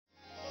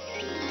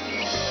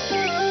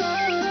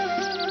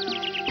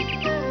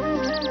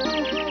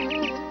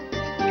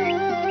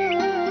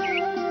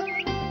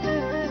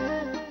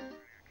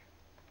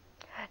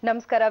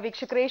ನಮಸ್ಕಾರ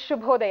ವೀಕ್ಷಕರೇ,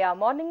 ಶುಭೋದಯ.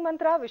 ಮಾರ್ನಿಂಗ್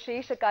ಮಂತ್ರ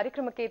ವಿಶೇಷ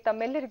ಕಾರ್ಯಕ್ರಮಕ್ಕೆ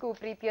ತಮ್ಮೆಲ್ಲರಿಗೂ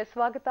ಪ್ರೀತಿಯ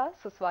ಸ್ವಾಗತ,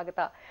 ಸುಸ್ವಾಗತ.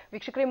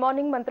 ವೀಕ್ಷಕರೇ,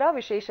 ಮಾರ್ನಿಂಗ್ ಮಂತ್ರ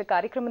ವಿಶೇಷ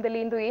ಕಾರ್ಯಕ್ರಮದಲ್ಲಿ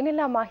ಇಂದು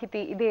ಏನೆಲ್ಲ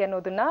ಮಾಹಿತಿ ಇದೆ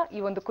ಅನ್ನೋದನ್ನ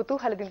ಈ ಒಂದು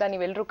ಕುತೂಹಲದಿಂದ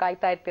ನೀವೆಲ್ಲರೂ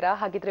ಕಾಯ್ತಾ ಇರ್ತೀರಾ.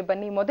 ಹಾಗಿದ್ರೆ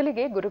ಬನ್ನಿ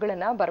ಮೊದಲಿಗೆ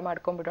ಗುರುಗಳನ್ನ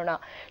ಬರಮಾಡ್ಕೊಂಡ್ಬಿಡೋಣ.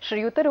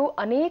 ಶ್ರೀಯುತರು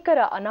ಅನೇಕರ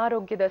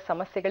ಅನಾರೋಗ್ಯದ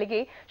ಸಮಸ್ಯೆಗಳಿಗೆ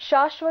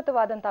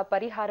ಶಾಶ್ವತವಾದಂತಹ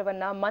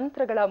ಪರಿಹಾರವನ್ನ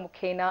ಮಂತ್ರಗಳ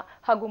ಮುಖೇನ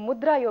ಹಾಗೂ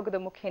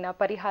ಮುದ್ರಾಯೋಗದ ಮುಖೇನ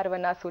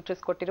ಪರಿಹಾರವನ್ನ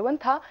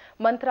ಸೂಚಿಸಿಕೊಟ್ಟಿರುವಂತಹ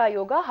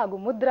ಮಂತ್ರಾಯೋಗ ಹಾಗೂ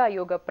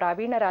ಮುದ್ರಾಯೋಗ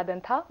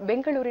ಪ್ರಾವೀಣರಾದಂತಹ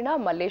ಬೆಂಗಳೂರಿನ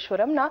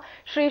ಮಲ್ಲೇಶ್ವರಂನ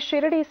ಶ್ರೀ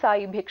ಶಿರಡಿ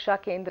ಸಾಯಿ ಭಿಕ್ಷಾ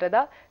ಕೇಂದ್ರದ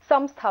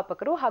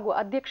ಸಂಸ್ಥಾಪಕರು ಹಾಗೂ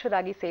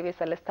ಅಧ್ಯಕ್ಷರಾಗಿ ಸೇವೆ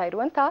ಸಲ್ಲಿಸ್ತಾ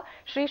ಇರುವಂತಹ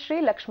ಶ್ರೀ ಶ್ರೀ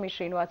ಲಕ್ಷ್ಮೀ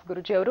ಶ್ರೀನಿವಾಸ್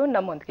ಗುರುಜಿ ಅವರು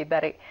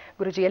ನಮ್ಮೊಂದಿಗಿದ್ದಾರೆ.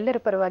 ಗುರುಜಿ, ಎಲ್ಲರ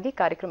ಪರವಾಗಿ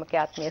ಕಾರ್ಯಕ್ರಮಕ್ಕೆ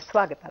ಆತ್ಮೀಯ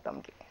ಸ್ವಾಗತ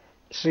ತಮಗೆ.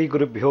 ಶ್ರೀ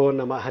ಗುರುಭ್ಯೋ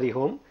ನಮಃ. ಹರಿ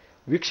ಓಂ.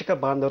 ವೀಕ್ಷಕ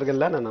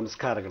ಬಾಂಧವರಿಗೆಲ್ಲ ನನ್ನ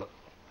ನಮಸ್ಕಾರಗಳು.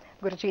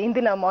 ಗುರುಜಿ,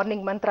 ಇಂದಿನ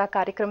ಮಾರ್ನಿಂಗ್ ಮಂತ್ರ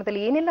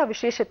ಕಾರ್ಯಕ್ರಮದಲ್ಲಿ ಏನೆಲ್ಲ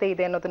ವಿಶೇಷತೆ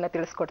ಇದೆ ಅನ್ನೋದನ್ನ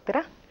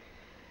ತಿಳಿಸ್ಕೊಡ್ತೀರಾ?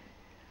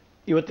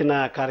 ಇವತ್ತಿನ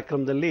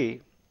ಕಾರ್ಯಕ್ರಮದಲ್ಲಿ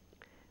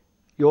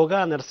ಯೋಗ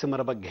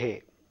ನರಸಿಂಹರ ಬಗ್ಗೆ,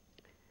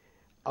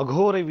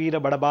 ಅಘೋರ ವೀರ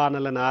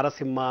ಬಡಬಾನಲ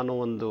ನಾರಸಿಂಹ ಅನ್ನೋ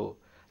ಒಂದು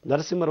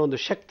ನರಸಿಂಹರ ಒಂದು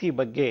ಶಕ್ತಿ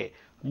ಬಗ್ಗೆ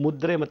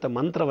ಮುದ್ರೆ ಮತ್ತು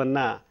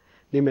ಮಂತ್ರವನ್ನು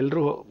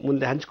ನಿಮ್ಮೆಲ್ಲರೂ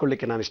ಮುಂದೆ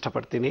ಹಂಚಿಕೊಳ್ಳಿಕ್ಕೆ ನಾನು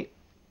ಇಷ್ಟಪಡ್ತೀನಿ.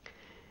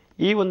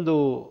 ಈ ಒಂದು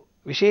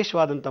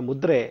ವಿಶೇಷವಾದಂಥ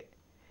ಮುದ್ರೆ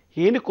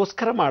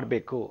ಏನಕ್ಕೋಸ್ಕರ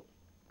ಮಾಡಬೇಕು,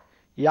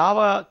 ಯಾವ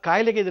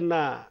ಕಾಯಿಲೆಗೆ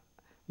ಇದನ್ನು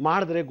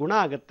ಮಾಡಿದ್ರೆ ಗುಣ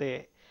ಆಗುತ್ತೆ,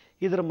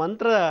 ಇದರ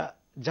ಮಂತ್ರ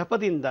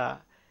ಜಪದಿಂದ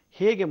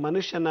ಹೇಗೆ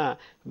ಮನುಷ್ಯನ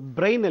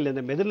ಬ್ರೈನಲ್ಲಿ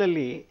ಅಂದರೆ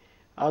ಮೆದುಳಿನಲ್ಲಿ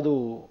ಅದು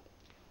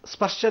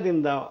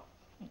ಸ್ಪರ್ಶದಿಂದ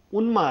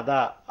ಉನ್ಮಾದ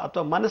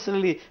ಅಥವಾ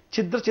ಮನಸ್ಸಿನಲ್ಲಿ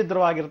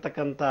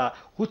ಛಿದ್ರವಾಗಿರ್ತಕ್ಕಂಥ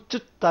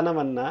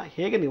ಹುಚ್ಚುತನವನ್ನು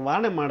ಹೇಗೆ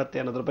ನಿವಾರಣೆ ಮಾಡುತ್ತೆ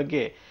ಅನ್ನೋದ್ರ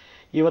ಬಗ್ಗೆ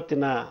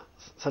ಇವತ್ತಿನ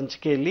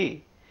ಸಂಚಿಕೆಯಲ್ಲಿ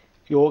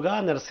ಯೋಗ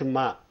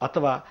ನರಸಿಂಹ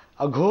ಅಥವಾ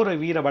ಅಘೋರ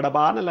ವೀರ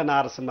ಬಡಬಾನಲ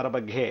ನಾರಸಿಂಹರ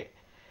ಬಗ್ಗೆ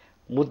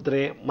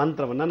ಮುದ್ರೆ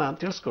ಮಂತ್ರವನ್ನು ನಾನು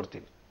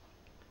ತಿಳಿಸ್ಕೊಡ್ತೀನಿ.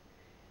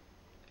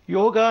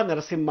 ಯೋಗ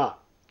ನರಸಿಂಹ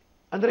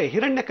ಅಂದರೆ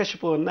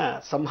ಹಿರಣ್ಯಕಶಿಪುವನ್ನು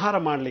ಸಂಹಾರ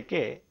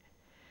ಮಾಡಲಿಕ್ಕೆ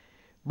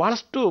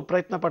ಭಾಳಷ್ಟು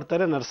ಪ್ರಯತ್ನ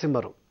ಪಡ್ತಾರೆ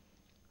ನರಸಿಂಹರು.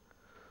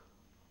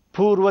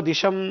 ಪೂರ್ವ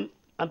ದಿಶಂ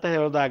ಅಂತ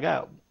ಹೇಳಿದಾಗ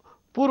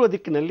ಪೂರ್ವ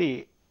ದಿಕ್ಕಿನಲ್ಲಿ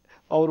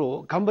ಅವರು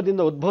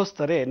ಕಂಬದಿಂದ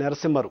ಉದ್ಭವಿಸ್ತಾರೆ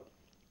ನರಸಿಂಹರು.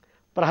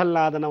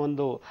 ಪ್ರಹ್ಲಾದನ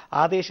ಒಂದು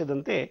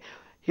ಆದೇಶದಂತೆ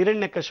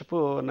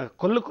ಹಿರಣ್ಯಕಶಿಪುನ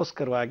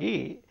ಕೊಲ್ಲಕ್ಕೋಸ್ಕರವಾಗಿ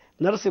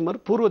ನರಸಿಂಹರು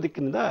ಪೂರ್ವ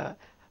ದಿಕ್ಕಿನಿಂದ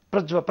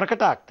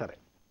ಪ್ರಕಟ ಆಗ್ತಾರೆ.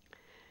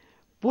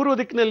 ಪೂರ್ವ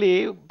ದಿಕ್ಕಿನಲ್ಲಿ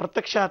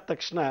ಪ್ರತ್ಯಕ್ಷ ಆದ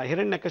ತಕ್ಷಣ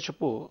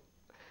ಹಿರಣ್ಯಕಶಿಪು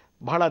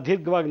ಬಹಳ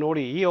ದೀರ್ಘವಾಗಿ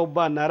ನೋಡಿ, ಈ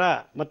ಒಬ್ಬ ನರ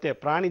ಮತ್ತು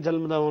ಪ್ರಾಣಿ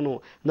ಜನ್ಮದವನು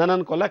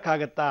ನನ್ನನ್ನು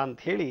ಕೊಲ್ಲಕ್ಕಾಗತ್ತಾ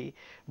ಅಂಥೇಳಿ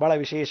ಭಾಳ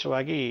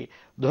ವಿಶೇಷವಾಗಿ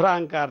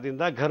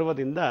ದುರಹಂಕಾರದಿಂದ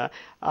ಗರ್ವದಿಂದ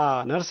ಆ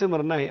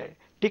ನರಸಿಂಹರನ್ನ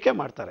ಟೀಕೆ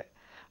ಮಾಡ್ತಾರೆ.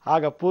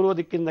 ಆಗ ಪೂರ್ವ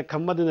ದಿಕ್ಕಿಂದ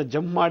ಕಂಬದಿಂದ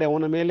ಜಂಪ್ ಮಾಡಿ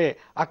ಅವನ ಮೇಲೆ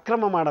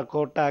ಅಕ್ರಮ ಮಾಡೋಕ್ಕೆ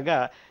ಹೊರಟಾಗ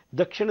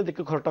ದಕ್ಷಿಣ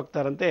ದಿಕ್ಕಿಗೆ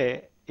ಹೊರಟೋಗ್ತಾರಂತೆ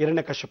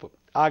ಹಿರಣ್ಯಕಶಿಪು.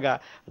 ಆಗ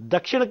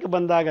ದಕ್ಷಿಣಕ್ಕೆ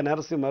ಬಂದಾಗ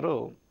ನರಸಿಂಹರು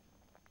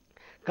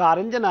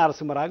ಕಾರಂಜ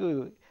ನರಸಿಂಹರಾಗಿ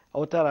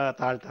ಅವತಾರ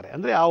ತಾಳ್ತಾರೆ.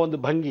 ಅಂದರೆ ಆ ಒಂದು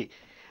ಭಂಗಿ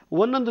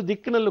ಒಂದೊಂದು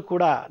ದಿಕ್ಕಿನಲ್ಲೂ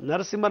ಕೂಡ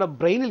ನರಸಿಂಹರ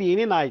ಬ್ರೈನಲ್ಲಿ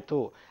ಏನೇನಾಯಿತು,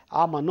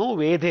 ಆ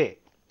ಮನೋವೇಧೆ,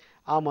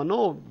 ಆ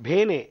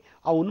ಮನೋಭೇನೆ,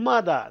 ಆ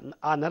ಉನ್ಮಾದ,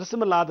 ಆ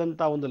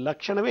ನರಸಿಂಹಲಾದಂಥ ಒಂದು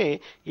ಲಕ್ಷಣವೇ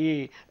ಈ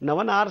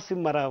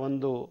ನವನಾರಸಿಂಹರ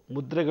ಒಂದು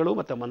ಮುದ್ರೆಗಳು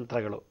ಮತ್ತು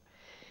ಮಂತ್ರಗಳು.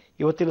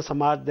 ಇವತ್ತಿನ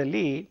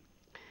ಸಮಾಜದಲ್ಲಿ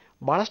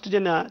ಭಾಳಷ್ಟು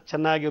ಜನ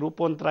ಚೆನ್ನಾಗಿ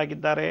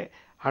ರೂಪವಂತರಾಗಿದ್ದಾರೆ,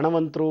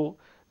 ಹಣವಂತರು,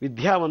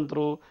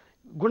 ವಿದ್ಯಾವಂತರು,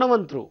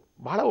 ಗುಣವಂತರು,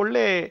 ಬಹಳ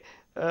ಒಳ್ಳೆಯ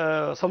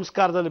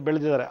ಸಂಸ್ಕಾರದಲ್ಲಿ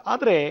ಬೆಳೆದಿದ್ದಾರೆ.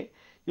 ಆದರೆ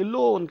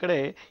ಎಲ್ಲೋ ಒಂದು ಕಡೆ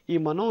ಈ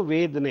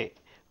ಮನೋವೇದನೆ,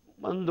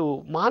 ಒಂದು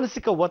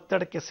ಮಾನಸಿಕ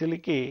ಒತ್ತಡಕ್ಕೆ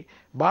ಸಿಲುಕಿ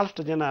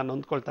ಭಾಳಷ್ಟು ಜನ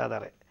ನೊಂದ್ಕೊಳ್ತಾ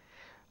ಇದ್ದಾರೆ.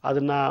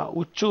 ಅದನ್ನು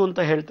ಹುಚ್ಚು ಅಂತ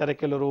ಹೇಳ್ತಾರೆ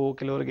ಕೆಲವರು,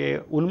 ಕೆಲವರಿಗೆ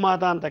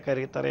ಉನ್ಮಾದ ಅಂತ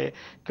ಕರೀತಾರೆ,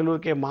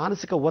 ಕೆಲವರಿಗೆ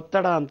ಮಾನಸಿಕ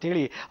ಒತ್ತಡ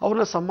ಅಂಥೇಳಿ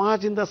ಅವ್ರನ್ನ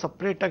ಸಮಾಜದಿಂದ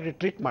ಸಪ್ರೇಟಾಗಿ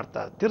ಟ್ರೀಟ್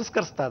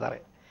ತಿರಸ್ಕರಿಸ್ತಾ ಇದ್ದಾರೆ.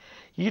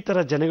 ಈ ಥರ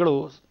ಜನಗಳು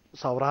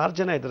ಸಾವಿರಾರು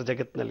ಜನ ಇದ್ದಾರೆ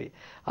ಜಗತ್ತಿನಲ್ಲಿ.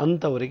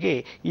 ಅಂಥವರಿಗೆ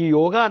ಈ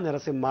ಯೋಗ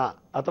ನರಸಿಂಹ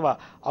ಅಥವಾ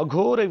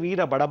ಅಘೋರ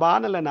ವೀರ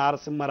ಬಡಬಾನಲ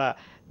ನಾರಸಿಂಹರ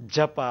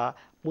ಜಪ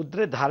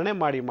ಮುದ್ರೆ ಧಾರಣೆ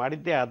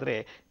ಮಾಡಿದ್ದೇ ಆದರೆ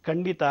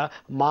ಖಂಡಿತ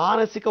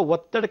ಮಾನಸಿಕ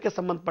ಒತ್ತಡಕ್ಕೆ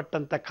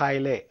ಸಂಬಂಧಪಟ್ಟಂಥ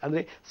ಕಾಯಿಲೆ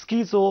ಅಂದರೆ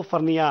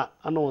ಸ್ಕೀಸೋಫರ್ನಿಯಾ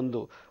ಅನ್ನೋ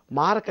ಒಂದು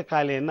ಮಾರಕ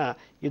ಕಾಯಿಲೆಯನ್ನು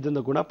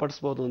ಇದನ್ನು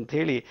ಗುಣಪಡಿಸ್ಬೋದು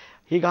ಅಂಥೇಳಿ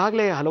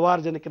ಈಗಾಗಲೇ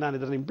ಹಲವಾರು ಜನಕ್ಕೆ ನಾನು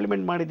ಇದನ್ನು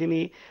ಇಂಪ್ಲಿಮೆಂಟ್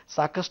ಮಾಡಿದ್ದೀನಿ.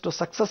 ಸಾಕಷ್ಟು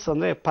ಸಕ್ಸಸ್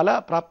ಅಂದರೆ ಫಲ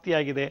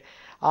ಪ್ರಾಪ್ತಿಯಾಗಿದೆ.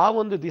 ಆ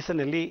ಒಂದು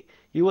ದಿವಸದಲ್ಲಿ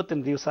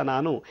ಇವತ್ತಿನ ದಿವಸ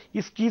ನಾನು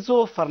ಈ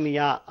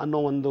ಸ್ಕೀಸೋಫರ್ನಿಯಾ ಅನ್ನೋ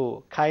ಒಂದು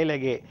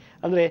ಕಾಯಿಲೆಗೆ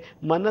ಅಂದರೆ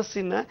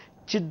ಮನಸ್ಸಿನ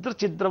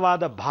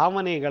ಛಿದ್ರವಾದ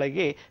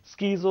ಭಾವನೆಗಳಿಗೆ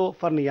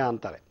ಸ್ಕೀಸೋಫರ್ನಿಯಾ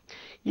ಅಂತಾರೆ.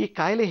 ಈ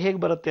ಕಾಯಿಲೆ ಹೇಗೆ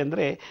ಬರುತ್ತೆ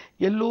ಅಂದರೆ,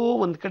 ಎಲ್ಲೋ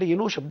ಒಂದು ಕಡೆ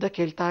ಏನೋ ಶಬ್ದ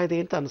ಕೇಳ್ತಾ ಇದೆ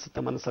ಅಂತ ಅನಿಸುತ್ತೆ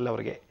ಮನಸ್ಸಲ್ಲಿ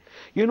ಅವರಿಗೆ,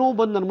 ಏನೋ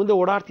ಬಂದು ನನ್ನ ಮುಂದೆ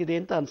ಓಡಾಡ್ತಿದೆ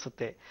ಅಂತ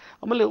ಅನಿಸುತ್ತೆ.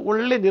 ಆಮೇಲೆ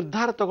ಒಳ್ಳೆ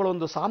ನಿರ್ಧಾರ ತಗೊಳ್ಳೋ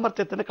ಒಂದು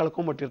ಸಾಮರ್ಥ್ಯತೆಯನ್ನು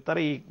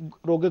ಕಳ್ಕೊಂಡ್ಬಿಟ್ಟಿರ್ತಾರೆ ಈ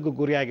ರೋಗಕ್ಕೆ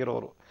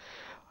ಗುರಿಯಾಗಿರೋರು.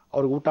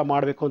 ಅವ್ರಿಗೆ ಊಟ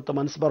ಮಾಡಬೇಕು ಅಂತ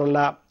ಮನಸ್ಸು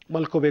ಬರೋಲ್ಲ,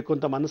 ಮಲ್ಕೋಬೇಕು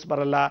ಅಂತ ಮನಸ್ಸು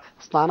ಬರಲ್ಲ,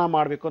 ಸ್ನಾನ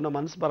ಮಾಡಬೇಕು ಅನ್ನೋ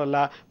ಮನಸ್ಸು ಬರಲ್ಲ,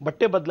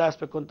 ಬಟ್ಟೆ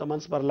ಬದಲಾಯಿಸ್ಬೇಕು ಅಂತ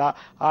ಮನಸ್ಸು ಬರಲ್ಲ,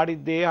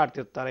 ಆಡಿದ್ದೇ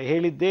ಆಡ್ತಿರ್ತಾರೆ,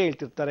 ಹೇಳಿದ್ದೇ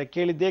ಹೇಳ್ತಿರ್ತಾರೆ,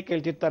 ಕೇಳಿದ್ದೇ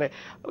ಕೇಳ್ತಿರ್ತಾರೆ.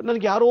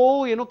 ನನಗೆ ಯಾರೋ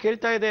ಏನೋ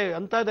ಕೇಳ್ತಾ ಇದೆ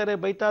ಅಂತ ಇದ್ದಾರೆ,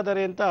 ಬೈತಾ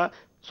ಇದ್ದಾರೆ ಅಂತ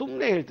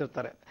ಸುಮ್ಮನೆ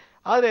ಹೇಳ್ತಿರ್ತಾರೆ.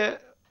 ಆದರೆ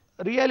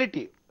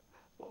ರಿಯಾಲಿಟಿ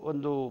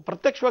ಒಂದು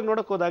ಪ್ರತ್ಯಕ್ಷವಾಗಿ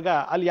ನೋಡೋಕೆ ಹೋದಾಗ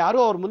ಅಲ್ಲಿ ಯಾರೋ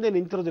ಅವ್ರ ಮುಂದೆ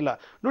ನಿಂತಿರೋದಿಲ್ಲ.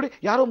 ನೋಡಿ,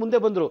 ಯಾರೋ ಮುಂದೆ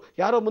ಬಂದರು,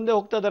 ಯಾರೋ ಮುಂದೆ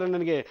ಹೋಗ್ತಾ ಇದ್ದಾರೆ,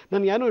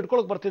 ನನ್ನ ಏನೋ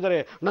ಇಟ್ಕೊಳಕ್ಕೆ ಬರ್ತಿದ್ದಾರೆ,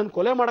 ನನ್ನ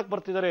ಕೊಲೆ ಮಾಡೋಕ್ಕೆ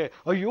ಬರ್ತಿದ್ದಾರೆ,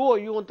 ಅಯ್ಯೋ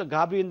ಅಯ್ಯೋ ಅಂತ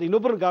ಗಾಬರಿಯಿಂದ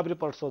ಇನ್ನೊಬ್ಬರನ್ನ ಗಾಬರಿ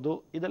ಪಡಿಸೋದು,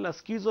 ಇದೆಲ್ಲ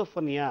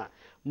ಸ್ಕೀಸೋಫರ್ನಿಯಾ,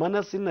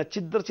 ಮನಸ್ಸಿನ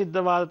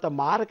ಛಿದ್ರವಾದಂಥ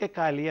ಮಾರಕ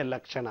ಕಾಯಿಲೆಯ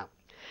ಲಕ್ಷಣ.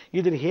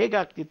 ಇದನ್ನು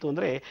ಹೇಗಾಗ್ತಿತ್ತು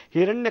ಅಂದರೆ,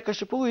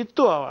 ಹಿರಣ್ಯಕಶಿಪುವು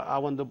ಇತ್ತು ಆ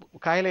ಒಂದು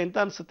ಕಾಯಿಲೆ ಅಂತ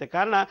ಅನಿಸುತ್ತೆ.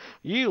 ಕಾರಣ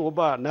ಈ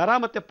ಒಬ್ಬ ನರ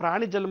ಮತ್ತು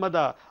ಪ್ರಾಣಿ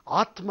ಜನ್ಮದ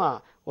ಆತ್ಮ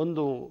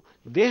ಒಂದು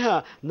ದೇಹ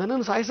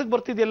ನನ್ನನ್ನು ಸಾಯಿಸಕ್ಕೆ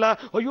ಬರ್ತಿದೆಯಲ್ಲ,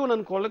 ಅಯ್ಯೋ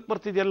ನನ್ನ ಕೊಲ್ಲಕ್ಕೆ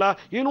ಬರ್ತಿದೆಯಲ್ಲ,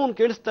 ಏನೋ ಒಂದು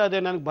ಕೇಳಿಸ್ತಾ ಇದೆ,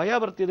 ನನಗೆ ಭಯ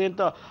ಬರ್ತಿದೆ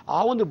ಅಂತ ಆ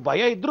ಒಂದು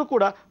ಭಯ ಇದ್ದರೂ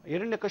ಕೂಡ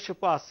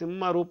ಹಿರಣ್ಯಕಶ್ಯಪ ಆ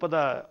ಸಿಂಹ ರೂಪದ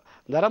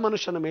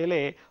ನರಮನುಷ್ಯನ ಮೇಲೆ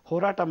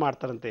ಹೋರಾಟ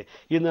ಮಾಡ್ತಾರಂತೆ.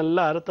 ಇದನ್ನೆಲ್ಲ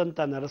ಅರತಂತ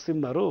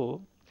ನರಸಿಂಹರು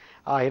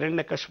ಆ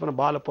ಹಿರಣ್ಯಕಶ್ಯಪನ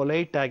ಭಾಳ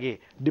ಪೊಲೈಟ್ ಆಗಿ,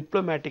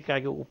 ಡಿಪ್ಲೊಮ್ಯಾಟಿಕ್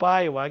ಆಗಿ,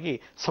 ಉಪಾಯವಾಗಿ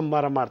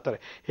ಸಂಹಾರ ಮಾಡ್ತಾರೆ.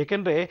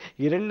 ಏಕೆಂದರೆ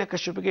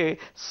ಹಿರಣ್ಯಕಶ್ಯಪಿಗೆ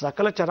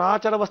ಸಕಲ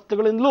ಚರಾಚರ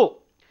ವಸ್ತುಗಳಿಂದಲೂ,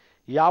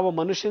 ಯಾವ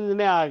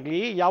ಮನುಷ್ಯನೇ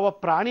ಆಗಲಿ ಯಾವ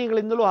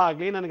ಪ್ರಾಣಿಗಳಿಂದಲೂ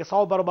ಆಗಲಿ ನನಗೆ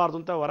ಸಾವು ಬರಬಾರ್ದು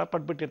ಅಂತ ಹೊರ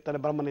ಪಟ್ಬಿಟ್ಟಿರ್ತಾನೆ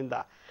ಬ್ರಹ್ಮನಿಂದ.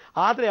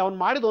 ಆದರೆ ಅವನು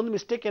ಮಾಡಿದ ಒಂದು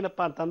ಮಿಸ್ಟೇಕ್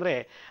ಏನಪ್ಪ ಅಂತಂದರೆ,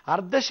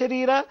 ಅರ್ಧ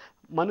ಶರೀರ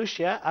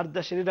ಮನುಷ್ಯ ಅರ್ಧ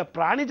ಶರೀರ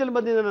ಪ್ರಾಣಿ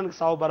ಜನ್ಮದಿಂದ ನನಗೆ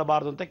ಸಾವು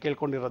ಬರಬಾರ್ದು ಅಂತ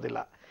ಕೇಳ್ಕೊಂಡಿರೋದಿಲ್ಲ.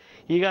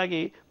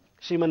 ಹೀಗಾಗಿ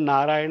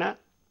ಶ್ರೀಮನ್ನಾರಾಯಣ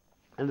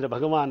ಅಂದರೆ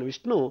ಭಗವಾನ್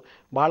ವಿಷ್ಣು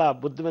ಬಹಳ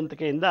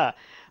ಬುದ್ಧಿವಂತಿಕೆಯಿಂದ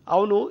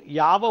ಅವನು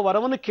ಯಾವ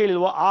ವರವನ್ನು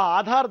ಕೇಳಿಲ್ವೋ ಆ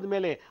ಆಧಾರದ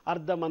ಮೇಲೆ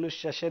ಅರ್ಧ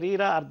ಮನುಷ್ಯ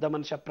ಶರೀರ ಅರ್ಧ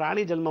ಮನುಷ್ಯ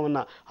ಪ್ರಾಣಿ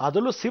ಜನ್ಮವನ್ನು,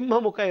 ಅದರಲ್ಲೂ ಸಿಂಹ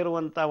ಮುಖ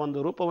ಇರುವಂಥ ಒಂದು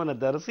ರೂಪವನ್ನು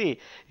ಧರಿಸಿ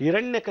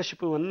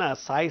ಹಿರಣ್ಯಕಶಿಪುವನ್ನು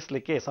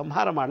ಸಾಯಿಸಲಿಕ್ಕೆ,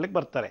 ಸಂಹಾರ ಮಾಡಲಿಕ್ಕೆ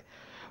ಬರ್ತಾರೆ.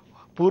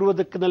 ಪೂರ್ವ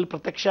ದಿಕ್ಕಿನಲ್ಲಿ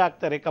ಪ್ರತ್ಯಕ್ಷ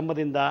ಆಗ್ತಾರೆ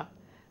ಕಂಬದಿಂದ,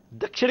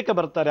 ದಕ್ಷಿಣಕ್ಕೆ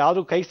ಬರ್ತಾರೆ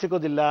ಆದರೂ ಕೈ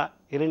ಸಿಗೋದಿಲ್ಲ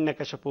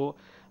ಹಿರಣ್ಯಕಶಿಪು.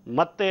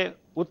 ಮತ್ತೆ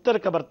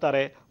ಉತ್ತರಕ್ಕೆ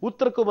ಬರ್ತಾರೆ,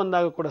 ಉತ್ತರಕ್ಕೂ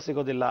ಬಂದಾಗ ಕೂಡ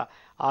ಸಿಗೋದಿಲ್ಲ.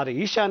 ಆದರೆ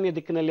ಈಶಾನ್ಯ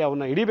ದಿಕ್ಕಿನಲ್ಲಿ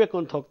ಅವನ್ನ ಹಿಡಿಬೇಕು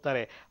ಅಂತ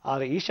ಹೋಗ್ತಾರೆ,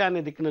 ಆದರೆ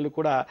ಈಶಾನ್ಯ ದಿಕ್ಕಿನಲ್ಲೂ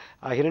ಕೂಡ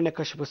ಆ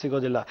ಹಿರಣ್ಯಕಶಿಪು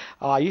ಸಿಗೋದಿಲ್ಲ.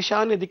 ಆ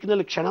ಈಶಾನ್ಯ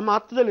ದಿಕ್ಕಿನಲ್ಲಿ ಕ್ಷಣ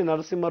ಮಾತ್ರದಲ್ಲಿ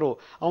ನರಸಿಂಹರು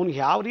ಅವನು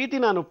ಯಾವ ರೀತಿ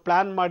ನಾನು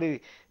ಪ್ಲ್ಯಾನ್ ಮಾಡಿ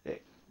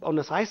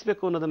ಅವನ್ನ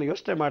ಸಾಯಿಸಬೇಕು ಅನ್ನೋದನ್ನು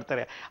ಯೋಚನೆ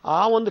ಮಾಡ್ತಾರೆ.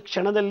 ಆ ಒಂದು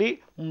ಕ್ಷಣದಲ್ಲಿ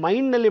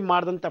ಮೈಂಡ್ನಲ್ಲಿ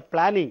ಮಾಡಿದಂಥ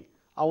ಪ್ಲ್ಯಾನಿಂಗ್,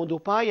 ಆ ಒಂದು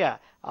ಉಪಾಯ,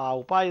 ಆ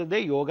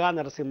ಉಪಾಯದೇ ಯೋಗ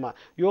ನರಸಿಂಹ.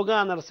 ಯೋಗ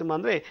ನರಸಿಂಹ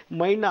ಅಂದರೆ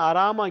ಮೈಂಡ್ನ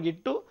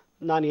ಆರಾಮಾಗಿಟ್ಟು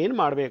ನಾನು ಏನು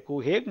ಮಾಡಬೇಕು,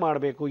 ಹೇಗೆ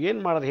ಮಾಡಬೇಕು, ಏನು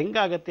ಮಾಡೋದು,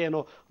 ಹೆಂಗಾಗತ್ತೆ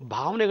ಅನ್ನೋ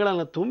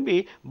ಭಾವನೆಗಳನ್ನು ತುಂಬಿ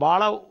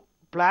ಭಾಳ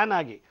ಪ್ಲ್ಯಾನ್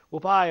ಆಗಿ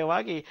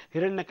ಉಪಾಯವಾಗಿ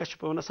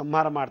ಹಿರಣ್ಯಕಶಿಪುವನ್ನು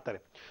ಸಂಹಾರ ಮಾಡ್ತಾರೆ.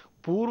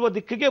 ಪೂರ್ವ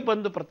ದಿಕ್ಕಿಗೆ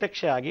ಬಂದು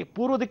ಪ್ರತ್ಯಕ್ಷ ಆಗಿ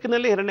ಪೂರ್ವ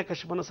ದಿಕ್ಕಿನಲ್ಲಿ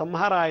ಹಿರಣ್ಯಕಶಿಪನ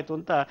ಸಂಹಾರ ಆಯಿತು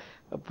ಅಂತ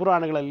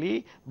ಪುರಾಣಗಳಲ್ಲಿ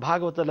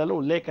ಭಾಗವತದಲ್ಲೂ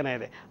ಉಲ್ಲೇಖನ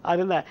ಇದೆ.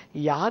 ಆದ್ದರಿಂದ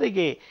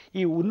ಯಾರಿಗೆ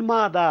ಈ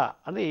ಉನ್ಮಾದ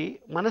ಅಂದರೆ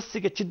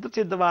ಮನಸ್ಸಿಗೆ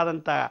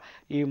ಚಿದ್ರಚಿದ್ರವಾದಂಥ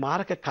ಈ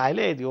ಮಾರಕ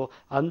ಕಾಯಿಲೆ ಇದೆಯೋ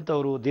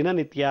ಅಂಥವರು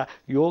ದಿನನಿತ್ಯ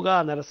ಯೋಗ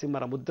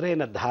ನರಸಿಂಹರ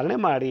ಮುದ್ರೆಯನ್ನು ಧಾರಣೆ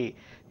ಮಾಡಿ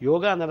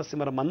ಯೋಗ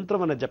ನರಸಿಂಹರ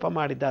ಮಂತ್ರವನ್ನು ಜಪ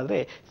ಮಾಡಿದ್ದಾದರೆ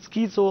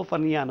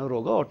ಸ್ಕೀಸೋಫರ್ನಿಯಾ ಅನ್ನೋ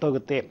ರೋಗ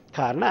ಹೊಟ್ಟೋಗುತ್ತೆ.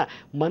 ಕಾರಣ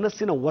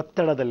ಮನಸ್ಸಿನ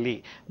ಒತ್ತಡದಲ್ಲಿ,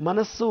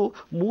 ಮನಸ್ಸು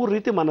ಮೂರು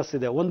ರೀತಿ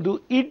ಮನಸ್ಸಿದೆ, ಒಂದು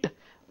ಇಡ್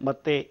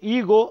ಮತ್ತು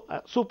ಈಗೋ,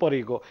 ಸೂಪರ್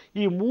ಈಗೋ.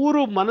 ಈ ಮೂರು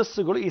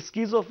ಮನಸ್ಸುಗಳು ಈ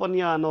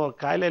ಸ್ಕೀಸೋಫರ್ನಿಯಾ ಅನ್ನೋ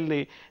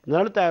ಕಾಯಿಲೆಯಲ್ಲಿ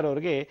ನರಳ್ತಾ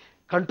ಇರೋರಿಗೆ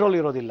ಕಂಟ್ರೋಲ್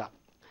ಇರೋದಿಲ್ಲ.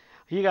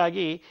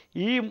 ಹೀಗಾಗಿ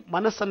ಈ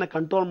ಮನಸ್ಸನ್ನು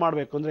ಕಂಟ್ರೋಲ್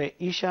ಮಾಡಬೇಕು ಅಂದರೆ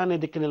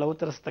ಈಶಾನ್ಯ ದಿಕ್ಕಿನಲ್ಲಿ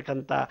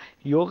ಅವತರಿಸ್ತಕ್ಕಂಥ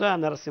ಯೋಗ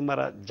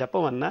ನರಸಿಂಹರ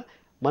ಜಪವನ್ನು,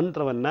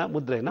 ಮಂತ್ರವನ್ನು,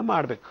 ಮುದ್ರೆಯನ್ನು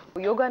ಮಾಡಬೇಕು.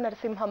 ಯೋಗ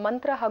ನರಸಿಂಹ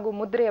ಮಂತ್ರ ಹಾಗೂ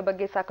ಮುದ್ರೆಯ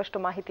ಬಗ್ಗೆ ಸಾಕಷ್ಟು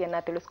ಮಾಹಿತಿಯನ್ನ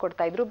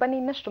ತಿಳಿಸ್ಕೊಡ್ತಾ ಇದ್ರು. ಬನ್ನಿ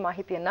ಇನ್ನಷ್ಟು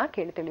ಮಾಹಿತಿಯನ್ನ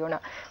ಕೇಳಿ ತಿಳಿಯೋಣ.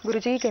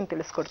 ಗುರುಜಿ ಏನು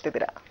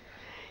ತಿಳಿಸ್ಕೊಡ್ತಿದ್ದೀರಾ?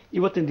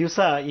 ಇವತ್ತಿನ ದಿವಸ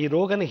ಈ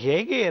ರೋಗನ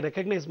ಹೇಗೆ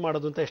ರೆಕಗ್ನೈಸ್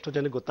ಮಾಡೋದು ಅಂತ ಎಷ್ಟೋ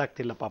ಜನಕ್ಕೆ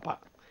ಗೊತ್ತಾಗ್ತಿಲ್ಲ ಪಾಪ.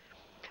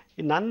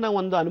 ನನ್ನ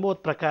ಒಂದು ಅನುಭವದ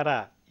ಪ್ರಕಾರ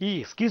ಈ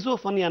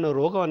ಸ್ಕಿಜೋಫ್ರೆನಿಯಾ ಅನ್ನೋ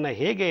ರೋಗವನ್ನು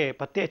ಹೇಗೆ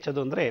ಪತ್ತೆ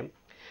ಹಚ್ಚೋದು ಅಂದರೆ,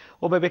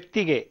 ಒಬ್ಬ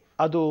ವ್ಯಕ್ತಿಗೆ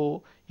ಅದು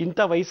ಇಂಥ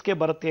ವಯಸ್ಸಿಗೆ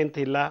ಬರುತ್ತೆ ಅಂತ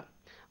ಇಲ್ಲ,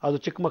 ಅದು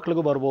ಚಿಕ್ಕ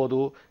ಮಕ್ಕಳಿಗೂ ಬರ್ಬೋದು,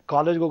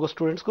 ಕಾಲೇಜ್ಗೆ ಹೋಗೋ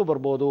ಸ್ಟೂಡೆಂಟ್ಸ್ಗೂ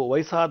ಬರ್ಬೋದು,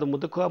 ವಯಸ್ಸಾದ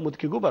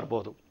ಮುದುಕಿಗೂ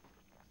ಬರ್ಬೋದು.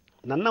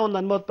 ನನ್ನ ಒಂದು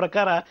ಅನುಭವದ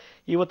ಪ್ರಕಾರ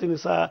ಇವತ್ತಿನ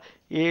ದಿವಸ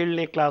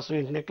 7ನೇ ಕ್ಲಾಸು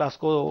 8ನೇ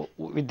ಕ್ಲಾಸ್ಗೂ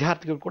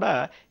ವಿದ್ಯಾರ್ಥಿಗಳು ಕೂಡ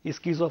ಈ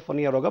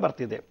ಸ್ಕಿಜೋಫ್ರೆನಿಯಾ ರೋಗ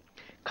ಬರ್ತಿದೆ.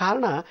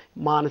 ಕಾರಣ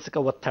ಮಾನಸಿಕ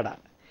ಒತ್ತಡ.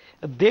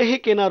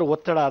 ದೇಹಕ್ಕೆ ಏನಾದ್ರು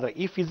ಒತ್ತಡ ಆದರೆ,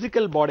 ಈ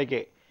ಫಿಸಿಕಲ್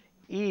ಬಾಡಿಗೆ,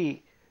 ಈ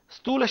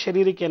ಸ್ಥೂಲ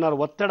ಶರೀರಕ್ಕೆ ಏನಾದ್ರು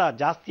ಒತ್ತಡ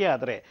ಜಾಸ್ತಿ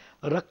ಆದರೆ,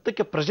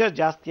 ರಕ್ತಕ್ಕೆ ಪ್ರೆಷರ್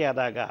ಜಾಸ್ತಿ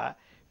ಆದಾಗ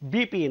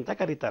BP ಅಂತ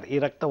ಕರೀತಾರೆ ಈ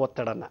ರಕ್ತ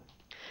ಒತ್ತಡನ.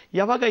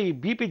 ಯಾವಾಗ ಈ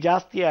BP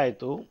ಜಾಸ್ತಿ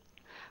ಆಯಿತು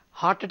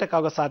ಹಾರ್ಟ್ ಅಟ್ಯಾಕ್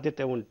ಆಗೋ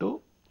ಸಾಧ್ಯತೆ ಉಂಟು,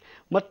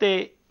 ಮತ್ತು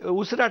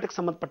ಉಸಿರಾಟಕ್ಕೆ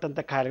ಸಂಬಂಧಪಟ್ಟಂಥ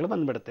ಕಾಯಿಲೆಗಳು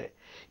ಬಂದುಬಿಡುತ್ತೆ.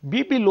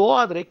 BP ಲೋ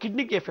ಆದರೆ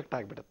ಕಿಡ್ನಿಗೆ ಎಫೆಕ್ಟ್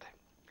ಆಗಿಬಿಡುತ್ತೆ.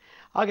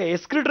 ಹಾಗೆ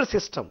ಎಸ್ಕ್ರಿಟರಿ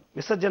ಸಿಸ್ಟಮ್,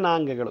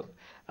 ವಿಸರ್ಜನಾಂಗಗಳು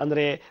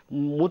ಅಂದರೆ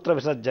ಮೂತ್ರ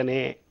ವಿಸರ್ಜನೆ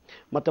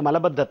ಮತ್ತು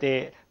ಮಲಬದ್ಧತೆ,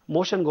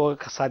 ಮೋಷನ್ಗೆ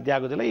ಹೋಗೋಕ್ಕೆ ಸಾಧ್ಯ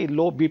ಆಗೋದಿಲ್ಲ. ಈ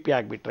ಲೋ BP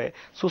ಆಗಿಬಿಟ್ರೆ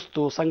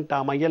ಸುಸ್ತು, ಸಂಕಟ,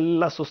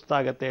 ಮೈಯೆಲ್ಲ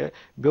ಸುಸ್ತಾಗುತ್ತೆ,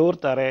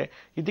 ಬೆವರ್ತಾರೆ,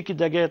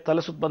 ಇದಕ್ಕಿದ್ದಾಗೆ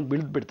ತಲೆ ಸುತ್ತ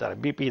ಬಂದು ಬಿಡ್ತಾರೆ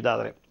BP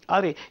ಇದಾದರೆ.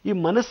 ಆದರೆ ಈ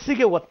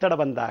ಮನಸ್ಸಿಗೆ ಒತ್ತಡ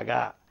ಬಂದಾಗ,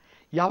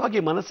 ಯಾವಾಗ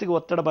ಈ ಮನಸ್ಸಿಗೆ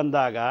ಒತ್ತಡ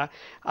ಬಂದಾಗ,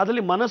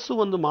 ಅದರಲ್ಲಿ ಮನಸ್ಸು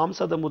ಒಂದು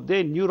ಮಾಂಸದ ಮುದ್ದೆ,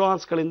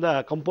 ನ್ಯೂರಾನ್ಸ್ಗಳಿಂದ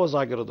ಕಂಪೋಸ್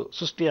ಆಗಿರೋದು,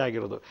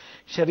 ಸೃಷ್ಟಿಯಾಗಿರೋದು.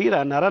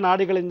 ಶರೀರ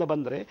ನರನಾಡಿಗಳಿಂದ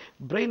ಬಂದರೆ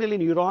ಬ್ರೈನಲ್ಲಿ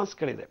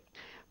ನ್ಯೂರಾನ್ಸ್ಗಳಿದೆ,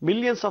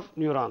 ಮಿಲಿಯನ್ಸ್ ಆಫ್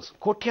ನ್ಯೂರಾನ್ಸ್,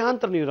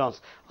 ಕೋಟ್ಯಾಂತರ ನ್ಯೂರಾನ್ಸ್.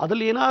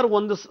 ಅದರಲ್ಲಿ ಏನಾದ್ರು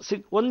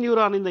ಒಂದು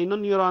ನ್ಯೂರಾನಿಂದ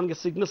ಇನ್ನೊಂದು ನ್ಯೂರಾನ್ಗೆ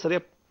ಸಿಗ್ನಲ್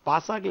ಸರಿಯಾಗಿ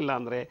ಪಾಸ್ ಆಗಲಿಲ್ಲ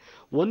ಅಂದರೆ,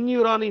 ಒಂದು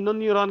ನ್ಯೂರಾನ್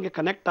ಇನ್ನೊಂದು ನ್ಯೂರಾನ್ಗೆ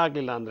ಕನೆಕ್ಟ್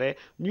ಆಗಲಿಲ್ಲ ಅಂದರೆ,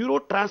 ನ್ಯೂರೋ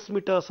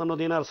ಟ್ರಾನ್ಸ್ಮಿಟರ್ಸ್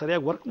ಅನ್ನೋದು ಏನಾದ್ರು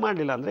ಸರಿಯಾಗಿ ವರ್ಕ್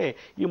ಮಾಡಲಿಲ್ಲ ಅಂದರೆ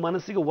ಈ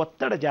ಮನಸ್ಸಿಗೆ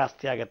ಒತ್ತಡ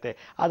ಜಾಸ್ತಿ ಆಗುತ್ತೆ.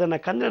 ಅದನ್ನು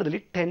ಕನ್ನಡದಲ್ಲಿ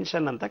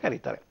ಟೆನ್ಷನ್ ಅಂತ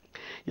ಕರೀತಾರೆ.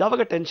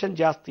 ಯಾವಾಗ ಟೆನ್ಷನ್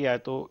ಜಾಸ್ತಿ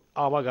ಆಯಿತು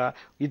ಆವಾಗ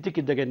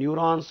ಇದ್ದಕ್ಕಿದ್ದಾಗೆ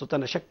ನ್ಯೂರಾನ್ಸ್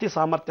ತನ್ನ ಶಕ್ತಿ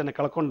ಸಾಮರ್ಥ್ಯನ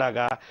ಕಳ್ಕೊಂಡಾಗ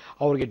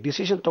ಅವ್ರಿಗೆ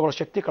ಡಿಸಿಷನ್ ತೊಗೊಳ್ಳೋ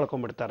ಶಕ್ತಿ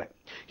ಕಳ್ಕೊಂಡ್ಬಿಡ್ತಾರೆ.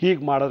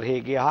 ಹೀಗೆ ಮಾಡೋದು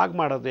ಹೇಗೆ, ಹಾಗೆ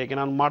ಮಾಡೋದು ಹೇಗೆ,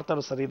 ನಾನು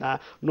ಮಾಡ್ತಾರೋ ಸರಿನಾ,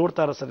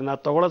 ನೋಡ್ತಾರೋ ಸರಿನಾ,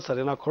 ತೊಗೊಳೋದು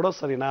ಸರಿನಾ, ಕೊಡೋದು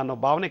ಸರಿನಾ ಅನ್ನೋ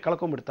ಭಾವನೆ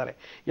ಕಳ್ಕೊಂಡ್ಬಿಡ್ತಾರೆ.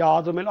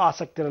 ಯಾವುದ್ರ ಮೇಲೂ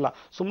ಆಸಕ್ತಿ ಇರಲ್ಲ,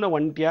 ಸುಮ್ಮನೆ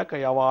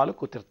ಒಂಟಿಯಾಗಿ ಯಾವಾಗಲೂ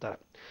ಕೂತಿರ್ತಾರೆ.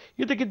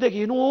 ಇದಕ್ಕಿದ್ದಾಗ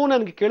ಏನೋ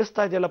ನನಗೆ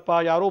ಕೇಳಿಸ್ತಾ ಇದೆಯಲ್ಲಪ್ಪ,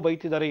 ಯಾರೋ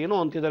ಬೈತಿದ್ದಾರೆ, ಏನೋ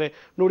ಅಂತಿದ್ದಾರೆ,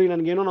 ನೋಡಿ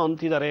ನನಗೇನೋ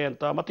ಅಂತಿದ್ದಾರೆ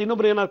ಅಂತ. ಮತ್ತು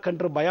ಇನ್ನೊಬ್ರು ಏನಾದ್ರು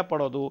ಕಂಡ್ರೆ ಭಯ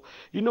ಪಡೋದು,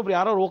 ಇನ್ನೊಬ್ರು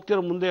ಯಾರೋ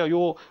ಹೋಗ್ತಿರೋ ಮುಂದೆ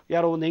ಅಯ್ಯೋ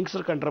ಯಾರೋ ಒಂದು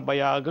ಹೆಂಗಸರು ಕಂಡ್ರೆ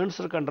ಭಯ,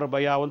 ಗಂಡಸರು ಕಂಡ್ರೆ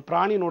ಭಯ, ಒಂದು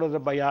ಪ್ರಾಣಿ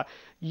ನೋಡಿದ್ರೆ ಭಯ,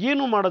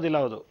 ಏನೂ ಮಾಡೋದಿಲ್ಲ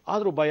ಅದು,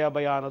 ಆದರೂ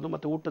ಭಯ ಅನ್ನೋದು,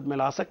 ಮತ್ತು ಊಟದ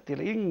ಮೇಲೆ ಆಸಕ್ತಿ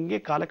ಇಲ್ಲ, ಹಿಂಗೆ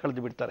ಕಾಲ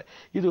ಕಳೆದು ಬಿಡ್ತಾರೆ.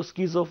 ಇದು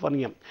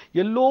ಸ್ಕಿಜೋಫ್ರೆನಿಯಾ.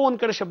 ಎಲ್ಲೋ ಒಂದು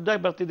ಕಡೆ ಶಬ್ದ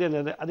ಬರ್ತಿದೆ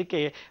ಅಂದರೆ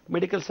ಅದಕ್ಕೆ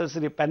ಮೆಡಿಕಲ್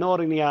ಸೈನ್ಸಲ್ಲಿ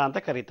ಪೆನೋರಿನಿಯಾ ಅಂತ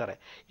ಕರೀತಾರೆ.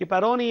 ಈ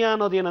ಪೆರೋನಿಯಾ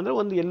ಅನ್ನೋದು ಏನಂದರೆ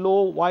ಒಂದು ಎಲ್ಲೋ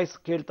ವಾಯ್ಸ್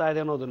ಕೇಳ್ತಾ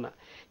ಇದೆ ಅನ್ನೋದನ್ನು.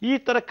 ಈ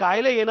ಥರ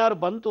ಕಾಯಿಲೆ ಏನಾದ್ರು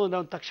ಬಂತು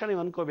ಅಂದರೆ ತಕ್ಷಣ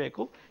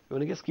ಅನ್ಕೋಬೇಕು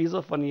ಇವನಿಗೆ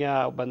ಸ್ಕೀಜೋಫ್ರೆನಿಯಾ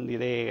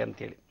ಬಂದಿದೆ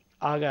ಅಂತೇಳಿ.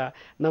 ಆಗ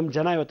ನಮ್ಮ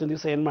ಜನ ಇವತ್ತಿನ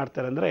ದಿವಸ ಏನು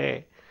ಮಾಡ್ತಾರೆ ಅಂದರೆ,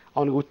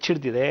 ಅವನಿಗೆ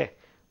ಹುಚ್ಚಿಡ್ದಿದೆ,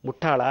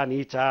 ಮುಟ್ಟಾಳ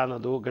ನೀಚ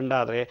ಅನ್ನೋದು ಗಂಡ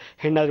ಆದರೆ,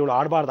 ಹೆಣ್ಣಾದ್ರೆ ಇವಳು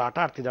ಆಡಬಾರ್ದು, ಆಟ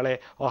ಆಡ್ತಿದ್ದಾಳೆ,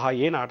 ಆಹಾ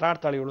ಏನು ಆಟ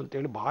ಆಡ್ತಾಳೆ ಇವಳು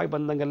ಅಂತೇಳಿ ಬಾಯಿ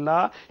ಬಂದಂಗೆಲ್ಲ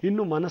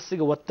ಇನ್ನೂ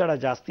ಮನಸ್ಸಿಗೆ ಒತ್ತಡ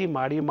ಜಾಸ್ತಿ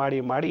ಮಾಡಿ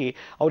ಮಾಡಿ ಮಾಡಿ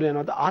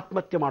ಅವ್ರೇನಾದ್ರು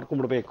ಆತ್ಮಹತ್ಯೆ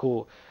ಮಾಡ್ಕೊಂಡ್ಬಿಡ್ಬೇಕು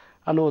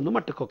ಅನ್ನೋ ಒಂದು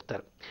ಮಟ್ಟಕ್ಕೆ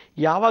ಹೋಗ್ತಾರೆ.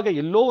 ಯಾವಾಗ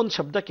ಎಲ್ಲೋ ಒಂದು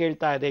ಶಬ್ದ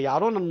ಕೇಳ್ತಾ ಇದೆ,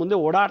 ಯಾರೋ ನನ್ನ ಮುಂದೆ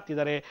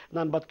ಓಡಾಡ್ತಿದ್ದಾರೆ,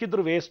 ನಾನು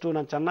ಬದುಕಿದ್ರು ವೇಸ್ಟು,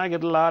 ನಾನು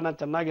ಚೆನ್ನಾಗಿಲ್ಲ,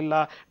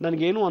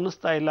 ನನಗೇನು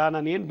ಅನ್ನಿಸ್ತಾ ಇಲ್ಲ,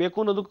 ನಾನು ಏನು ಬೇಕು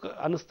ಅನ್ನೋದು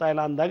ಅನ್ನಿಸ್ತಾ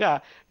ಇಲ್ಲ ಅಂದಾಗ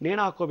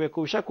ನೇಣು ಹಾಕೋಬೇಕು,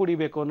 ವಿಷ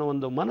ಕುಡಿಬೇಕು ಅನ್ನೋ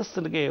ಒಂದು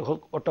ಮನಸ್ಸಿಗೆ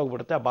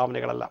ಹೊಟ್ಟೋಗ್ಬಿಡುತ್ತೆ ಆ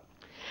ಭಾವನೆಗಳೆಲ್ಲ.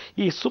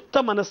 ಈ ಸುಪ್ತ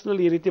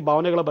ಮನಸ್ಸಿನಲ್ಲಿ ಈ ರೀತಿ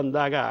ಭಾವನೆಗಳು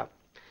ಬಂದಾಗ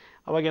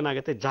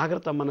ಅವಾಗೇನಾಗುತ್ತೆ,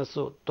 ಜಾಗೃತ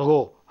ಮನಸ್ಸು ತಗೋ,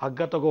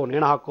 ಹಗ್ಗ ತಗೋ,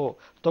 ನೇಣು ಹಾಕೋ,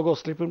 ತಗೋ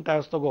ಸ್ಲೀಪಿಂಗ್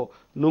ಟ್ಯಾಬ್ಸ್ ತಗೋ,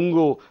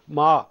 ನುಂಗು,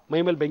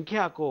 ಮೈ ಮೇಲೆ ಬೆಂಕಿ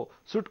ಹಾಕೋ,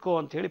 ಸುಟ್ಕೋ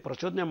ಅಂಥೇಳಿ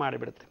ಪ್ರಚೋದನೆ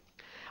ಮಾಡಿಬಿಡುತ್ತೆ.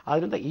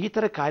 ಆದ್ದರಿಂದ ಈ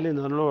ಥರ ಕಾಯಿಲೆ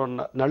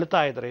ನಳ್ತಾ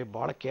ಇದ್ದರೆ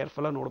ಭಾಳ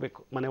ಕೇರ್ಫುಲ್ಲಾಗಿ ನೋಡಬೇಕು.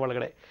 ಮನೆ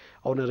ಒಳಗಡೆ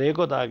ಅವನು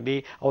ರೇಗೋದಾಗಲಿ,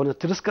 ಅವನು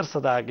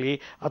ತಿರಸ್ಕರಿಸೋದಾಗಲಿ,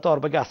 ಅಥವಾ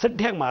ಅವ್ರ ಬಗ್ಗೆ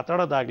ಅಸಡ್ಡೆಯಾಗಿ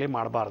ಮಾತಾಡೋದಾಗಲಿ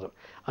ಮಾಡಬಾರ್ದು.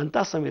 ಅಂಥ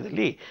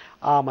ಸಮಯದಲ್ಲಿ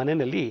ಆ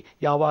ಮನೆಯಲ್ಲಿ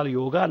ಯಾವಾಗ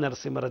ಯೋಗ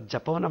ನರಸಿಂಹರ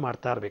ಜಪವನ್ನು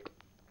ಮಾಡ್ತಾ ಇರಬೇಕು,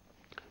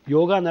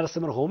 ಯೋಗ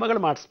ನರಸಿಂಹರ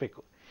ಹೋಮಗಳು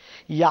ಮಾಡಿಸ್ಬೇಕು.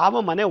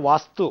 ಯಾವ ಮನೆ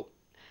ವಾಸ್ತು,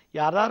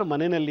 ಯಾರು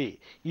ಮನೆಯಲ್ಲಿ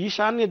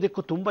ಈಶಾನ್ಯ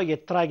ದಿಕ್ಕು ತುಂಬ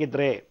ಎತ್ತರ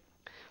ಆಗಿದ್ದರೆ,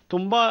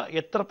 ತುಂಬ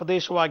ಎತ್ತರ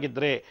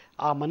ಪ್ರದೇಶವಾಗಿದ್ದರೆ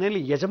ಆ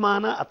ಮನೆಯಲ್ಲಿ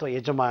ಯಜಮಾನ ಅಥವಾ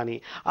ಯಜಮಾನಿ,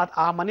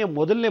 ಆ ಮನೆಯ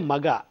ಮೊದಲನೇ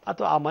ಮಗ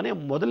ಅಥವಾ ಆ ಮನೆಯ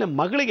ಮೊದಲನೇ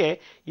ಮಗಳಿಗೆ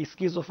ಈ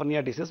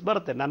ಸ್ಕೀಜೋಫ್ರೆನಿಯಾ ಡಿಸೀಸ್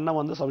ಬರುತ್ತೆ, ನನ್ನ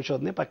ಒಂದು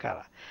ಸಂಶೋಧನೆ ಪ್ರಕಾರ.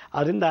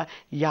 ಆದ್ದರಿಂದ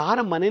ಯಾರ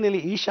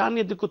ಮನೆಯಲ್ಲಿ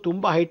ಈಶಾನ್ಯ ದಿಕ್ಕು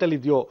ತುಂಬ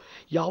ಹೈಟಲ್ಲಿದೆಯೋ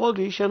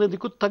ಯಾವಾಗಲೂ ಈಶಾನ್ಯ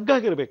ದಿಕ್ಕು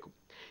ತಗ್ಗಾಗಿರಬೇಕು.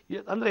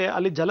 ಅಂದರೆ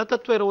ಅಲ್ಲಿ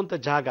ಜಲತತ್ವ ಇರುವಂಥ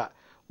ಜಾಗ,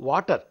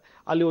 ವಾಟರ್,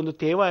 ಅಲ್ಲಿ ಒಂದು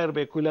ತೇವ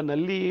ಇರಬೇಕು, ಇಲ್ಲ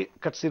ನಲ್ಲಿ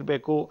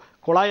ಕಟ್ಸಿರ್ಬೇಕು,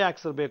 ಕೊಳಾಯಿ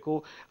ಹಾಕ್ಸಿರ್ಬೇಕು,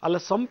 ಅಲ್ಲ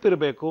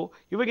ಸಂಪಿರಬೇಕು.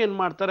 ಇವಾಗ ಏನು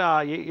ಮಾಡ್ತಾರೆ, ಆ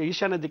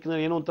ಈಶಾನ್ಯ ದಿಕ್ಕಿನ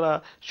ಏನೋ ಒಂಥರ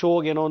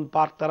ಶೋಗೆ ಏನೋ ಒಂದು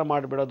ಪಾರ್ಕ್ ಥರ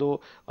ಮಾಡಿಬಿಡೋದು,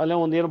 ಅಲ್ಲೇ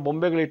ಒಂದು ಏನೋ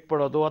ಬೊಂಬೆಗಳು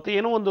ಇಟ್ಬಿಡೋದು, ಅಥವಾ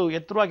ಏನೋ ಒಂದು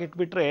ಎತ್ತರವಾಗಿ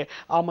ಇಟ್ಬಿಟ್ರೆ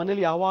ಆ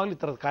ಮನೇಲಿ ಯಾವಾಗಲೂ ಈ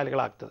ಥರದ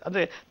ಕಾಯಿಲೆಗಳಾಗ್ತದೆ.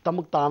 ಅಂದರೆ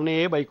ತಮಗೆ ತಾನೇ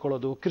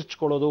ಬೈಕೊಳ್ಳೋದು,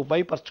 ಕಿರ್ಚ್ಕೊಳ್ಳೋದು,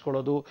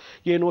 ಬೈಪರ್ಚ್ಕೊಳ್ಳೋದು,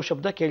 ಏನೋ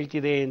ಶಬ್ದ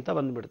ಕೇಳ್ತಿದೆ ಅಂತ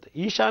ಬಂದುಬಿಡುತ್ತೆ.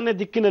 ಈಶಾನ್ಯ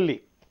ದಿಕ್ಕಿನಲ್ಲಿ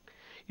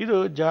ಇದು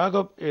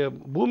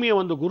ಭೂಮಿಯ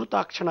ಒಂದು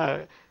ಗುರುತಾಕ್ಷಣ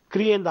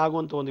ಕ್ರಿಯೆಯಿಂದ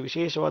ಆಗುವಂಥ ಒಂದು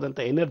ವಿಶೇಷವಾದಂಥ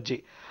ಎನರ್ಜಿ.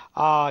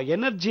 ಆ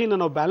ಎನರ್ಜಿನ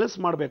ನಾವು ಬ್ಯಾಲೆನ್ಸ್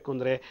ಮಾಡಬೇಕು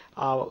ಅಂದರೆ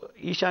ಆ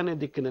ಈಶಾನ್ಯ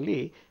ದಿಕ್ಕಿನಲ್ಲಿ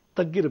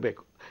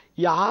ತಗ್ಗಿರಬೇಕು.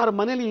 ಯಾರ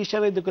ಮನೇಲಿ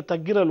ಈಶಾನ್ಯ ದಿಕ್ಕು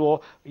ತಗ್ಗಿರಲ್ವೋ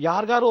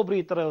ಯಾರಿಗಾರು ಒಬ್ರು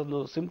ಈ ಥರ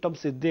ಒಂದು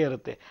ಸಿಂಪ್ಟಮ್ಸ್ ಇದ್ದೇ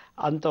ಇರುತ್ತೆ.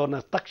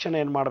 ಅಂಥವ್ರನ್ನ ತಕ್ಷಣ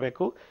ಏನು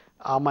ಮಾಡಬೇಕು,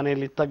 ಆ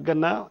ಮನೆಯಲ್ಲಿ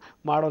ತಗ್ಗನ್ನು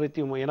ಮಾಡೋ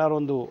ರೀತಿ ಏನಾದ್ರು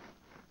ಒಂದು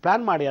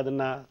ಪ್ಲ್ಯಾನ್ ಮಾಡಿ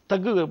ಅದನ್ನು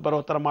ತಗ್ಗು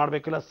ಬರೋ ಥರ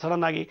ಮಾಡಬೇಕಿಲ್ಲ.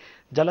 ಸಡನ್ನಾಗಿ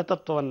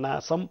ಜಲತತ್ವವನ್ನು,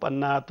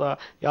 ಸಂಪನ್ನು, ಅಥವಾ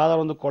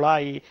ಯಾವುದಾದ್ರು ಒಂದು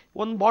ಕೊಳಾಯಿ,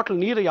 ಒಂದು ಬಾಟ್ಲ್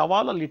ನೀರು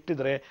ಯಾವಾಗಲೂ ಅಲ್ಲಿ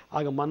ಇಟ್ಟಿದ್ರೆ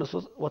ಆಗ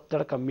ಮನಸ್ಸು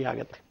ಒತ್ತಡ ಕಮ್ಮಿ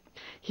ಆಗುತ್ತೆ.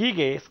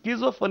 ಹೀಗೆ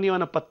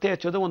ಸ್ಕೀಜೋಫ್ರೆನಿಯಾವನ್ನು ಪತ್ತೆ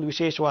ಹಚ್ಚೋದು ಒಂದು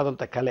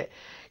ವಿಶೇಷವಾದಂಥ ಕಲೆ.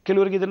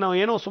 ಕೆಲವರಿಗೆ ಇದನ್ನು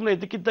ಏನೋ ಸುಮ್ಮನೆ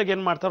ಇದಕ್ಕಿದ್ದಾಗ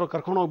ಏನು ಮಾಡ್ತಾರೋ,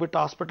 ಕರ್ಕೊಂಡು ಹೋಗ್ಬಿಟ್ಟು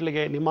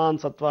ಹಾಸ್ಪಿಟ್ಲಿಗೆ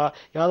ನಿಮಾನ್ಸ್ ಅಥವಾ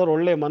ಯಾವುದಾದ್ರು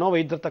ಒಳ್ಳೆ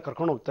ಮನೋವೈದ್ಯರ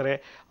ಕರ್ಕೊಂಡು ಹೋಗ್ತಾರೆ.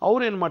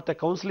 ಅವ್ರು ಏನು ಮಾಡ್ತಾರೆ,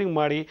 ಕೌನ್ಸಿಲಿಂಗ್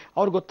ಮಾಡಿ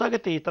ಅವ್ರಿಗೆ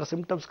ಗೊತ್ತಾಗುತ್ತೆ ಈ ಥರ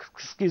ಸಿಂಪ್ಟಮ್ಸ್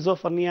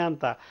ಸ್ಕೀಜೋಫ್ರೆನಿಯಾ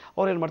ಅಂತ.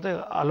 ಅವ್ರು ಏನು ಮಾಡ್ತಾರೆ,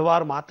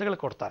 ಹಲವಾರು ಮಾತ್ರೆಗಳು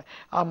ಕೊಡ್ತಾರೆ.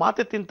 ಆ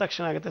ಮಾತ್ರೆ ತಿಂದ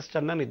ತಕ್ಷಣ ಆಗುತ್ತೆ,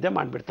 ಚೆನ್ನಾಗಿ ನಿದ್ದೆ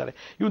ಮಾಡಿಬಿಡ್ತಾರೆ.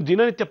 ಇವ್ನು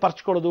ದಿನನಿತ್ಯ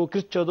ಪರ್ಚ್ಕೊಳ್ಳೋದು,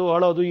 ಕಿರ್ಚೋದು,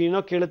 ಅಳೋದು,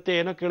 ಏನೋ ಕೇಳುತ್ತೆ,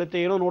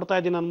 ಏನೋ ನೋಡ್ತಾ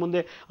ಇದ್ದೀನಿ ನನ್ನ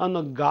ಮುಂದೆ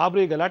ಅನ್ನೋ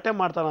ಗಾಬರಿ ಗಲಾಟೆ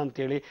ಮಾಡ್ತಾನೆ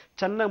ಅಂತೇಳಿ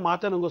ಚೆನ್ನಾಗಿ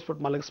ಮಾತೆ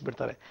ನುಂಗಿಸ್ಬಿಟ್ಟು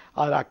ಮಲಗಿಸ್ಬಿಡ್ತಾರೆ.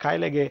 ಆದರೆ ಆ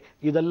ಕಾಯಿಲೆಗೆ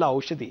ಇದೆಲ್ಲ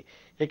ಔಷಧಿ.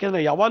 ಯಾಕೆಂದರೆ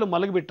ಯಾವಾಗಲೂ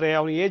ಮಲಗಿಬಿಟ್ರೆ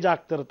ಅವನು ಏಜ್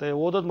ಆಗ್ತಿರುತ್ತೆ,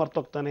 ಓದೋದು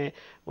ಮರ್ತೋಗ್ತಾನೆ,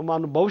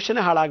 ಅವನು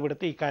ಭವಿಷ್ಯನೇ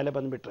ಹಾಳಾಗಿಬಿಡುತ್ತೆ ಈ ಕಾಯಿಲೆ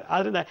ಬಂದುಬಿಟ್ರೆ.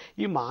 ಆದ್ದರಿಂದ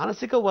ಈ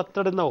ಮಾನಸಿಕ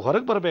ಒತ್ತಡದಿಂದ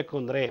ಹೊರಗೆ ಬರಬೇಕು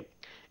ಅಂದರೆ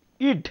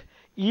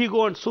ಈಗೋ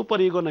ಆ್ಯಂಡ್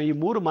ಸೂಪರ್ ಈಗೋನ ಈ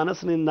ಮೂರು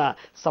ಮನಸ್ಸಿನಿಂದ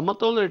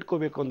ಸಮತೋಲನ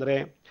ಇಟ್ಕೋಬೇಕು ಅಂದರೆ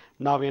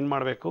ನಾವೇನು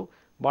ಮಾಡಬೇಕು,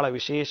 ಭಾಳ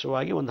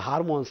ವಿಶೇಷವಾಗಿ ಒಂದು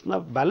ಹಾರ್ಮೋನ್ಸ್ನ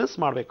ಬ್ಯಾಲೆನ್ಸ್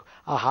ಮಾಡಬೇಕು.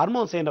 ಆ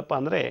ಹಾರ್ಮೋನ್ಸ್ ಏನಪ್ಪ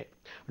ಅಂದರೆ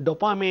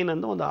ಡೊಪಾಮೈನ್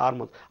ಅನ್ನೋ ಒಂದು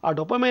ಹಾರ್ಮೋನ್ಸ್. ಆ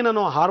ಡೊಪಾಮೈನ್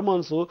ಅನ್ನೋ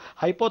ಹಾರ್ಮೋನ್ಸು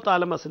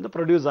ಹೈಪೋಥಾಲಮಸ್ಸಿಂದ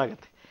ಪ್ರೊಡ್ಯೂಸ್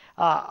ಆಗುತ್ತೆ.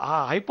 ಆ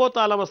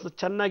ಹೈಪೋಥಾಲಮಸ್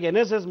ಚೆನ್ನಾಗಿ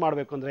ಎನರ್ಜೈಸ್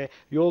ಮಾಡಬೇಕು ಅಂದರೆ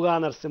ಯೋಗ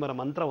ನರಸಿಂಹರ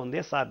ಮಂತ್ರ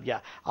ಒಂದೇ ಸಾಧ್ಯ.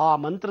 ಆ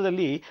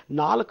ಮಂತ್ರದಲ್ಲಿ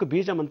 4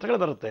 ಬೀಜ ಮಂತ್ರಗಳು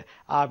ಬರುತ್ತೆ.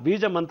 ಆ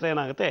ಬೀಜ ಮಂತ್ರ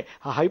ಏನಾಗುತ್ತೆ,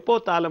 ಆ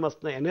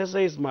ಹೈಪೋಥಾಲಮಸ್ನ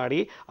ಎನರ್ಜೈಸ್ ಮಾಡಿ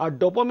ಆ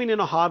ಡೊಪಾಮಿನ್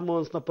ಅನ್ನೋ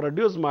ಹಾರ್ಮೋನ್ಸ್ನ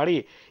ಪ್ರೊಡ್ಯೂಸ್ ಮಾಡಿ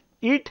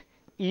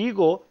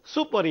ಈಗೋ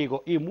ಸೂಪರ್ ಈಗೋ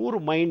ಈ 3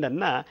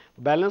 ಮೈಂಡನ್ನು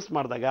ಬ್ಯಾಲೆನ್ಸ್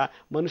ಮಾಡಿದಾಗ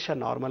ಮನುಷ್ಯ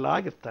ನಾರ್ಮಲ್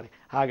ಆಗಿರ್ತಾನೆ.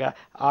 ಆಗ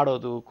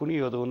ಆಡೋದು,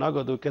 ಕುಣಿಯೋದು,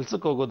 ನಗೋದು,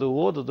 ಕೆಲಸಕ್ಕೆ ಹೋಗೋದು,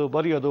 ಓದೋದು,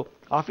 ಬರೆಯೋದು,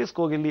 ಆಫೀಸ್ಗೆ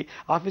ಹೋಗಿಲ್ಲಿ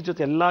ಆಫೀಸ್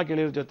ಜೊತೆ ಎಲ್ಲ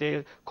ಗೆಳೆಯರ ಜೊತೆ,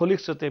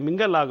 ಕೊಲೀಗ್ಸ್ ಜೊತೆ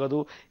ಮಿಂಗಲ್ ಆಗೋದು,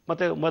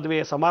 ಮತ್ತು ಮದುವೆ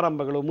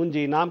ಸಮಾರಂಭಗಳು,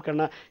 ಮುಂಜಿ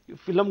ನಾಮಕರಣ,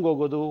 ಫಿಲಮ್ಗೆ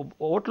ಹೋಗೋದು,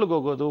 ಹೋಟ್ಲಿಗೆ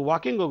ಹೋಗೋದು,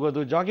 ವಾಕಿಂಗ್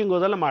ಹೋಗೋದು, ಜಾಗಿಂಗ್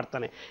ಹೋದೆಲ್ಲ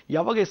ಮಾಡ್ತಾನೆ.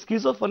 ಯಾವಾಗ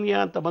ಸ್ಕೀಜೋಫ್ರೆನಿಯಾ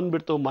ಅಂತ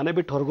ಬಂದುಬಿಡ್ತು, ಮನೆ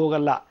ಬಿಟ್ಟು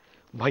ಹೊರಗೋಗಲ್ಲ.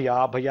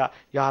 ಭಯ,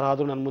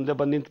 ಯಾರಾದರೂ ನನ್ನ ಮುಂದೆ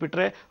ಬಂದು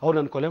ನಿಂತ್ಬಿಟ್ರೆ ಅವ್ರು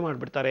ನನ್ನ ಕೊಲೆ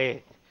ಮಾಡಿಬಿಡ್ತಾರೆ,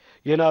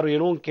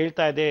 ಏನೋ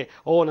ಕೇಳ್ತಾ ಇದೆ,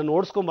 ನನ್ನ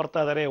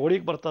ಓಡಿಸ್ಕೊಂಬರ್ತಾ ಇದ್ದಾರೆ,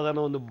 ಒಳಗೆ ಬರ್ತಾ ಇದ್ದಾರೆ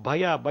ಅನ್ನೋ ಒಂದು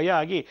ಭಯ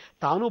ಆಗಿ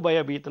ತಾನೂ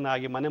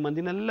ಭಯಭೀತನಾಗಿ ಮನೆ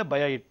ಮಂದಿನೆಲ್ಲ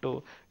ಭಯ ಇಟ್ಟು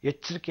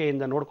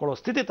ಎಚ್ಚರಿಕೆಯಿಂದ ನೋಡ್ಕೊಳ್ಳೋ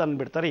ಸ್ಥಿತಿ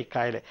ತಂದುಬಿಡ್ತಾರೆ ಈ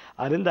ಕಾಯಿಲೆ.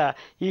 ಆದ್ದರಿಂದ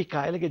ಈ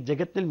ಕಾಯಿಲೆಗೆ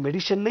ಜಗತ್ತಿನಲ್ಲಿ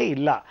ಮೆಡಿಷನ್ನೇ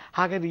ಇಲ್ಲ.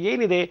 ಹಾಗಾದರೆ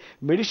ಏನಿದೆ,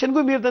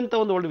 ಮೆಡಿಷನ್ಗೂ ಮೀರಿದಂಥ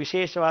ಒಂದು ಒಳ್ಳೆ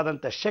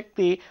ವಿಶೇಷವಾದಂಥ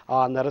ಶಕ್ತಿ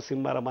ಆ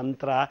ನರಸಿಂಹರ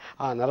ಮಂತ್ರ,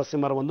 ಆ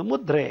ನರಸಿಂಹರ ಒಂದು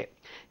ಮುದ್ರೆ.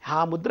 ಆ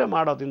ಮುದ್ರೆ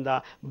ಮಾಡೋದ್ರಿಂದ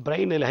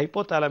ಬ್ರೈನಲ್ಲಿ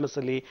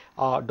ಹೈಪೋಥಾಲಮಸಲ್ಲಿ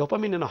ಆ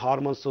ಡೊಪಾಮಿನ್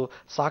ಹಾರ್ಮೋನ್ಸು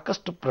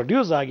ಸಾಕಷ್ಟು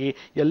ಪ್ರೊಡ್ಯೂಸ್ ಆಗಿ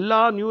ಎಲ್ಲ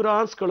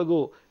ನ್ಯೂರಾನ್ಸ್ಗಳಿಗೂ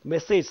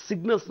ಮೆಸೇಜ್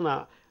ಸಿಗ್ನಲ್ಸ್ನ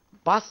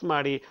ಪಾಸ್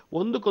ಮಾಡಿ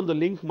ಒಂದಕ್ಕೊಂದು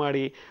ಲಿಂಕ್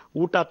ಮಾಡಿ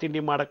ಊಟ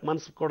ತಿಂಡಿ ಮಾಡೋಕ್ಕೆ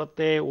ಮನಸ್ಸು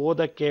ಕೊಡುತ್ತೆ,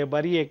 ಓದೋಕ್ಕೆ,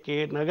 ಬರೆಯೋಕ್ಕೆ,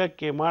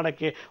 ನಗಕ್ಕೆ,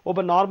 ಮಾಡೋಕ್ಕೆ.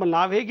 ಒಬ್ಬ ನಾರ್ಮಲ್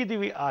ನಾವು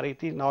ಹೇಗಿದ್ದೀವಿ ಆ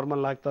ರೀತಿ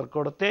ನಾರ್ಮಲ್ ಆಗಿ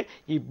ತರ್ಕೊಡುತ್ತೆ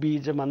ಈ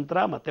ಬೀಜ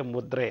ಮಂತ್ರ ಮತ್ತು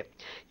ಮುದ್ರೆ.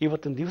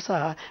 ಇವತ್ತಿನ ದಿವಸ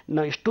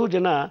ಎಷ್ಟೋ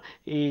ಜನ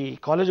ಈ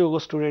ಕಾಲೇಜ್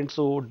ಹೋಗೋ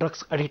ಸ್ಟೂಡೆಂಟ್ಸು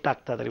ಡ್ರಗ್ಸ್ ಅಡಿಕ್ಟ್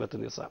ಆಗ್ತಾ ಇದ್ದಾರೆ.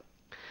 ಇವತ್ತಿನ ದಿವಸ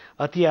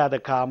ಅತಿಯಾದ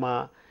ಕಾಮ,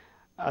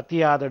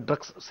 ಅತಿಯಾದ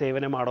ಡ್ರಗ್ಸ್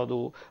ಸೇವನೆ ಮಾಡೋದು,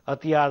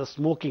 ಅತಿಯಾದ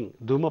ಸ್ಮೋಕಿಂಗ್,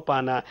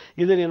 ಧೂಮಪಾನ,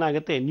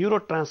 ಇದನ್ನೇನಾಗುತ್ತೆ ನ್ಯೂರೋ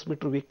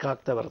ಟ್ರಾನ್ಸ್ಮಿಟರ್ ವೀಕ್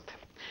ಆಗ್ತಾ ಬರುತ್ತೆ.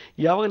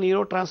 ಯಾವಾಗ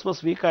ನ್ಯೂರೋ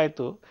ಟ್ರಾನ್ಸ್ಮಿಟರ್ಸ್ ವೀಕ್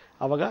ಆಯಿತು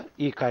ಆವಾಗ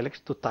ಈ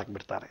ಕಾಯಿಲೆಗೆ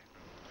ತುತ್ತಾಗ್ಬಿಡ್ತಾರೆ.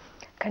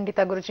 ಖಂಡಿತ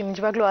ಗುರುಜಿ,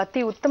 ನಿಜವಾಗ್ಲೂ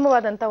ಅತಿ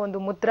ಉತ್ತಮವಾದಂತಹ ಒಂದು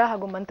ಮುದ್ರಾ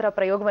ಹಾಗೂ ಮಂತ್ರ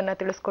ಪ್ರಯೋಗವನ್ನ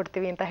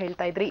ತಿಳಿಸ್ಕೊಡ್ತೀವಿ ಅಂತ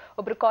ಹೇಳ್ತಾ ಇದ್ರಿ.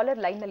 ಒಬ್ರು ಕಾಲರ್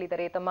ಲೈನ್ ನಲ್ಲಿ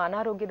ಇದ್ದಾರೆ, ತಮ್ಮ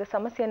ಅನಾರೋಗ್ಯದ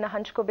ಸಮಸ್ಯೆಯನ್ನ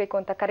ಹಂಚ್ಕೋಬೇಕು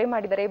ಅಂತ ಕರೆ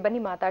ಮಾಡಿದರೆ,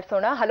 ಬನ್ನಿ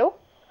ಮಾತಾಡ್ಸೋಣ. ಹಲೋ.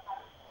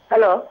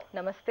 ಹಲೋ,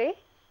 ನಮಸ್ತೆ.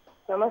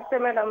 ನಮಸ್ತೆ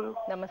ಮೇಡಮ್.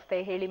 ನಮಸ್ತೆ,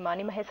 ಹೇಳಿಮ್ಮ,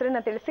 ನಿಮ್ಮ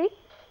ಹೆಸರನ್ನ ತಿಳಿಸಿ.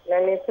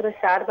 ನನ್ನ ಹೆಸರು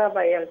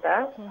ಶಾರದಾಬಾಯಿ ಅಂತ.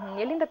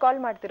 ಎಲ್ಲಿಂದ ಕಾಲ್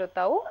ಮಾಡ್ತಿರೋ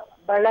ತಾವು?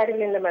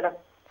 ಬಳ್ಳಾರಿಯಿಂದ ಮೇಡಮ್.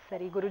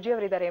 ಸರಿ, ಗುರುಜಿ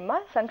ಅವರಿದ್ದಾರೆ ಅಮ್ಮ,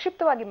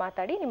 ಸಂಕ್ಷಿಪ್ತವಾಗಿ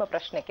ಮಾತಾಡಿ, ನಿಮ್ಮ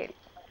ಪ್ರಶ್ನೆ ಕೇಳಿ.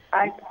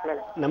 ಆಯ್ತು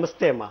ಮೇಡಮ್.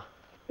 ನಮಸ್ತೆ ಅಮ್ಮ.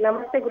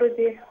 ನಮಸ್ತೆ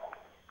ಗುರುಜಿ.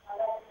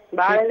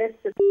 ಬಾಳೆ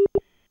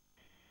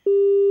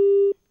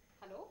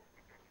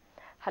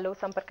ಹಲೋ,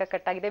 ಸಂಪರ್ಕ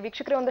ಕಟ್ಟಾಗಿದೆ.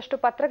 ವೀಕ್ಷಕರೇ, ಒಂದಷ್ಟು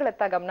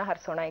ಪತ್ರಗಳತ್ತ ಗಮನ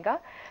ಹರಿಸೋಣ ಈಗ.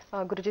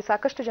 ಗುರುಜಿ,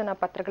 ಸಾಕಷ್ಟು ಜನ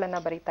ಪತ್ರಗಳನ್ನ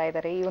ಬರೀತಾ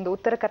ಇದ್ದಾರೆ. ಈ ಒಂದು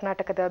ಉತ್ತರ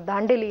ಕರ್ನಾಟಕದ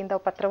ದಾಂಡೇಲಿಯಿಂದ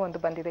ಪತ್ರ ಒಂದು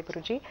ಬಂದಿದೆ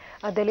ಗುರುಜಿ.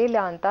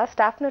 ದಲೀಲಾ ಅಂತ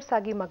ಸ್ಟಾಫ್ ನರ್ಸ್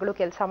ಆಗಿ ಮಗಳು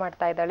ಕೆಲಸ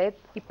ಮಾಡ್ತಾ ಇದ್ದಾಳೆ.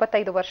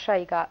 25 ವರ್ಷ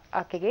ಈಗ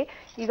ಆಕೆಗೆ.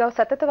 ಈಗ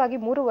ಸತತವಾಗಿ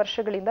 3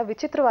 ವರ್ಷಗಳಿಂದ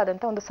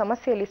ವಿಚಿತ್ರವಾದಂತಹ ಒಂದು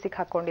ಸಮಸ್ಯೆಯಲ್ಲಿ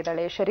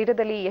ಸಿಕ್ಕಾಕೊಂಡಿದ್ದಾಳೆ.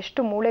 ಶರೀರದಲ್ಲಿ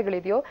ಎಷ್ಟು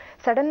ಮೂಳೆಗಳಿದೆಯೋ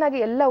ಸಡನ್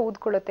ಆಗಿ ಎಲ್ಲ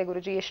ಊದ್ಕೊಳ್ಳುತ್ತೆ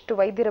ಗುರುಜಿ. ಎಷ್ಟು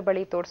ವೈದ್ಯರ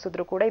ಬಳಿ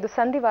ತೋರಿಸಿದ್ರು ಕೂಡ ಇದು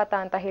ಸಂಧಿವಾತ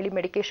ಅಂತ ಹೇಳಿ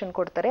ಮೆಡಿಕೇಶನ್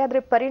ಕೊಡ್ತಾರೆ.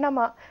 ಆದ್ರೆ ಪರಿಣಾಮ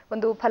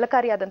ಒಂದು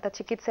ಫಲಕಾರಿಯಾದಂತಹ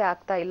ಚಿಕಿತ್ಸೆ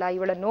ಆಗ್ತಾ ಇಲ್ಲ.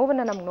 ಇವಳ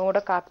ನೋವನ್ನ ನಮ್ಗೆ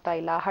ನೋಡಕ್ ಆಗ್ತಾ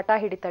ಇಲ್ಲ. ಹಠ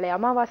ಹಿಡಿತಾಳೆ.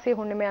 ಅಮಾವಾಸ್ಯೆ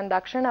ಹುಣ್ಣಿಮೆ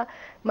ಅಂದಾಕ್ಷಣ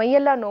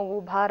ಮೈಯೆಲ್ಲ ನೋವು,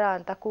 ಭಾರ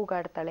ಅಂತ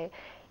ಕೂಗಾಡ್ತಾಳೆ.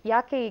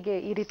 ಯಾಕೆ ಹೀಗೆ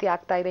ಈ ರೀತಿ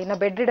ಆಗ್ತಾ ಇದೆ? ಇನ್ನು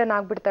ಬೆಡ್ ರಿಡನ್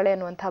ಆಗ್ಬಿಡ್ತಾಳೆ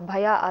ಅನ್ನುವಂತಹ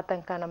ಭಯ,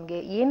 ಆತಂಕ ನಮ್ಗೆ.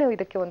 ಏನು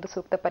ಇದಕ್ಕೆ ಒಂದು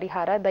ಸೂಕ್ತ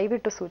ಪರಿಹಾರ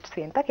ದಯವಿಟ್ಟು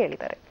ಸೂಚಿಸಿ ಅಂತ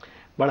ಕೇಳಿದ್ದಾರೆ.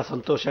 ಬಹಳ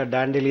ಸಂತೋಷ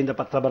ಡ್ಯಾಂಡೇಲಿಯಿಂದ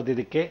ಪತ್ರ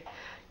ಬರೆದಿದ್ದಕ್ಕೆ.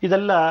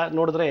 ಇದೆಲ್ಲ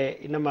ನೋಡಿದ್ರೆ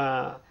ನಮ್ಮ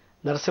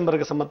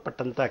ನರಸಿಂಹರಿಗೆ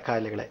ಸಂಬಂಧಪಟ್ಟಂತ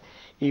ಕಾಯಿಲೆಗಳೇ.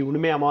 ಈ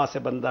ಹುಣ್ಣಿಮೆ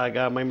ಅಮಾವಾಸ್ಯೆ ಬಂದಾಗ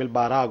ಮೈ ಮೇಲೆ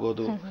ಭಾರ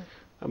ಆಗೋದು,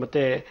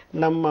 ಮತ್ತೆ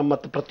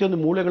ಮತ್ತು ಪ್ರತಿಯೊಂದು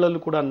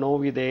ಮೂಳೆಗಳಲ್ಲೂ ಕೂಡ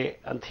ನೋವಿದೆ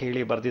ಅಂತ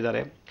ಹೇಳಿ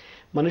ಬರೆದಿದ್ದಾರೆ.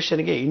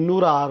 ಮನುಷ್ಯನಿಗೆ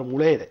 206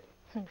 ಮೂಳೆ ಇದೆ.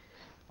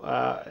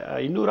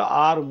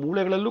 206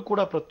 ಮೂಳೆಗಳಲ್ಲೂ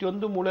ಕೂಡ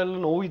ಪ್ರತಿಯೊಂದು ಮೂಳೆಯಲ್ಲೂ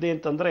ನೋವಿದೆ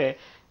ಅಂತಂದ್ರೆ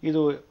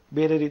ಇದು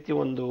ಬೇರೆ ರೀತಿಯ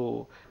ಒಂದು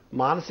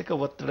ಮಾನಸಿಕ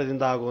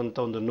ಒತ್ತಡದಿಂದ ಆಗುವಂಥ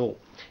ಒಂದು ನೋವು.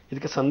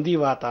 ಇದಕ್ಕೆ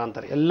ಸಂಧಿವಾತ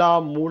ಅಂತಾರೆ. ಎಲ್ಲ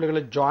ಮೂಳೆಗಳ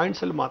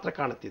ಜಾಯಿಂಟ್ಸ್ ಅಲ್ಲಿ ಮಾತ್ರ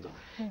ಕಾಣುತ್ತಿದ್ದು.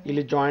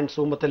 ಇಲ್ಲಿ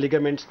ಜಾಯಿಂಟ್ಸು ಮತ್ತು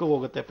ಲಿಗಮೆಂಟ್ಸ್ಗೂ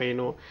ಹೋಗುತ್ತೆ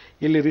ಪೇನು.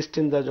 ಇಲ್ಲಿ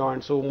ರಿಸ್ಟಿಂದ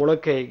ಜಾಯಿಂಟ್ಸು,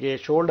 ಮೊಳಕೈಗೆ,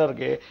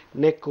 ಶೋಲ್ಡರ್ಗೆ,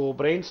 ನೆಕ್ಕು,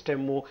 ಬ್ರೈನ್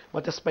ಸ್ಟೆಮ್ಮು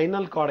ಮತ್ತು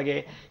ಸ್ಪೈನಲ್ ಕಾರ್ಡ್ಗೆ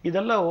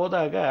ಇದೆಲ್ಲ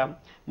ಹೋದಾಗ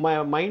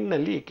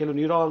ಮೈಂಡ್ನಲ್ಲಿ ಕೆಲವು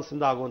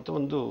ನ್ಯೂರಾನ್ಸಿಂದ ಆಗುವಂಥ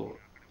ಒಂದು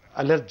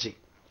ಅಲರ್ಜಿ.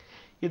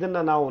 ಇದನ್ನು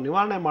ನಾವು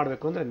ನಿವಾರಣೆ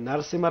ಮಾಡಬೇಕು ಅಂದರೆ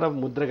ನರಸಿಂಹರ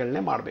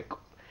ಮುದ್ರೆಗಳನ್ನೇ ಮಾಡಬೇಕು.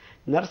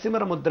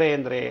 ನರಸಿಂಹರ ಮುದ್ರೆ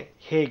ಅಂದರೆ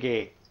ಹೇಗೆ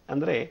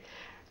ಅಂದರೆ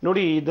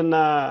ನೋಡಿ,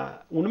 ಇದನ್ನು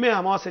ಹುಣ್ಣಿಮೆ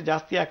ಅಮಾವಾಸ್ಯೆ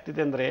ಜಾಸ್ತಿ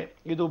ಆಗ್ತಿದೆ ಅಂದರೆ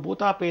ಇದು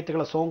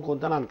ಭೂತಾಪೇತಗಳ ಸೋಂಕು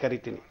ಅಂತ ನಾನು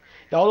ಕರಿತೀನಿ.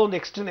 ಯಾವುದೋ ಒಂದು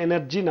ಎಕ್ಸ್ಟರ್ನಲ್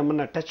ಎನರ್ಜಿ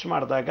ನಮ್ಮನ್ನು ಟಚ್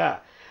ಮಾಡಿದಾಗ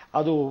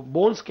ಅದು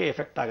ಬೋನ್ಸ್ಗೆ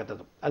ಎಫೆಕ್ಟ್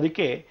ಆಗುತ್ತದು.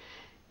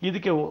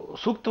 ಇದಕ್ಕೆ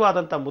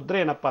ಸೂಕ್ತವಾದಂಥ ಮುದ್ರೆ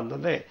ಏನಪ್ಪ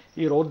ಅಂತಂದರೆ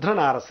ಈ ರೌದ್ರ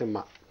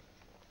ನಾರಸಿಂಹ.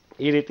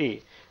 ಈ ರೀತಿ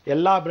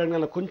ಎಲ್ಲ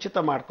ಬೆರಳುಗಳನ್ನ ಕುಂಚಿತ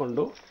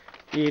ಮಾಡಿಕೊಂಡು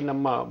ಈ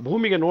ನಮ್ಮ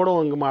ಭೂಮಿಗೆ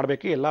ನೋಡುವಂಗೆ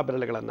ಮಾಡಬೇಕು. ಎಲ್ಲ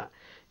ಬೆರಳುಗಳನ್ನು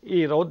ಈ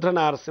ರೌದ್ರ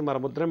ನಾರಸಿಂಹರ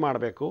ಮುದ್ರೆ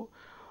ಮಾಡಬೇಕು.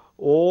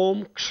 ಓಂ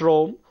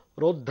ಕ್ಷ್ರೋಂ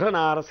ರೌದ್ರ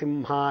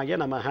ನಾರಸಿಂಹಾಯ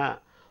ನಮಃ,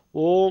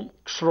 ಓಂ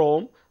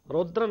ಕ್ಷ್ರೋಂ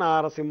ರೌದ್ರ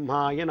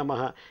ನಾರಸಿಂಹಾಯ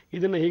ನಮಃ.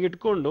 ಇದನ್ನು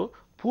ಹೀಗಿಟ್ಕೊಂಡು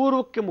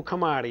ಪೂರ್ವಕ್ಕೆ ಮುಖ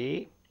ಮಾಡಿ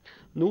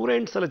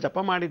 108 ಸಲ ಜಪ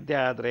ಮಾಡಿದ್ದೆ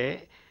ಆದರೆ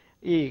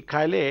ಈ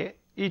ಕಾಯಿಲೆ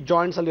ಈ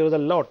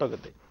ಜಾಯಿಂಟ್ಸಲ್ಲಿರೋದೆಲ್ಲ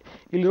ಹೊಟ್ಟೋಗುತ್ತೆ.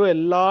 ಇಲ್ಲಿರೋ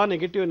ಎಲ್ಲ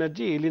ನೆಗೆಟಿವ್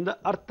ಎನರ್ಜಿ ಇಲ್ಲಿಂದ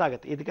ಅರ್ಥ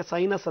ಆಗುತ್ತೆ. ಇದಕ್ಕೆ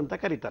ಸೈನಸ್ ಅಂತ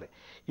ಕರೀತಾರೆ.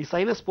 ಈ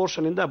ಸೈನಸ್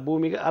ಪೋರ್ಷನಿಂದ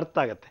ಭೂಮಿಗೆ ಅರ್ಥ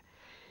ಆಗುತ್ತೆ.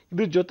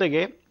 ಇದ್ರ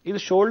ಜೊತೆಗೆ ಇದು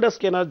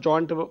ಶೋಲ್ಡರ್ಸ್ಗೆ ಏನಾದ್ರು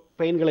ಜಾಯಿಂಟ್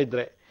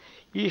ಪೈನ್ಗಳಿದ್ರೆ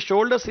ಈ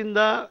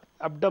ಶೋಲ್ಡರ್ಸಿಂದ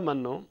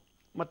ಅಬ್ಡಮನ್ನು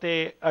ಮತ್ತು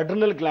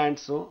ಅಡ್ರಿನಲ್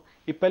ಗ್ಲ್ಯಾಂಡ್ಸು,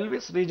 ಈ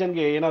ಪೆಲ್ವಿಸ್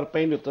ರೀಜನ್ಗೆ ಏನಾದ್ರು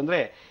ಪೈನ್ ಇತ್ತಂದರೆ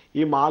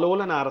ಈ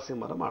ಮಾಲೋಲ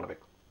ನಾರಸಿಂಹರ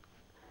ಮಾಡಬೇಕು.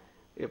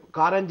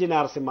 ಕಾರಂಜಿ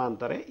ನಾರಸಿಂಹ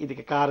ಅಂತಾರೆ,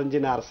 ಇದಕ್ಕೆ ಕಾರಂಜಿ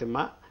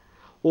ನಾರಸಿಂಹ.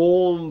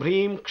 ಓಂ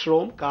ಹ್ರೀಂ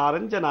ಕ್ಷೋಂ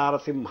ಕಾರಂಜ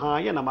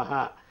ನಾರಸಿಂಹಾಯ ನಮಃ,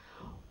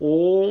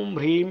 ಓಂ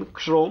ಹ್ರೀಂ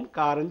ಕ್ಷೋಂ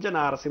ಕಾರಂಜ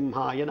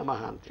ನಾರಸಿಂಹಾಯ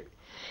ನಮಃ ಅಂತೇಳಿ.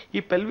 ಈ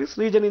ಪೆಲ್ವಿಸ್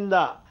ರೀಜನಿಂದ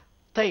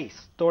ಥೈಸ್,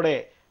 ತೊಡೆ,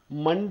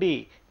 ಮಂಡಿ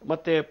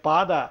ಮತ್ತು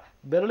ಪಾದ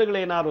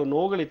ಬೆರಳುಗಳೇನಾದ್ರು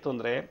ನೋವುಗಳಿತ್ತು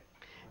ಅಂದರೆ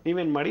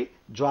ನೀವೇನು ಮಾಡಿ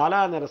ಜ್ವಾಲಾ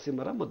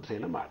ನರಸಿಂಹರ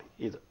ಮುದ್ರೆಯನ್ನು ಮಾಡಿ.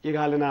 ಇದು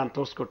ಈಗಾಗಲೇ ನಾನು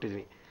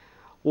ತೋರಿಸ್ಕೊಟ್ಟಿದ್ದೀನಿ.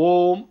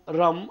 ಓಂ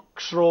ರಂ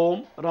ಕ್ಷ್ರೋಂ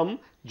ರಂ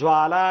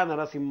ಜ್ವಾಲಾ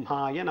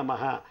ನರಸಿಂಹಾಯ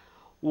ನಮಃ,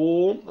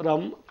 ಓಂ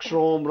ರಂ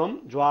ಕ್ಷೋಂ ರಂ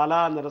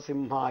ಜ್ವಾಲಾ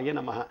ನರಸಿಂಹಾಯ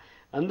ನಮಃ.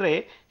 ಅಂದರೆ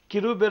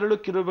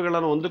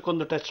ಕಿರುಬೆರಳುಗಳನ್ನು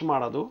ಒಂದಕ್ಕೊಂದು ಟಚ್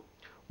ಮಾಡೋದು,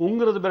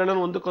 ಉಂಗುರದ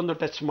ಬೆರಳನ್ನು ಒಂದಕ್ಕೊಂದು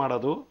ಟಚ್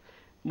ಮಾಡೋದು,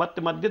 ಮತ್ತು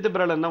ಮಧ್ಯದ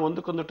ಬೆರಳನ್ನು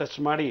ಒಂದಕ್ಕೊಂದು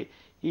ಟಚ್ ಮಾಡಿ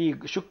ಈ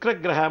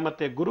ಶುಕ್ರಗ್ರಹ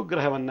ಮತ್ತು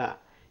ಗುರುಗ್ರಹವನ್ನು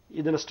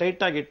ಇದನ್ನು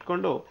ಸ್ಟ್ರೈಟಾಗಿ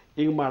ಇಟ್ಕೊಂಡು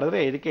ಈಗ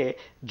ಮಾಡಿದ್ರೆ ಇದಕ್ಕೆ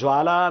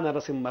ಜ್ವಾಲಾ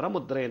ನರಸಿಂಹರ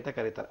ಮುದ್ರೆ ಅಂತ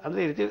ಕರೀತಾರೆ. ಅಂದರೆ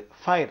ಈ ರೀತಿ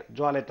ಫೈರ್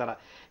ಜ್ವಾಲೆ ಥರ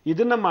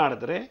ಇದನ್ನು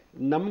ಮಾಡಿದ್ರೆ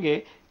ನಮಗೆ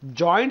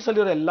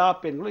ಜಾಯಿಂಟ್ಸಲ್ಲಿರೋ ಎಲ್ಲ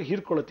ಪೇನ್ಗಳು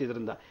ಹೀರ್ಕೊಳ್ಳುತ್ತೆ.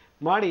 ಇದರಿಂದ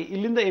ಮಾಡಿ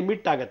ಇಲ್ಲಿಂದ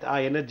ಎಮಿಟ್ ಆಗುತ್ತೆ ಆ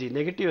ಎನರ್ಜಿ,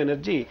 ನೆಗೆಟಿವ್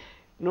ಎನರ್ಜಿ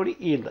ನೋಡಿ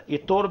ಈ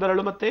ತೋರು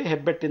ಬೆರಳು ಮತ್ತು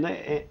ಹೆಬ್ಬೆಟ್ಟಿಂದ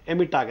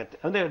ಎಮಿಟ್ ಆಗುತ್ತೆ,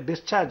 ಅಂದರೆ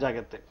ಡಿಸ್ಚಾರ್ಜ್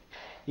ಆಗುತ್ತೆ.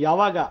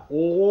 ಯಾವಾಗ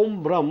ಓಂ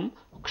ರಂ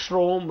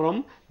ಕ್ಷ್ರೋಂ ರಂ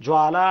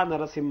ಜ್ವಾಲಾ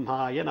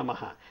ನರಸಿಂಹಾಯ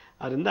ನಮಃ.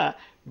 ಅದರಿಂದ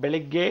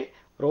ಬೆಳಿಗ್ಗೆ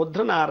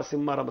ರೌದ್ರ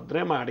ನಾರಸಿಂಹರ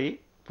ಮುದ್ರೆ ಮಾಡಿ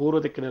ಪೂರ್ವ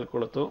ದಿಕ್ಕಿನಲ್ಲಿ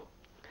ಕುಳಿತು,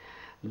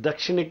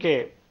 ದಕ್ಷಿಣಕ್ಕೆ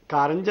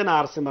ಕಾರಂಜ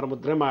ನಾರಸಿಂಹರ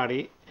ಮುದ್ರೆ ಮಾಡಿ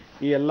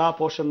ಈ ಎಲ್ಲ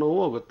ಪೋಷನ್ನೂ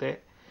ಹೋಗುತ್ತೆ.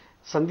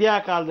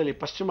 ಸಂಧ್ಯಾಕಾಲದಲ್ಲಿ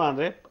ಪಶ್ಚಿಮ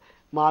ಅಂದರೆ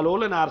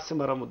ಮಾಲೋಲ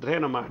ನಾರಸಿಂಹರ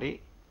ಮುದ್ರೆಯನ್ನು ಮಾಡಿ,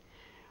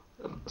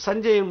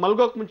 ಸಂಜೆ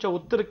ಮಲ್ಗೋಕ್ಕೆ ಮುಂಚೆ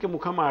ಉತ್ತರಕ್ಕೆ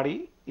ಮುಖ ಮಾಡಿ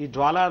ಈ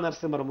ಜ್ವಾಲಾ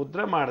ನರಸಿಂಹರ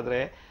ಮುದ್ರೆ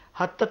ಮಾಡಿದ್ರೆ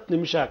 10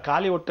 ನಿಮಿಷ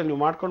ಖಾಲಿ ಹೊಟ್ಟೆ ನೀವು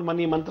ಮಾಡ್ಕೊಂಡು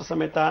ಬನ್ನಿ ಮಂತ್ರ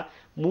ಸಮೇತ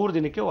 3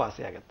 ದಿನಕ್ಕೆ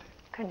ವಾಸಿ ಆಗುತ್ತೆ.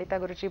 ಖಂಡಿತ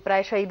ಗುರುಜಿ,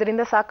 ಪ್ರಾಯಶಃ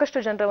ಇದರಿಂದ ಸಾಕಷ್ಟು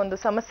ಜನರ ಒಂದು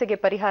ಸಮಸ್ಯೆಗೆ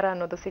ಪರಿಹಾರ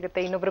ಅನ್ನೋದು ಸಿಗುತ್ತೆ.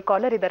 ಇನ್ನೊಬ್ರು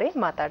ಕಾಲರ್ ಇದ್ದಾರೆ,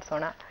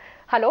 ಮಾತಾಡ್ಸೋಣ.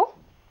 ಹಲೋ.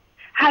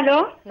 ಹಲೋ,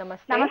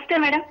 ನಮಸ್ತೆ. ನಮಸ್ತೆ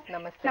ಮೇಡಮ್.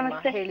 ನಮಸ್ತೆ ಅಮ್ಮ.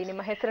 ಹೇಳಿ,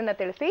 ನಿಮ್ಮ ಹೆಸರನ್ನ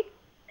ತಿಳಿಸಿ.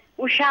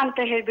 ಉಷಾ ಅಂತ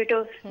ಹೇಳ್ಬಿಟ್ಟು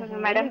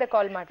ಮೇಡಮ್.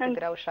 ಕಾಲ್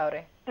ಮಾಡ್ತಿದ್ದೀರಾ ಉಷಾ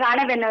ಅವರೇ?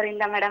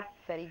 ರಾಣೆಬೆನ್ನೂರಿಂದ ಮೇಡಮ್.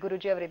 ಸರಿ,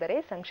 ಗುರುಜಿ ಅವರಿದ್ದಾರೆ,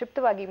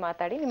 ಸಂಕ್ಷಿಪ್ತವಾಗಿ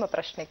ಮಾತಾಡಿ, ನಿಮ್ಮ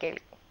ಪ್ರಶ್ನೆ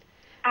ಕೇಳಿ.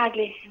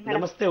 ಆಗ್ಲಿ.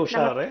 ನಮಸ್ತೆ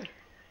ಉಷಾ ಅವರೇ.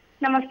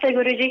 ನಮಸ್ತೆ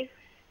ಗುರುಜಿ.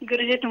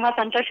 ಗುರುಜಿ, ತುಂಬಾ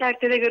ಸಂತೋಷ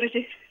ಆಗ್ತಿದೆ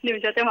ಗುರುಜಿ ನಿಮ್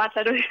ಜೊತೆ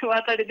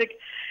ಮಾತಾಡಿದ್ದಕ್ಕೆ.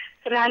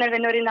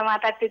 ರಾಣೆಬೆನ್ನೂರಿಂದ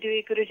ಮಾತಾಡ್ತಿದ್ವಿ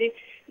ಗುರುಜಿ.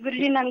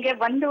 ಗುರುಜಿ, ನನ್ಗೆ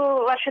 1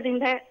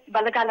 ವರ್ಷದಿಂದ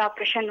ಬಲಗಾಲ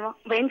ಆಪರೇಷನ್,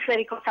 ವೈನ್ಸ್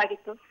ವೆರಿಕೋಸ್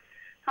ಆಗಿತ್ತು.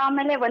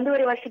 ಆಮೇಲೆ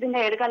 1.5 ವರ್ಷದಿಂದ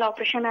ಎಡಗಾಲ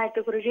ಆಪರೇಷನ್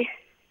ಆಯ್ತು ಗುರುಜಿ.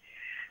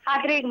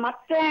 ಆದ್ರೆ ಈಗ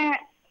ಮತ್ತೆ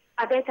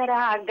ಅದೇ ತರ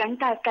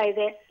ಗಂಟ ಆಗ್ತಾ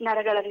ಇದೆ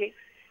ನರಗಳಲ್ಲಿ.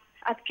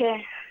 ಅದಕ್ಕೆ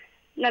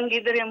ನನ್ಗೆ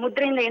ಇದ್ರ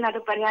ಮುದ್ರೆಯಿಂದ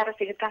ಏನಾದ್ರು ಪರಿಹಾರ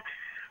ಸಿಗುತ್ತಾ?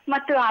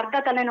 ಮತ್ತು ಅರ್ಧ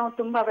ತಲೆನೋವು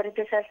ತುಂಬಾ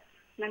ಬರುತ್ತೆ ಸರ್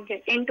ನನ್ಗೆ.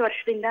 8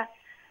 ವರ್ಷದಿಂದ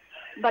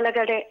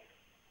ಬಲಗಡೆ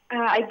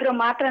ಐಬ್ರೋ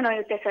ಮಾತ್ರ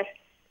ನೋಯುತ್ತೆ ಸರ್.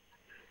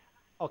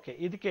 ಓಕೆ,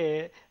 ಇದಕ್ಕೆ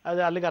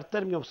ಅಲ್ಲಿಗೆ ಅರ್ಥ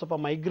ನಿಮಗೆ ಸ್ವಲ್ಪ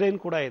ಮೈಗ್ರೇನ್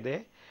ಕೂಡ ಇದೆ.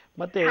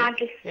 ಮತ್ತೆ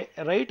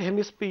ರೈಟ್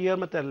ಹೆಮಿಸ್ಪಿಯರ್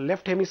ಮತ್ತೆ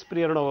ಲೆಫ್ಟ್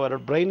ಹೆಮಿಸ್ಪಿಯರ್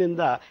ಬ್ರೈನ್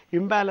ಇಂದ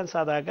ಇಂಬ್ಯಾಲೆನ್ಸ್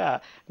ಆದಾಗ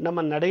ನಮ್ಮ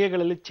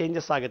ನಡೆಗೆಗಳಲ್ಲಿ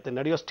ಚೇಂಜಸ್ ಆಗುತ್ತೆ,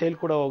 ನಡೆಯೋ ಸ್ಟೈಲ್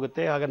ಕೂಡ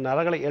ಹೋಗುತ್ತೆ. ಆಗ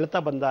ನರಗಳ ಎಳೆತ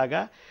ಬಂದಾಗ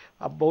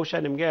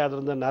ಬಹುಶಃ ನಿಮಗೆ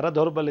ಅದರಿಂದ ನರ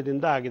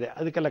ದೌರ್ಬಲ್ಯದಿಂದ ಆಗಿದೆ.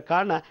 ಅದಕ್ಕೆಲ್ಲ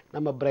ಕಾರಣ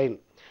ನಮ್ಮ ಬ್ರೈನ್.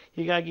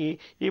 ಹೀಗಾಗಿ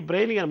ಈ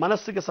ಬ್ರೈನಿಗೆ,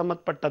 ಮನಸ್ಸಿಗೆ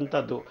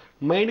ಸಂಬಂಧಪಟ್ಟಂಥದ್ದು,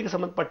 ಮೈಂಡ್ಗೆ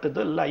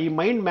ಸಂಬಂಧಪಟ್ಟದ್ದು ಅಲ್ಲ. ಈ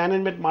ಮೈಂಡ್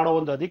ಮ್ಯಾನೇಜ್ಮೆಂಟ್ ಮಾಡೋ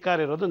ಒಂದು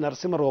ಅಧಿಕಾರ ಇರೋದು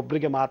ನರಸಿಂಹರು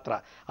ಒಬ್ಬರಿಗೆ ಮಾತ್ರ.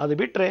 ಅದು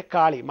ಬಿಟ್ಟರೆ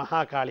ಕಾಳಿ,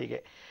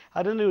 ಮಹಾಕಾಳಿಗೆ.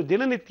 ಅದನ್ನು ನೀವು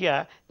ದಿನನಿತ್ಯ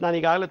ನಾನು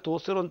ಈಗಾಗಲೇ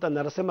ತೋರಿಸಿರುವಂಥ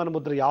ನರಸಿಂಹನ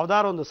ಮುದ್ರೆ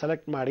ಯಾವುದಾದ್ರು ಒಂದು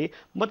ಸೆಲೆಕ್ಟ್ ಮಾಡಿ,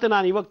 ಮತ್ತು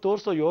ನಾನು ಇವಾಗ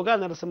ತೋರಿಸೋ ಯೋಗ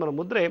ನರಸಿಂಹನ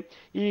ಮುದ್ರೆ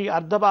ಈ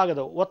ಅರ್ಧ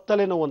ಭಾಗದ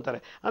ಒತ್ತಲೆ ನೋವು ಅಂತಾರೆ.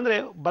 ಅಂದರೆ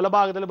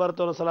ಬಲಭಾಗದಲ್ಲಿ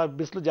ಬರುತ್ತೆ ಒಂದೊಂದ್ಸಲ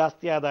ಬಿಸಿಲು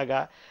ಜಾಸ್ತಿ ಆದಾಗ,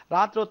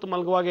 ರಾತ್ರಿ ಹೊತ್ತು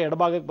ಮಲಗುವಾಗ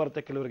ಎಡಭಾಗಕ್ಕೆ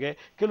ಬರುತ್ತೆ ಕೆಲವರಿಗೆ,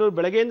 ಕೆಲವರು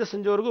ಬೆಳಗ್ಗೆಯಿಂದ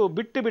ಸಂಜೆವರೆಗೂ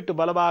ಬಿಟ್ಟು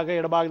ಬಲಭಾಗ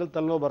ಎಡಭಾಗದಲ್ಲಿ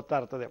ತಲೆನೋವು ಬರ್ತಾ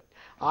ಇರ್ತದೆ.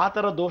 ಆ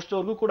ಥರ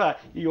ದೋಷದವ್ರಿಗೂ ಕೂಡ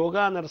ಈ ಯೋಗ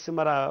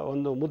ನರಸಿಂಹರ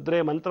ಒಂದು ಮುದ್ರೆ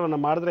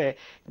ಮಂತ್ರವನ್ನು ಮಾಡಿದ್ರೆ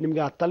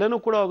ನಿಮಗೆ ಆ ತಲೆನೂ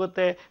ಕೂಡ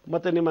ಹೋಗುತ್ತೆ,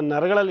 ಮತ್ತು ನಿಮ್ಮ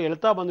ನರಗಳಲ್ಲಿ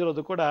ಎಳ್ತಾ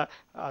ಬಂದಿರೋದು ಕೂಡ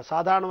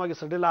ಸಾಧಾರಣವಾಗಿ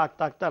ಸಡಿಲ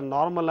ಆಗ್ತಾ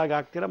ನಾರ್ಮಲ್ ಆಗಿ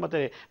ಆಗ್ತೀರಾ. ಮತ್ತು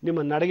ನಿಮ್ಮ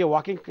ನಡೆಗೆ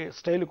ವಾಕಿಂಗ್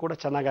ಸ್ಟೈಲು ಕೂಡ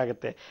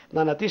ಚೆನ್ನಾಗಾಗುತ್ತೆ.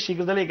 ನಾನು ಅತಿ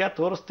ಶೀಘ್ರದಲ್ಲಿ ಈಗ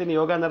ತೋರಿಸ್ತೀನಿ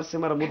ಯೋಗ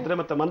ನರಸಿಂಹರ ಮುದ್ರೆ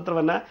ಮತ್ತು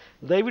ಮಂತ್ರವನ್ನು.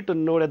 ದಯವಿಟ್ಟು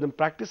ನೋಡಿ, ಅದನ್ನು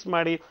ಪ್ರಾಕ್ಟೀಸ್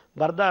ಮಾಡಿ.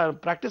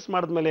 ಪ್ರಾಕ್ಟೀಸ್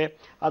ಮಾಡಿದ್ಮೇಲೆ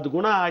ಅದು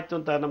ಗುಣ ಆಯಿತು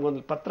ಅಂತ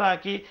ನಮಗೊಂದು ಪತ್ರ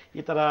ಹಾಕಿ,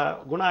 ಈ ಥರ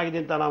ಗುಣ ಆಗಿದೆ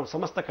ಅಂತ ನಾವು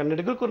ಸಮಸ್ತ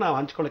ಕನ್ನಡಿಗರಿಗೂ ನಾವು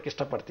ಹಂಚ್ಕೊಳ್ಳೋಕೆ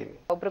ಇಷ್ಟಪಡ್ತೀನಿ.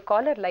 ಒಬ್ರು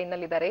ಕಾಲರ್ ಲೈನ್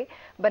ನಲ್ಲಿ ಇದ್ದಾರೆ,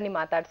 ಬನ್ನಿ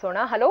ಮಾತಾಡ್ಸೋಣ.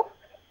 ಹಲೋ.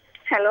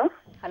 ಹಲೋ.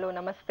 ಹಲೋ,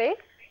 ನಮಸ್ತೆ.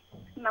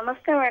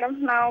 ನಮಸ್ತೆ ಮೇಡಮ್,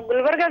 ನಾವು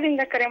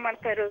ಗುಲ್ಬರ್ಗಾದಿಂದ ಕರೆ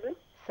ಮಾಡ್ತಾ ಇರೋದು.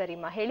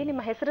 ಸರಿಮಾ, ಹೇಳಿ,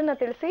 ನಿಮ್ಮ ಹೆಸರನ್ನ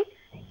ತಿಳಿಸಿ.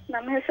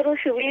 ನಮ್ಮ ಹೆಸರು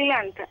ಶಿವಲೀಲಾ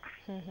ಅಂತ.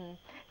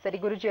 ಸರಿ,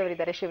 ಗುರುಜಿ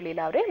ಅವರಿದ್ದಾರೆ,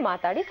 ಶಿವಲೀಲಾ ಅವರೇ,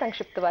 ಮಾತಾಡಿ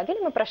ಸಂಕ್ಷಿಪ್ತವಾಗಿ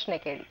ನಿಮ್ಮ ಪ್ರಶ್ನೆ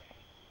ಕೇಳಿ.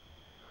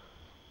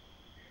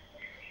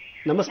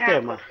 ನಮಸ್ತೆ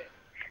ಅಮ್ಮ.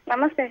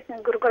 ನಮಸ್ತೆ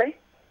ಗುರುಗಳೇ.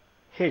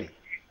 ಹೇಳಿ.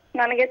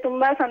 ನನಗೆ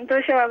ತುಂಬಾ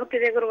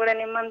ಸಂತೋಷವಾಗುತ್ತಿದೆ ಗುರುಗಳೇ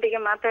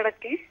ನಿಮ್ಮೊಂದಿಗೆ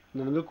ಮಾತಾಡಕ್ಕೆ.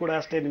 ನನಗೂ ಕೂಡ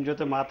ಅಷ್ಟೇ, ನಿಮ್ಮ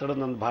ಜೊತೆ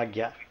ಮಾತಾಡೋದು ನನ್ನ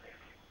ಭಾಗ್ಯ.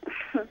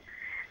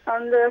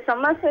 ಒಂದು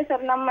ಸಮಸ್ಯೆ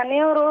ಸರ್, ನಮ್ಮ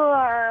ಮನೆಯವರು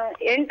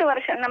 8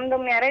 ವರ್ಷ, ನಮ್ದು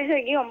ಮ್ಯಾರೇಜ್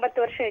ಆಗಿ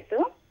 9 ವರ್ಷ ಆಯ್ತು.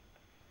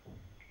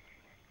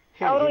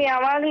 ಅವರು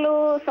ಯಾವಾಗ್ಲೂ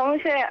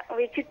ಸಂಶಯ,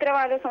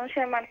 ವಿಚಿತ್ರವಾದ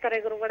ಸಂಶಯ ಮಾಡ್ತಾರೆ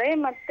ಗುರುಗಳೇ.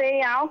 ಮತ್ತೆ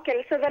ಯಾವ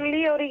ಕೆಲಸದಲ್ಲಿ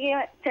ಅವರಿಗೆ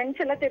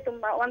ಚಂಚಲತೆ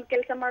ತುಂಬಾ. ಒಂದ್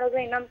ಕೆಲಸ ಮಾಡೋದು,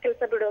 ಇನ್ನೊಂದ್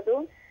ಕೆಲಸ ಬಿಡೋದು.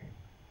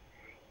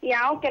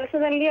 ಯಾವ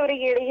ಕೆಲಸದಲ್ಲಿ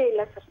ಅವರಿಗೆ ಏಳಿಗೆ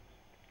ಇಲ್ಲ ಸರ್.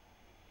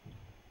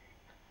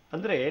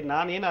 ಅಂದ್ರೆ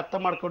ನಾನೇನು ಅರ್ಥ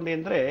ಮಾಡ್ಕೊಂಡೆ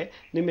ಅಂದ್ರೆ,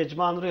 ನಿಮ್ಮ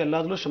ಯಜಮಾನರು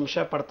ಎಲ್ಲಾದ್ರೂ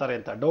ಸಂಶಯ ಪಡ್ತಾರೆ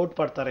ಅಂತ, ಡೌಟ್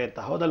ಪಡ್ತಾರೆ ಅಂತ,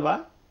 ಹೌದಲ್ವಾ?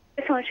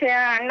 ಸಂಶಯ,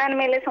 ಅಣ್ಣನ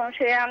ಮೇಲೆ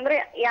ಸಂಶಯ. ಅಂದ್ರೆ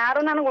ಯಾರು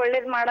ನನಗೆ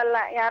ಒಳ್ಳೇದ್ ಮಾಡಲ್ಲ,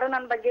 ಯಾರು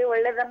ನನ್ನ ಬಗ್ಗೆ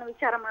ಒಳ್ಳೇದನ್ನು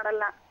ವಿಚಾರ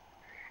ಮಾಡಲ್ಲ,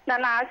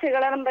 ನನ್ನ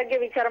ಆಸೆಗಳ ಬಗ್ಗೆ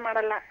ವಿಚಾರ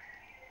ಮಾಡಲ್ಲ.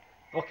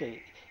 ಓಕೆ,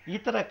 ಈ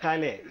ಥರ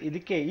ಕಾಯಿಲೆ,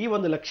 ಇದಕ್ಕೆ ಈ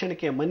ಒಂದು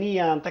ಲಕ್ಷಣಕ್ಕೆ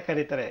ಮನಿಯಾ ಅಂತ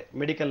ಕರೀತಾರೆ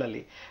ಮೆಡಿಕಲ್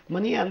ಅಲ್ಲಿ.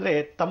 ಮನಿಯಾ ಅಂದರೆ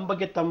ತಮ್ಮ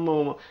ಬಗ್ಗೆ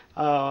ತಮ್ಮ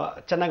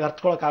ಚೆನ್ನಾಗಿ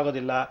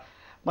ಅರ್ಥಕೊಳಕ್ಕಾಗೋದಿಲ್ಲ.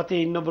 ಮತ್ತು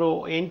ಇನ್ನೊಬ್ಬರು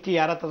ಹೆಂಡತಿ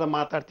ಯಾರ ಹತ್ರ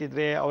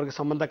ಮಾತಾಡ್ತಿದ್ರೆ ಅವ್ರಿಗೆ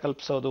ಸಂಬಂಧ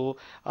ಕಲ್ಪಿಸೋದು,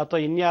 ಅಥವಾ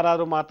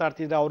ಇನ್ಯಾರಾದ್ರು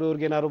ಮಾತಾಡ್ತಿದ್ರೆ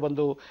ಅವ್ರಿಗೇನಾದ್ರು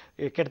ಬಂದು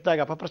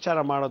ಕೆಟ್ಟದಾಗಿ ಅಪಪ್ರಚಾರ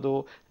ಮಾಡೋದು,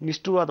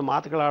 ನಿಷ್ಠುರವಾದ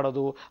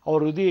ಮಾತುಗಳಾಡೋದು, ಅವ್ರ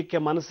ಹೃದಯಕ್ಕೆ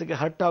ಮನಸ್ಸಿಗೆ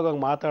ಹರ್ಟ್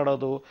ಆಗೋಂಗೆ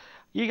ಮಾತಾಡೋದು.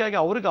 ಹೀಗಾಗಿ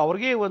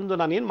ಅವ್ರಿಗೆ ಒಂದು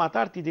ನಾನೇನು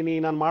ಮಾತಾಡ್ತಿದ್ದೀನಿ,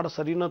 ನಾನು ಮಾಡೋ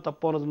ಸರಿನೋ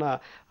ತಪ್ಪು ಅನ್ನೋದನ್ನ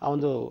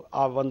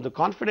ಆ ಒಂದು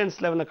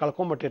ಕಾನ್ಫಿಡೆನ್ಸ್ ಲೆವೆಲ್ನ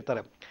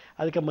ಕಳ್ಕೊಂಡ್ಬಿಟ್ಟಿರ್ತಾರೆ.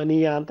 ಅದಕ್ಕೆ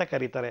ಮನಿಯಾ ಅಂತ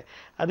ಕರೀತಾರೆ.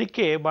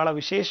 ಅದಕ್ಕೆ ಭಾಳ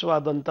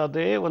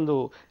ವಿಶೇಷವಾದಂಥದ್ದೇ ಒಂದು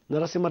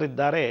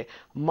ನರಸಿಂಹರಿದ್ದಾರೆ,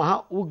 ಮಹಾ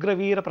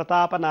ಉಗ್ರವೀರ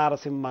ಪ್ರತಾಪ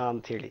ನಾರಸಿಂಹ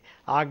ಅಂಥೇಳಿ.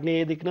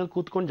 ಆಗ್ನೇಯ ದಿಕ್ಕಿನಲ್ಲಿ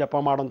ಕೂತ್ಕೊಂಡು ಜಪ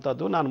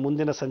ಮಾಡೋಂಥದ್ದು. ನಾನು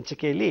ಮುಂದಿನ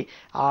ಸಂಚಿಕೆಯಲ್ಲಿ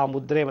ಆ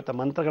ಮುದ್ರೆ ಮತ್ತು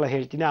ಮಂತ್ರಗಳ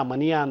ಹೇಳ್ತೀನಿ, ಆ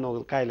ಮನಿಯಾ ಅನ್ನೋ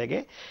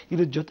ಕಾಯಿಲೆಗೆ.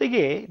 ಇದ್ರ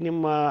ಜೊತೆಗೆ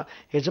ನಿಮ್ಮ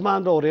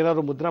ಯಜಮಾನರು ಅವ್ರು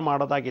ಏನಾದ್ರು ಮುದ್ರೆ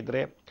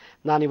ಮಾಡೋದಾಗಿದ್ದರೆ,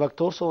 ನಾನು ಇವಾಗ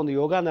ತೋರಿಸೋ ಒಂದು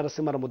ಯೋಗ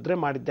ನರಸಿಂಹರ ಮುದ್ರೆ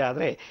ಮಾಡಿದ್ದೆ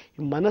ಆದರೆ,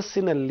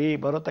 ಮನಸ್ಸಿನಲ್ಲಿ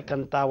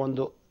ಬರತಕ್ಕಂಥ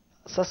ಒಂದು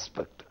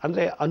ಸಸ್ಪೆಕ್ಟ್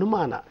ಅಂದರೆ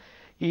ಅನುಮಾನ,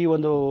 ಈ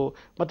ಒಂದು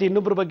ಮತ್ತು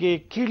ಇನ್ನೊಬ್ಬರ ಬಗ್ಗೆ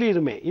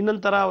ಕೀಳಿರಿಮೆ,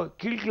 ಇನ್ನೊಂಥರ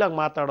ಕೀಳಾಗಿ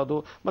ಮಾತಾಡೋದು,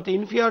 ಮತ್ತು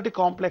ಇನ್ಫಿಯಾರಿಟಿ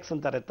ಕಾಂಪ್ಲೆಕ್ಸ್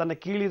ಅಂತಾರೆ, ತನ್ನ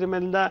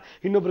ಕೀಳಿರಿಮೆಯಿಂದ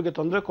ಇನ್ನೊಬ್ಬರಿಗೆ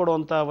ತೊಂದರೆ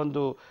ಕೊಡುವಂಥ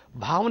ಒಂದು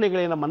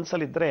ಭಾವನೆಗಳೇನ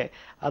ಮನಸ್ಸಲ್ಲಿದ್ದರೆ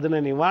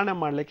ಅದನ್ನು ನಿವಾರಣೆ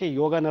ಮಾಡಲಿಕ್ಕೆ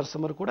ಯೋಗ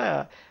ನರಸಿಂಹರು ಕೂಡ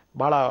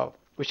ಭಾಳ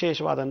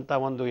ವಿಶೇಷವಾದಂಥ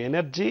ಒಂದು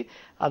ಎನರ್ಜಿ.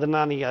 ಅದನ್ನು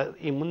ನಾನು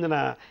ಈ ಮುಂದಿನ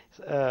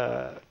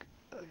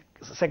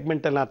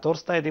ಸೆಗ್ಮೆಂಟಲ್ಲಿ ನಾನು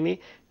ತೋರಿಸ್ತಾ ಇದ್ದೀನಿ.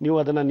 ನೀವು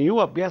ಅದನ್ನು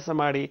ಅಭ್ಯಾಸ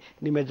ಮಾಡಿ,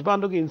 ನಿಮ್ಮ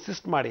ಯಜಮಾನ್ರಿಗೆ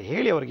ಇನ್ಸಿಸ್ಟ್ ಮಾಡಿ,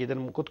 ಹೇಳಿ ಅವ್ರಿಗೆ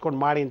ಇದನ್ನು ಕೂತ್ಕೊಂಡು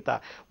ಮಾಡಿ ಅಂತ.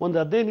 ಒಂದು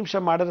 15 ನಿಮಿಷ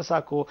ಮಾಡಿದ್ರೆ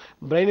ಸಾಕು,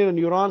 ಬ್ರೈನಿನ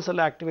ನ್ಯೂರಾನ್ಸ್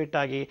ಎಲ್ಲ ಆಕ್ಟಿವೇಟ್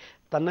ಆಗಿ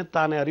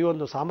ತಾನೇ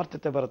ಅರಿಯುವ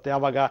ಸಾಮರ್ಥ್ಯತೆ ಬರುತ್ತೆ.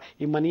 ಆವಾಗ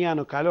ಈ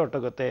ಮನಿಯಾನು ಕಾಯಿಲೆ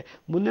ಹೊರಟೋಗುತ್ತೆ.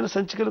 ಮುಂದಿನ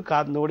ಸಂಚಿಕೆಯಲ್ಲೂ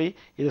ಕಾದು ನೋಡಿ,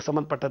 ಇದಕ್ಕೆ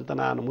ಸಂಬಂಧಪಟ್ಟಂತ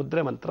ನಾನು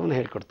ಮುದ್ರೆ ಮಂತ್ರವನ್ನು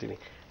ಹೇಳ್ಕೊಡ್ತೀನಿ.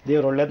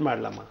 ದೇವ್ರು ಒಳ್ಳೇದು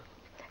ಮಾಡಲಮ್ಮ.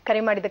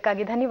 ಕರೆ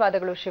ಮಾಡಿದ್ದಕ್ಕಾಗಿ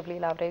ಧನ್ಯವಾದಗಳು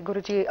ಶಿವಲೀಲಾ ಅವರೇ.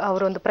 ಗುರುಜಿ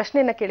ಅವರೊಂದು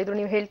ಪ್ರಶ್ನೆಯನ್ನ ಕೇಳಿದ್ರು,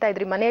 ನೀವು ಹೇಳ್ತಾ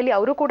ಇದ್ರಿ ಮನೆಯಲ್ಲಿ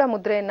ಅವರು ಕೂಡ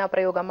ಮುದ್ರೆಯನ್ನ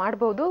ಪ್ರಯೋಗ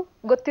ಮಾಡಬಹುದು,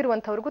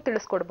 ಗೊತ್ತಿರುವಂತವ್ರಿಗೂ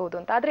ತಿಳಿಸ್ಕೊಡ್ಬಹುದು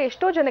ಅಂತ. ಆದ್ರೆ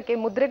ಎಷ್ಟೋ ಜನಕ್ಕೆ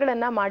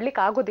ಮುದ್ರೆಗಳನ್ನ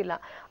ಮಾಡ್ಲಿಕ್ಕೆ ಆಗೋದಿಲ್ಲ,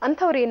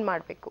 ಅಂಥವ್ರು ಏನ್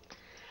ಮಾಡ್ಬೇಕು?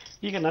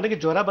 ಈಗ ನನಗೆ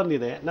ಜ್ವರ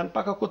ಬಂದಿದೆ, ನನ್ನ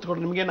ಪಕ್ಕ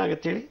ಕೂತ್ಕೊಂಡು ನಿಮ್ಗೆ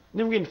ಏನಾಗುತ್ತೆ ಹೇಳಿ,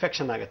 ನಿಮ್ಗೆ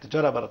ಇನ್ಫೆಕ್ಷನ್ ಆಗುತ್ತೆ,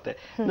 ಜ್ವರ ಬರುತ್ತೆ.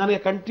 ನನಗೆ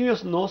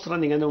ಕಂಟಿನ್ಯೂಸ್ ನೋಸ್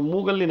ರನ್ನಿಂಗ್ ಅಂದ್ರೆ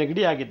ಮೂಗಲ್ಲಿ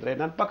ನೆಗಡಿ ಆಗಿದ್ರೆ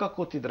ನನ್ನ ಪಕ್ಕ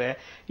ಕೂತಿದ್ರೆ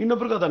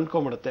ಇನ್ನೊಬ್ರಿಗೆ ಅದು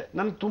ಅನ್ಕೊಂಡ್ಬಿಡುತ್ತೆ.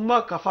 ನನಗೆ ತುಂಬಾ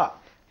ಕಫ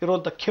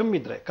ಇರುವಂಥ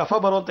ಕೆಮ್ಮಿದ್ರೆ, ಕಫ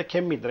ಬರುವಂಥ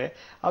ಕೆಮ್ಮಿದ್ರೆ,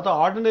 ಅಥವಾ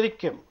ಆರ್ಡಿನರಿ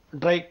ಕೆಮ್ಮು,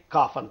 ಡ್ರೈ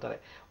ಕಾಫ್ ಅಂತಾರೆ,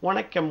 ಒಣ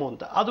ಕೆಮ್ಮು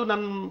ಅಂತ, ಅದು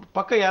ನನ್ನ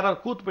ಪಕ್ಕ ಯಾರು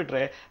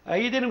ಕೂತ್ಬಿಟ್ರೆ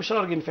 5 ನಿಮಿಷ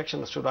ಅವ್ರಿಗೆ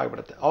ಇನ್ಫೆಕ್ಷನ್ ಶುರು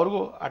ಆಗಿಬಿಡುತ್ತೆ,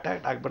 ಅವ್ರಿಗೂ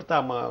ಅಟ್ಯಾಕ್ ಆಗಿಬಿಡುತ್ತೆ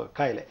ಆ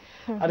ಕಾಯಿಲೆ.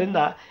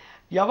 ಅದರಿಂದ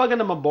ಯಾವಾಗ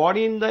ನಮ್ಮ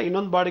ಬಾಡಿಯಿಂದ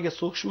ಇನ್ನೊಂದು ಬಾಡಿಗೆ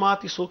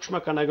ಸೂಕ್ಷ್ಮಾತಿ ಸೂಕ್ಷ್ಮ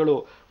ಕಣಗಳು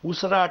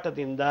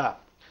ಉಸಿರಾಟದಿಂದ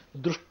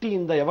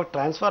ದೃಷ್ಟಿಯಿಂದ ಯಾವಾಗ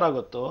ಟ್ರಾನ್ಸ್ಫರ್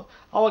ಆಗುತ್ತೋ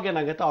ಅವಾಗ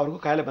ಏನಾಗುತ್ತೆ, ಅವ್ರಿಗೂ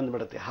ಕಾಯಿಲೆ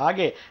ಬಂದುಬಿಡುತ್ತೆ.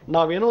 ಹಾಗೆ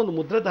ನಾವೇನೋ ಒಂದು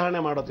ಮುದ್ರೆ ಧಾರಣೆ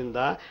ಮಾಡೋದ್ರಿಂದ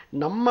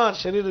ನಮ್ಮ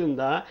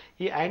ಶರೀರದಿಂದ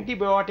ಈ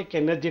ಆಂಟಿಬಯೋಟಿಕ್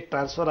ಎನರ್ಜಿ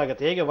ಟ್ರಾನ್ಸ್ಫರ್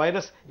ಆಗುತ್ತೆ. ಹೇಗೆ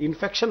ವೈರಸ್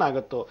ಇನ್ಫೆಕ್ಷನ್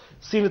ಆಗುತ್ತೋ,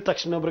 ಸೀನಿದ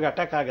ತಕ್ಷಣ ಇನ್ನೊಬ್ರಿಗೆ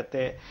ಅಟ್ಯಾಕ್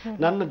ಆಗುತ್ತೆ,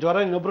 ನನ್ನ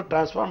ಜ್ವರ ಇನ್ನೊಬ್ರಿಗೆ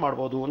ಟ್ರಾನ್ಸ್ಫರ್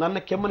ಮಾಡ್ಬೋದು,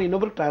 ನನ್ನ ಕೆಮ್ಮನ್ನು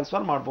ಇನ್ನೊಬ್ರಿಗೆ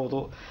ಟ್ರಾನ್ಸ್ಫರ್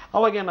ಮಾಡ್ಬೋದು,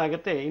 ಅವಾಗ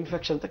ಏನಾಗುತ್ತೆ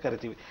ಇನ್ಫೆಕ್ಷನ್ ಅಂತ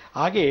ಕರಿತೀವಿ.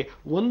 ಹಾಗೆ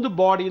ಒಂದು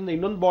ಬಾಡಿಯಿಂದ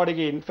ಇನ್ನೊಂದು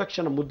ಬಾಡಿಗೆ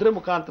ಇನ್ಫೆಕ್ಷನ್ ಮುದ್ರೆ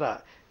ಮುಖಾಂತರ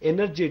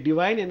ಎನರ್ಜಿ,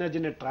 ಡಿವೈನ್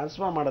ಎನರ್ಜಿನ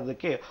ಟ್ರಾನ್ಸ್ಫರ್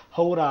ಮಾಡೋದಕ್ಕೆ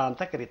ಹೌರ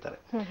ಅಂತ ಕರೀತಾರೆ.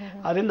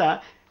 ಅದರಿಂದ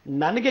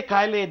ನನಗೆ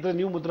ಕಾಯಿಲೆ ಇದ್ರೆ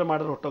ನೀವು ಮುದ್ರೆ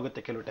ಮಾಡಿದ್ರೆ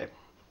ಹೊಟ್ಟೋಗುತ್ತೆ. ಕೆಲವು ಟೈಮ್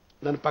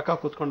ನನ್ನ ಪಕ್ಕ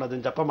ಕೂತ್ಕೊಂಡು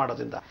ಅದನ್ನು ಜಪ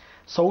ಮಾಡೋದ್ರಿಂದ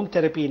ಸೌಂಡ್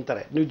ಥೆರಪಿ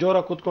ಅಂತಾರೆ. ನೀವು ಜೋರ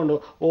ಕೂತ್ಕೊಂಡು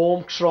ಓಂ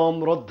ಶ್ರೋಂ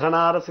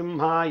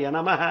ರುದ್ರನಾರಸಿಂಹಾಯ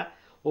ನಮಃ,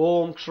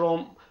 ಓಂ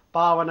ಶ್ರೋಂ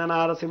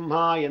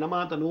ಪಾವನನಾರಸಿಂಹಾಯ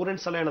ನಮಃ ಅಂತ 108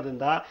 ಸಲ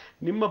ಹೇಳೋದ್ರಿಂದ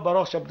ನಿಮ್ಮ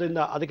ಬರೋ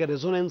ಶಬ್ದದಿಂದ ಅದಕ್ಕೆ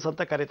ರೆಸೊನೆನ್ಸ್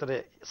ಅಂತ ಕರೀತಾರೆ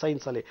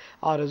ಸೈನ್ಸಲ್ಲಿ.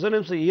 ಆ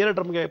ರೆಸೊನೆನ್ಸ್ ಇಯರ್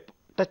ಡ್ರಮ್ಗೆ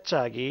ಟಚ್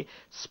ಆಗಿ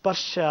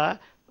ಸ್ಪರ್ಶ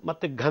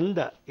ಮತ್ತು ಗಂಧ,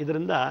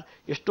 ಇದರಿಂದ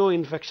ಎಷ್ಟೋ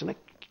ಇನ್ಫೆಕ್ಷನ್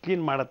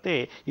ಕ್ಲೀನ್ ಮಾಡುತ್ತೆ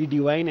ಈ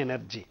ಡಿವೈನ್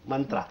ಎನರ್ಜಿ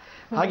ಮಂತ್ರ.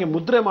 ಹಾಗೆ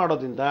ಮುದ್ರೆ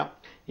ಮಾಡೋದ್ರಿಂದ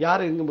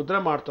ಯಾರು ಹಿಂಗೆ ಮುದ್ರೆ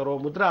ಮಾಡ್ತಾರೋ,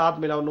 ಮುದ್ರೆ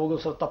ಆದಮೇಲೆ ಅವ್ನು ಹೋಗೋ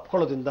ಸ್ವಲ್ಪ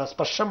ತಪ್ಕೊಳ್ಳೋದ್ರಿಂದ,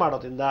 ಸ್ಪರ್ಶ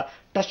ಮಾಡೋದ್ರಿಂದ,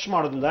 ಟಚ್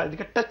ಮಾಡೋದ್ರಿಂದ,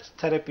 ಇದಕ್ಕೆ ಟಚ್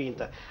ಥೆರಪಿ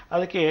ಅಂತ,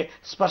 ಅದಕ್ಕೆ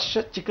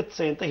ಸ್ಪರ್ಶ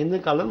ಚಿಕಿತ್ಸೆ ಅಂತ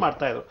ಹಿಂದಿನ ಕಾಲದಲ್ಲಿ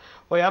ಮಾಡ್ತಾಯಿದ್ರು.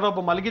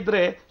 ಯಾರೊಬ್ಬ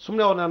ಮಲಗಿದ್ರೆ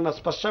ಸುಮ್ಮನೆ ಅವ್ರನ್ನ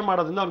ಸ್ಪರ್ಶ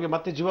ಮಾಡೋದ್ರಿಂದ ಅವ್ನಿಗೆ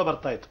ಮತ್ತೆ ಜೀವ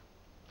ಬರ್ತಾಯಿತ್ತು.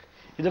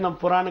 ಇದು ನಮ್ಮ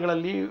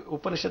ಪುರಾಣಗಳಲ್ಲಿ,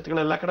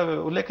 ಉಪನಿಷತ್ತುಗಳೆಲ್ಲ ಕಡೆ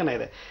ಉಲ್ಲೇಖನ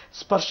ಇದೆ.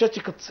 ಸ್ಪರ್ಶ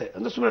ಚಿಕಿತ್ಸೆ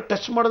ಅಂದರೆ ಸುಮ್ಮನೆ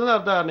ಟಚ್ ಮಾಡೋದ್ರೆ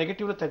ಅರ್ಧ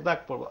ನೆಗೆಟಿವ್ನ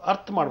ತೆಗೆದಾಕ್ಬೋದು,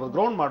 ಅರ್ಥ ಮಾಡ್ಬೋದು,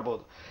 ಗ್ರೌಂಡ್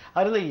ಮಾಡ್ಬೋದು.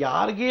 ಅದರಿಂದ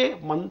ಯಾರಿಗೆ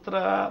ಮಂತ್ರ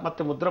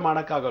ಮತ್ತು ಮುದ್ರೆ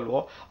ಮಾಡೋಕ್ಕಾಗಲ್ವೋ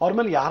ಅವ್ರ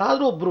ಮೇಲೆ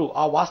ಯಾರಾದರೂ ಒಬ್ಬರು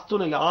ಆ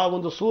ವಾಸ್ತುನಲ್ಲಿ, ಆ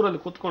ಒಂದು ಸೂರಲ್ಲಿ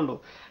ಕೂತ್ಕೊಂಡು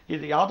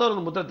ಇದು ಯಾವುದಾದ್ರು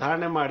ಒಂದು ಮುದ್ರೆ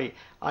ಧಾರಣೆ ಮಾಡಿ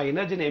ಆ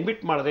ಎನರ್ಜಿನ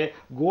ಎಮಿಟ್ ಮಾಡಿದ್ರೆ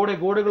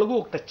ಗೋಡೆಗಳಿಗೂ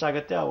ಟಚ್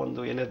ಆಗುತ್ತೆ ಆ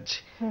ಒಂದು ಎನರ್ಜಿ.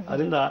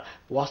 ಅದರಿಂದ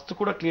ವಾಸ್ತು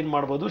ಕೂಡ ಕ್ಲೀನ್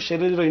ಮಾಡ್ಬೋದು,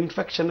 ಶರೀರದ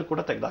ಇನ್ಫೆಕ್ಷನ್ ಕೂಡ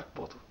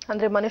ತೆಗೆದಾಕ್ಬೋದು.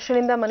 ಅಂದ್ರೆ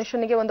ಮನುಷ್ಯನಿಂದ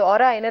ಮನುಷ್ಯನಿಗೆ ಒಂದು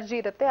ಆರಾ ಎನರ್ಜಿ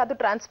ಇರುತ್ತೆ, ಅದು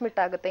ಟ್ರಾನ್ಸ್ಮಿಟ್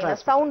ಆಗುತ್ತೆ.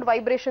 ಸೌಂಡ್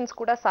ವೈಬ್ರೇಷನ್ಸ್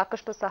ಕೂಡ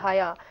ಸಾಕಷ್ಟು ಸಹಾಯ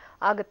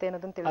ಆಗುತ್ತೆ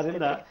ಅನ್ನೋದನ್ನ ತಿಳಿಸ್ತಾರೆ.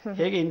 ಅದರಿಂದ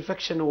ಹೇಗೆ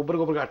ಇನ್ಫೆಕ್ಷನ್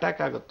ಒಬ್ರಿಗೊಬ್ರಿಗೆ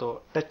ಅಟ್ಯಾಕ್ ಆಗುತ್ತೋ,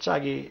 ಟಚ್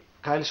ಆಗಿ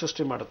ಕಾಯಿಲೆ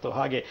ಸೃಷ್ಟಿ ಮಾಡುತ್ತೋ,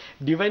 ಹಾಗೆ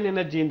ಡಿವೈನ್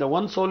ಎನರ್ಜಿಯಿಂದ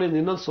ಒಂದು ಸೋಲಿಂದ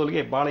ಇನ್ನೊಂದು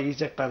ಸೋಲಿಗೆ ಬಹಳ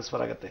ಈಸಿಯಾಗಿ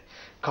ಟ್ರಾನ್ಸ್ಫರ್ ಆಗುತ್ತೆ.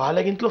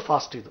 ಕಾಲೆಗಿಂತಲೂ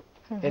ಫಾಸ್ಟ್ ಇದು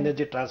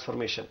ಎನರ್ಜಿ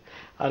ಟ್ರಾನ್ಸ್ಫಾರ್ಮೇಷನ್.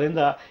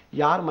 ಅದರಿಂದ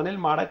ಯಾರು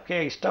ಮನೇಲಿ ಮಾಡೋಕ್ಕೆ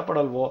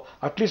ಇಷ್ಟಪಡಲ್ವೋ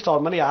ಅಟ್ಲೀಸ್ಟ್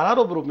ಅವ್ರ ಮನೆ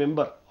ಯಾರೊಬ್ಬರು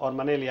ಮೆಂಬರ್, ಅವ್ರ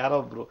ಮನೆಯಲ್ಲಿ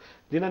ಯಾರೊಬ್ಬರು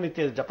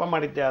ದಿನನಿತ್ಯ ಜಪ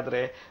ಮಾಡಿದ್ದೆ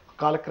ಆದರೆ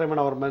ಕಾಲಕ್ರಮೇಣ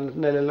ಅವ್ರ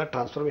ಮನೆಯಲ್ಲೆಲ್ಲ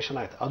ಟ್ರಾನ್ಸ್ಫಾರ್ಮೇಷನ್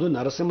ಆಗುತ್ತೆ. ಅದು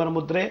ನರಸಿಂಹರ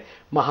ಮುದ್ರೆ,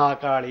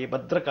 ಮಹಾಕಾಳಿ,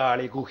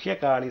 ಭದ್ರಕಾಳಿ,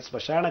 ಗುಹ್ಯಕಾಳಿ,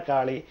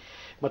 ಸ್ಮಶಾನಕಾಳಿ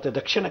ಮತ್ತು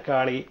ದಕ್ಷಿಣ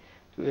ಕಾಳಿ,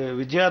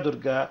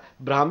 ವಿಜಯದುರ್ಗ,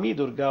 ಬ್ರಾಹ್ಮಿ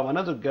ದುರ್ಗ,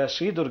 ವನದುರ್ಗ,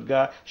 ಶ್ರೀದುರ್ಗ,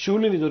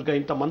 ಶೂನ್ಯನಿ ದುರ್ಗ,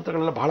 ಇಂಥ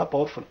ಮಂತ್ರಗಳೆಲ್ಲ ಬಹಳ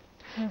ಪವರ್ಫುಲ್.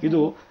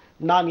 ಇದು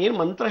ನಾನು ಏನು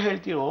ಮಂತ್ರ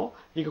ಹೇಳ್ತೀನೋ,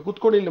 ಈಗ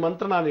ಕೂತ್ಕೊಂಡು ಇಲ್ಲಿ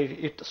ಮಂತ್ರ ನಾನು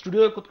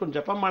ಸ್ಟುಡಿಯೋದಲ್ಲಿ ಕೂತ್ಕೊಂಡು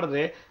ಜಪ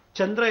ಮಾಡಿದ್ರೆ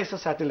ಚಂದ್ರ ಇಸ್ ಅ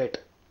ಸ್ಯಾಟಲೈಟ್,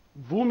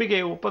 ಭೂಮಿಗೆ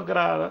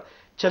ಉಪಗ್ರಹ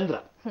ಚಂದ್ರ,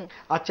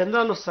 ಆ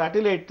ಚಂದ್ರನ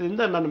ಸ್ಯಾಟಲೈಟ್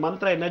ಇಂದ ನನ್ನ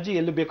ಮಂತ್ರ ಎನರ್ಜಿ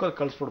ಎಲ್ಲಿ ಬೇಕೋ ಅದು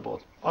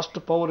ಕಳಿಸ್ಬಿಡ್ಬೋದು, ಅಷ್ಟು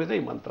ಪವರ್ ಇದೆ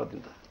ಈ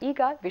ಮಂತ್ರದಿಂದ.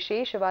 ಈಗ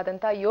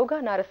ವಿಶೇಷವಾದಂತ ಯೋಗ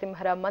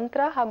ನಾರಸಿಂಹರ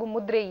ಮಂತ್ರ ಹಾಗೂ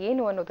ಮುದ್ರೆ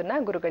ಏನು ಅನ್ನೋದನ್ನ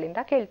ಗುರುಗಳಿಂದ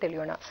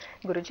ಕೇಳ್ತಿಳಿಯೋಣ.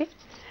 ಗುರುಜಿ,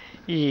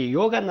 ಈ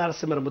ಯೋಗ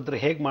ನಾರಸಿಂಹರ ಮುದ್ರೆ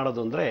ಹೇಗೆ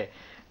ಮಾಡೋದು ಅಂದರೆ,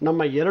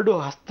 ನಮ್ಮ 2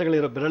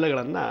 ಹಸ್ತಗಳಿರೋ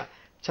ಬೆರಳುಗಳನ್ನು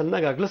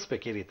ಚೆನ್ನಾಗಿ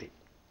ಅಗಲಿಸ್ಬೇಕು ಈ ರೀತಿ.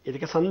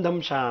 ಇದಕ್ಕೆ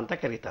ಸಂದಂಶ ಅಂತ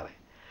ಕರೀತಾರೆ.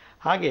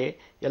 ಹಾಗೆ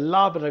ಎಲ್ಲ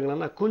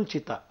ಬೆರಳುಗಳನ್ನು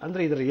ಕುಂಚಿತ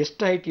ಅಂದರೆ ಇದರ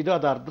ಎಷ್ಟು ಹೈಟ್ ಇದೋ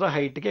ಅದು ಅರ್ಧ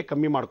ಹೈಟ್ಗೆ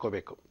ಕಮ್ಮಿ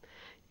ಮಾಡ್ಕೋಬೇಕು.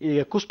 ಈಗ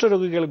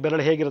ಕುಷ್ಠರೋಗಿಗಳ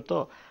ಬೆರಳು ಹೇಗಿರುತ್ತೋ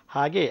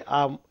ಹಾಗೆ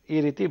ಈ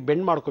ರೀತಿ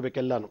ಬೆಂಡ್ ಮಾಡ್ಕೋಬೇಕು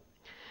ಎಲ್ಲನೂ.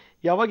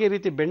 ಯಾವಾಗ ಈ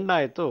ರೀತಿ ಬೆಂಡ್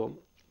ಆಯಿತು,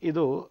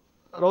 ಇದು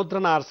ರೌದ್ರ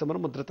ನಾರಸಿಂಹರ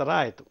ಮುದ್ರೆ ಥರ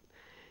ಆಯಿತು.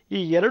 ಈ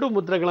 2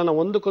 ಮುದ್ರೆಗಳನ್ನು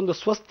ಒಂದಕ್ಕೊಂದು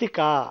ಸ್ವಸ್ತಿಕ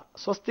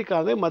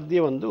ಅಂದರೆ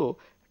ಮಧ್ಯೆ ಒಂದು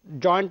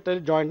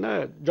ಜಾಯಿಂಟ್ನ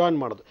ಜಾಯಿನ್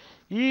ಮಾಡೋದು.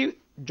 ಈ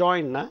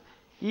ಜಾಯಿಂಟ್ನ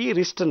ಈ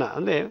ರಿಸ್ಟನ್ನ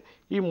ಅಂದರೆ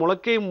ಈ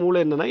ಮೊಳಕೆ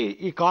ಮೂಳೆಯನ್ನು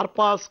ಈ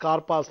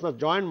ಕಾರ್ಪಾಸ್ನ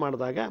ಜಾಯಿನ್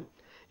ಮಾಡಿದಾಗ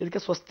ಇದಕ್ಕೆ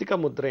ಸ್ವಸ್ತಿಕ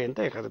ಮುದ್ರೆ ಅಂತ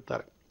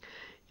ಕರೀತಾರೆ.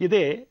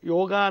 ಇದೇ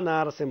ಯೋಗ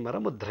ನಾರಸಿಂಹರ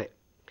ಮುದ್ರೆ.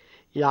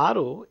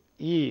 ಯಾರು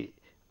ಈ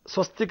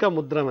ಸ್ವಸ್ತಿಕ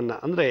ಮುದ್ರವನ್ನು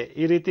ಅಂದರೆ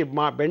ಈ ರೀತಿ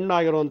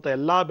ಬೆಣ್ಣಾಗಿರುವಂಥ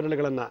ಎಲ್ಲ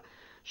ಬೆರಳುಗಳನ್ನು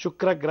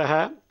ಶುಕ್ರಗ್ರಹ,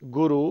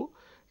 ಗುರು,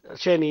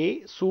 ಶನಿ,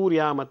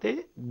 ಸೂರ್ಯ ಮತ್ತು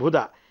ಬುಧ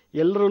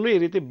ಎಲ್ಲರೂ ಈ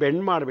ರೀತಿ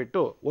ಬೆಂಡ್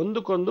ಮಾಡಿಬಿಟ್ಟು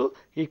ಒಂದಕ್ಕೊಂದು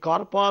ಈ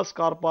ಕಾರ್ಪಾಸ್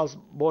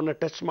ಬೋನ್ನ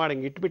ಟಚ್ ಮಾಡಿ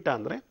ಇಟ್ಬಿಟ್ಟ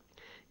ಅಂದರೆ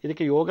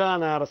ಇದಕ್ಕೆ ಯೋಗ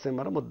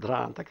ನಾರಸಿಂಹರ ಮುದ್ರಾ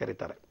ಅಂತ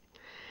ಕರೀತಾರೆ.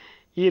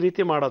 ಈ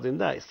ರೀತಿ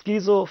ಮಾಡೋದ್ರಿಂದ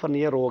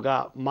ಸ್ಕೀಜೋಫ್ರೆನಿಯಾ ರೋಗ,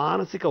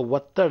 ಮಾನಸಿಕ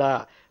ಒತ್ತಡ,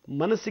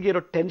 ಮನಸ್ಸಿಗೆ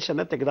ಇರೋ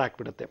ಟೆನ್ಷನ್ನ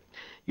ತೆಗೆದುಹಾಕ್ಬಿಡುತ್ತೆ.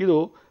 ಇದು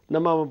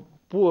ನಮ್ಮ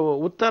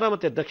ಉತ್ತರ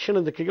ಮತ್ತು ದಕ್ಷಿಣ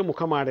ದಿಕ್ಕಿಗೆ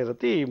ಮುಖ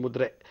ಮಾಡಿರುತ್ತೆ ಈ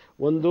ಮುದ್ರೆ.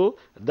 ಒಂದು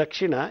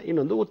ದಕ್ಷಿಣ,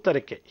 ಇನ್ನೊಂದು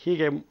ಉತ್ತರಕ್ಕೆ.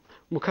 ಹೀಗೆ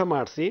ಮುಖ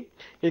ಮಾಡಿಸಿ,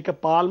 ಇದಕ್ಕೆ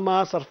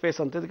ಪಾಲ್ಮಾರ್ ಸರ್ಫೇಸ್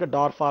ಅಂತ, ಇದಕ್ಕೆ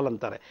ಡಾರ್ಫಾಲ್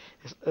ಅಂತಾರೆ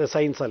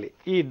ಸೈನ್ಸಲ್ಲಿ.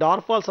 ಈ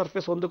ಡಾರ್ಫಾಲ್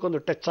ಸರ್ಫೇಸ್ ಒಂದಕ್ಕೊಂದು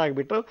ಟಚ್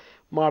ಆಗಿಬಿಟ್ಟು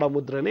ಮಾಡೋ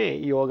ಮುದ್ರೆನೇ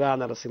ಈ ಯೋಗ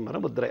ನರಸಿಂಹರ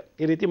ಮುದ್ರೆ.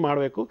 ಈ ರೀತಿ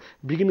ಮಾಡಬೇಕು.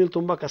 ಬಿಗಿನಿಂಗ್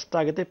ತುಂಬ ಕಷ್ಟ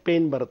ಆಗುತ್ತೆ,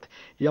 ಪೇಯ್ನ್ ಬರುತ್ತೆ.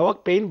 ಯಾವಾಗ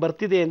ಪೇಯ್ನ್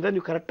ಬರ್ತಿದೆ ಅಂದರೆ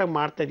ನೀವು ಕರೆಕ್ಟಾಗಿ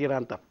ಮಾಡ್ತಾ ಇದ್ದೀರಾ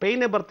ಅಂತ.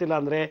 ಪೇಯ್ನೇ ಬರ್ತಿಲ್ಲ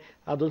ಅಂದರೆ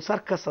ಅದೊಂದು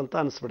ಸರ್ಕಸ್ ಅಂತ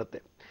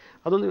ಅನಿಸ್ಬಿಡುತ್ತೆ.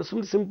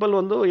 ಅದೊಂದು ಸಿಂಪಲ್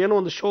ಏನೋ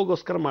ಒಂದು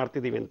ಶೋಗೋಸ್ಕರ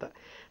ಮಾಡ್ತಿದ್ದೀವಿ ಅಂತ.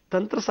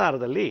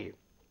 ತಂತ್ರಸಾರದಲ್ಲಿ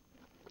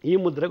ಈ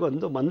ಮುದ್ರೆಗೆ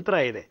ಒಂದು ಮಂತ್ರ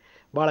ಇದೆ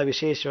ಭಾಳ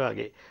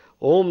ವಿಶೇಷವಾಗಿ.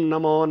 ಓಂ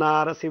ನಮೋ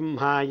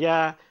ನಾರಸಿಂಹಾಯ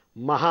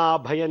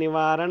ಮಹಾಭಯ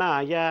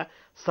ನಿವಾರಣಾಯ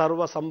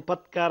ಸರ್ವ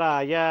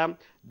ಸಂಪತ್ಕರಾಯ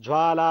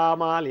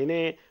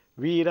ಜ್ವಾಲಾಮಾಲಿನೇ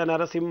ವೀರ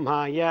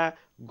ನರಸಿಂಹಾಯ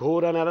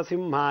ಘೋರ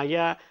ನರಸಿಂಹಾಯ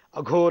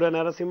ಅಘೋರ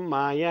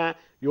ನರಸಿಂಹಾಯ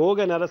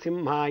ಯೋಗ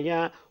ನರಸಿಂಹಾಯ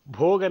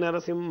ಭೋಗ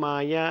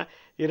ನರಸಿಂಹಾಯ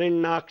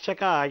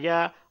ಹಿರಣ್ಯಾಕ್ಷಕಾಯ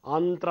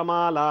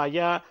ಆಂತ್ರಮಾಲಾಯ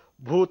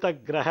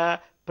ಭೂತಗ್ರಹ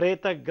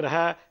ಪ್ರೇತಗ್ರಹ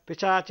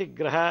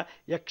ಪಿಶಾಚಿಗ್ರಹ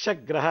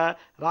ಯಕ್ಷಗ್ರಹ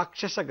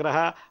ರಾಕ್ಷಸಗ್ರಹ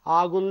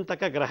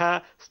ಆಗುಂತಕಗ್ರಹ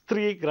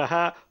ಸ್ತ್ರೀಗ್ರಹ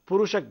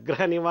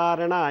ಪುರುಷಗ್ರಹ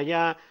ನಿವಾರಣಾಯ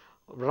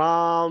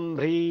ರಾಂ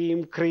ಹ್ರೀಂ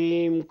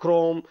ಕ್ರೀಂ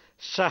ಕ್ರೋಂ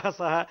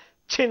ಶಹಸಃ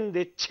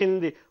ಛಿಂದಿ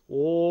ಛಿಂದಿ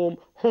ಓಂ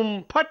ಹುಂ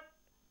ಫಟ್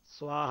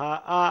ಸ್ವಾಹ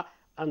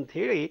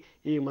ಅಂಥೇಳಿ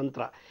ಈ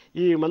ಮಂತ್ರ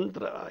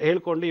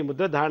ಹೇಳ್ಕೊಂಡು ಈ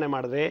ಮುದ್ರೆ ಧಾರಣೆ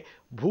ಮಾಡಿದ್ರೆ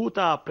ಭೂತ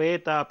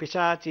ಪ್ರೇತ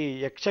ಪಿಶಾಚಿ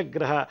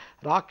ಯಕ್ಷಗ್ರಹ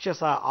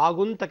ರಾಕ್ಷಸ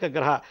ಆಗುಂತಕ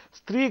ಗ್ರಹ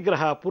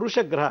ಸ್ತ್ರೀಗ್ರಹ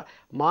ಪುರುಷಗ್ರಹ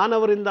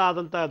ಮಾನವರಿಂದ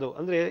ಆದಂಥದ್ದು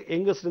ಅಂದರೆ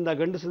ಹೆಂಗಸರಿಂದ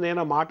ಗಂಡಸರಿಂದ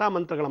ಏನೋ ಮಾಟ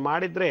ಮಂತ್ರಗಳು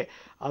ಮಾಡಿದರೆ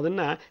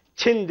ಅದನ್ನು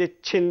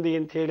ಛಿಂದಿ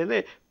ಅಂತ ಹೇಳಿದರೆ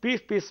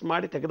ಪೀಸ್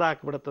ಮಾಡಿ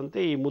ತೆಗೆದುಹಾಕಿಬಿಡುತ್ತಂತೆ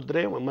ಈ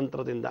ಮುದ್ರೆ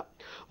ಮಂತ್ರದಿಂದ.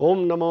 ಓಂ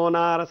ನಮೋ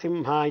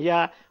ನಾರಸಿಂಹಾಯ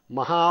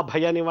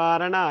ಮಹಾಭಯ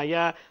ನಿವಾರಣಾಯ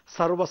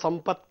ಸರ್ವ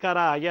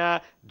ಸಂಪತ್ಕರಾಯ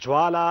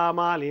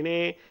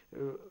ಜ್ವಾಲಾಮಾಲಿನೇ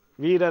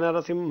ವೀರ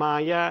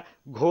ನರಸಿಂಹಾಯ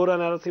ಘೋರ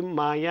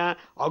ನರಸಿಂಹಾಯ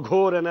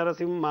ಅಘೋರ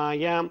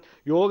ನರಸಿಂಹಾಯ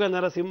ಯೋಗ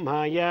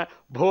ನರಸಿಂಹಾಯ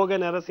ಭೋಗ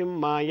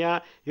ನರಸಿಂಹಾಯ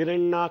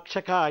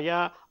ಹಿರಣ್ಯಾಕ್ಷಕಾಯ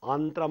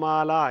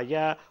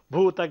ಆಂತ್ರಮಾಲಾಯ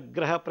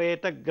ಭೂತಗ್ರಹ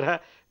ಪ್ರೇತಗ್ರಹ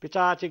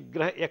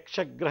ಪಿಶಾಚಿಗ್ರಹ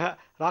ಯಕ್ಷಗ್ರಹ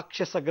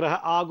ರಾಕ್ಷಸಗ್ರಹ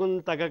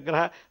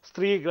ಆಗುಂತಕಗ್ರಹ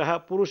ಸ್ತ್ರೀಗ್ರಹ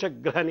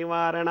ಪುರುಷಗ್ರಹ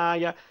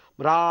ನಿವಾರಣಾಯ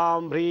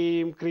ರಾಂ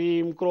ಹ್ರೀಂ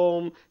ಕ್ರೀಂ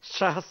ಕ್ರೋಂ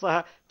ಶಹಸಃ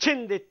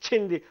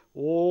ಛಿಂದಿ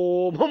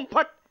ಓಂ ಹುಂ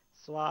ಫಟ್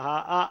ಸ್ವಾಹ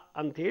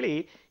ಅಂಥೇಳಿ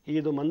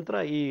ಇದು ಮಂತ್ರ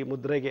ಈ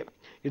ಮುದ್ರೆಗೆ.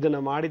 ಇದನ್ನು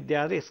ಮಾಡಿದ್ದೆ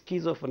ಆದರೆ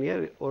ಸ್ಕೀಜೋಫ್ರೆನಿಯಾ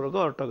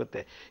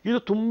ಹೊರಟೋಗುತ್ತೆ. ಇದು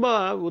ತುಂಬ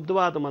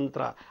ಉದ್ದವಾದ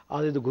ಮಂತ್ರ,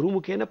 ಆದರೆ ಇದು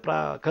ಗುರುಮುಖೇನ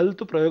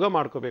ಕಲಿತು ಪ್ರಯೋಗ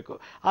ಮಾಡ್ಕೋಬೇಕು.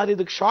 ಆದರೆ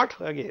ಇದಕ್ಕೆ ಶಾರ್ಟ್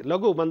ಆಗಿ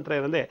ಲಘು ಮಂತ್ರ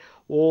ಏನಂದರೆ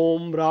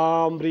ಓಂ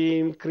ರಾಂ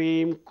ಹ್ರೀಂ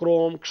ಕ್ರೀಂ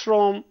ಕ್ರೋಂ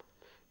ಕ್ಷೋಂ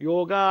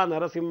ಯೋಗ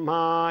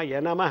ನರಸಿಂಹಾಯ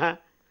ನಮಃ.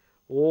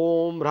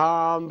 ಓಂ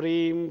ರಾಂ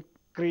ಹ್ರೀಂ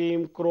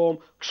ಕ್ರೀಂ ಕ್ರೋಂ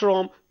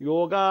ಕ್ಷೋಂ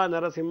ಯೋಗ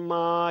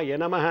ನರಸಿಂಹಾಯ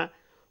ನಮಃ.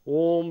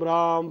 ಓಂ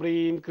ರಾಂ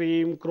ಹ್ರೀಂ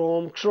ಕ್ರೀಂ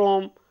ಕ್ರೋಂ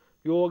ಕ್ಷೋಂ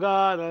ಯೋಗ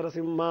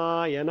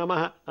ನರಸಿಂಹಾಯ ನಮಃ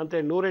ಅಂತ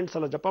 108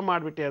 ಸಲ ಜಪ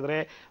ಮಾಡಿಬಿಟ್ಟೆ ಆದರೆ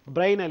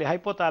ಬ್ರೈನಲ್ಲಿ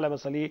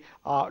ಹೈಪೋಥಾಲಮಸಲ್ಲಿ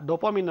ಆ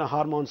ಡೋಪಾಮಿನ್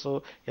ಹಾರ್ಮೋನ್ಸು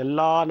ಎಲ್ಲ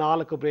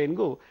 4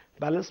 ಬ್ರೈನ್ಗೂ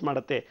ಬ್ಯಾಲೆನ್ಸ್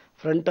ಮಾಡುತ್ತೆ.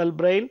 ಫ್ರಂಟಲ್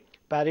ಬ್ರೈನ್,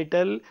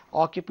 ಪ್ಯಾರಿಟಲ್,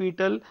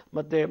 ಆಕ್ಯುಪಿಟಲ್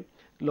ಮತ್ತು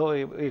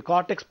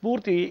ಕಾರ್ಟೆಕ್ಸ್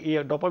ಪೂರ್ತಿ ಈ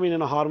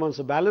ಡೋಪಾಮಿನ್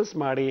ಹಾರ್ಮೋನ್ಸ್ ಬ್ಯಾಲೆನ್ಸ್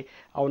ಮಾಡಿ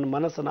ಅವನ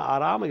ಮನಸ್ಸನ್ನು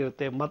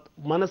ಆರಾಮಾಗಿರುತ್ತೆ.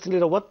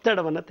 ಮನಸ್ಸಿನಲ್ಲಿರೋ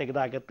ಒತ್ತಡವನ್ನು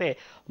ತೆಗೆದಾಗುತ್ತೆ.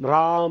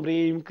 ರಾಂ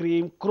ಹ್ರೀಂ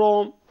ಕ್ರೀಂ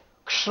ಕ್ರೋಂ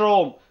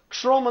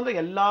ಕ್ಷೋಮ್ ಅಂದರೆ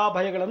ಎಲ್ಲ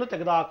ಭಯಗಳನ್ನು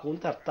ತೆಗೆದುಹಾಕು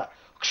ಅಂತ ಅರ್ಥ.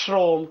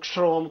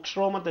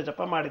 ಕ್ಷೋಮ್ ಅಂತ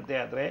ಜಪ ಮಾಡಿದ್ದೆ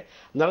ಆದರೆ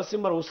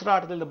ನರಸಿಂಹರ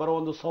ಉಸಿರಾಟದಲ್ಲಿ ಬರೋ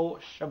ಒಂದು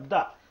ಶಬ್ದ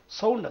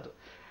ಸೌಂಡ್ ಅದು.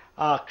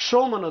 ಆ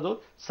ಕ್ಷೋಮ್ ಅನ್ನೋದು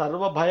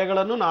ಸರ್ವ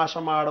ಭಯಗಳನ್ನು ನಾಶ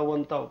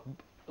ಮಾಡುವಂಥ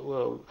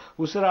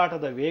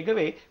ಉಸಿರಾಟದ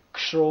ವೇಗವೇ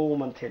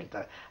ಕ್ಷೋಮ್ ಅಂತ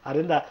ಹೇಳ್ತಾರೆ.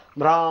 ಅದರಿಂದ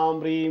ರಾಂ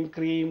ಹ್ರೀಂ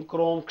ಕ್ರೀಂ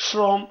ಕ್ರೋಂ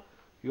ಕ್ಷೋಮ್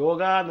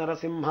ಯೋಗ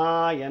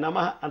ನರಸಿಂಹಾಯ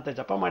ನಮಃ ಅಂತ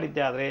ಜಪ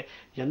ಮಾಡಿದ್ದೆ ಆದರೆ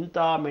ಎಂಥ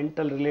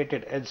ಮೆಂಟಲ್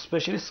ರಿಲೇಟೆಡ್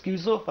ಎಸ್ಪೆಷಲಿ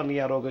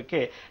ಸ್ಕಿಜೋಫ್ರೆನಿಯಾ ರೋಗಕ್ಕೆ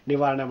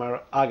ನಿವಾರಣೆ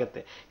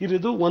ಆಗುತ್ತೆ.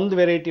 ಇದು ಒಂದು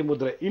ವೆರೈಟಿ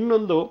ಮುದ್ರೆ.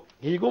 ಇನ್ನೊಂದು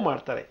ಹೀಗೂ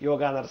ಮಾಡ್ತಾರೆ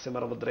ಯೋಗ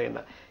ನರಸಿಂಹರ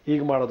ಮುದ್ರೆಯನ್ನು.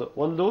 ಹೀಗೆ ಮಾಡೋದು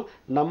ಒಂದು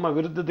ನಮ್ಮ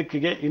ವಿರುದ್ಧ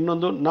ದಿಕ್ಕಿಗೆ,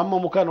 ಇನ್ನೊಂದು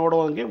ನಮ್ಮ ಮುಖ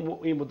ನೋಡುವಂಗೆ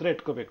ಈ ಮುದ್ರೆ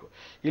ಇಟ್ಕೋಬೇಕು.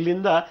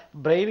 ಇಲ್ಲಿಂದ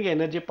ಬ್ರೈನ್ಗೆ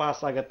ಎನರ್ಜಿ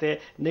ಪಾಸ್ ಆಗುತ್ತೆ,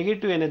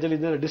 ನೆಗೆಟಿವ್ ಎನರ್ಜಿ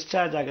ಇದರಿಂದ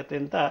ಡಿಸ್ಚಾರ್ಜ್ ಆಗುತ್ತೆ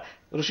ಅಂತ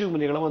ಋಷಿ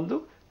ಮುನಿಗಳ ಒಂದು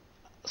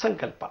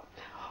ಸಂಕಲ್ಪ.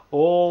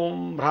 ಓಂ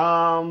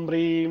ಹ್ರಾಂ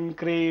ಹ್ರೀಂ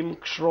ಕ್ರೀಂ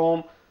ಕ್ಷೋಂ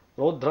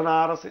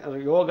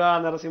ಯೋಗ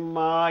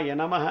ನರಸಿಂಹಾಯ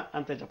ನಮಃ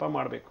ಅಂತ ಜಪ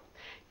ಮಾಡಬೇಕು.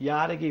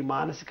 ಯಾರಿಗೆ ಈ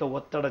ಮಾನಸಿಕ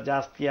ಒತ್ತಡ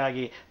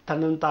ಜಾಸ್ತಿಯಾಗಿ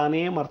ತನ್ನನ್ನು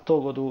ತಾನೇ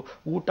ಮರ್ತೋಗೋದು,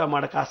 ಊಟ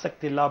ಮಾಡೋಕ್ಕೆ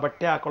ಆಸಕ್ತಿ ಇಲ್ಲ,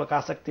 ಬಟ್ಟೆ ಹಾಕೊಳ್ಳೋಕೆ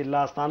ಆಸಕ್ತಿ ಇಲ್ಲ,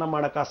 ಸ್ನಾನ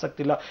ಮಾಡೋಕ್ಕೆ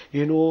ಆಸಕ್ತಿ ಇಲ್ಲ,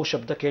 ಏನೋ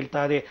ಶಬ್ದ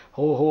ಕೇಳ್ತಾ ಇದೆ,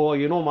 ಹೋ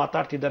ಏನೋ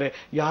ಮಾತಾಡ್ತಿದ್ದಾರೆ,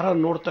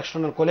 ಯಾರನ್ನು ನೋಡಿದ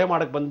ತಕ್ಷಣ ನಾನು ಕೊಲೆ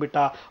ಮಾಡೋಕ್ಕೆ ಬಂದುಬಿಟ್ಟ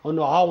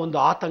ಅನ್ನೋ ಆ ಒಂದು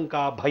ಆತಂಕ,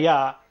 ಭಯ,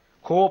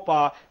 ಕೋಪ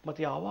ಮತ್ತು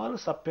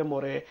ಯಾವಾಗಲೂ ಸಪ್ಪೆ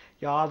ಮೊರೆ,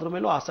 ಯಾವ್ದ್ರ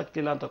ಮೇಲೂ ಆಸಕ್ತಿ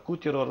ಇಲ್ಲ ಅಂತ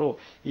ಕೂತಿರೋರು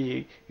ಈ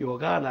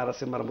ಯೋಗ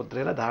ನರಸಿಂಹರ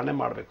ಮುದ್ರೆಯನ್ನು ಧಾರಣೆ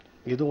ಮಾಡಬೇಕು.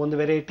 ಇದು ಒಂದು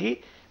ವೆರೈಟಿ,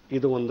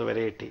 ಇದು ಒಂದು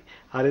ವೆರೈಟಿ.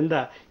 ಆದ್ದರಿಂದ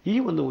ಈ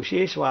ಒಂದು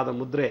ವಿಶೇಷವಾದ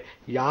ಮುದ್ರೆ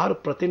ಯಾರು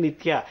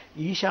ಪ್ರತಿನಿತ್ಯ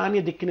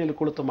ಈಶಾನ್ಯ ದಿಕ್ಕಿನಲ್ಲಿ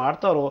ಕುಳಿತು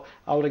ಮಾಡ್ತಾರೋ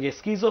ಅವರಿಗೆ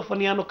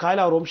ಸ್ಕಿಜೋಫ್ರೆನಿಯಾ ಅನ್ನೋ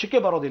ಕಾಯಿಲೆ ಅವ್ರ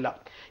ವಂಶಕ್ಕೆ ಬರೋದಿಲ್ಲ.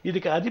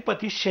 ಇದಕ್ಕೆ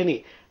ಅಧಿಪತಿ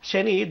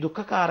ಶನಿ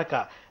ದುಃಖಕಾರಕ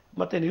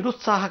ಮತ್ತು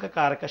ನಿರುತ್ಸಾಹಕ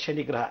ಕಾರಕ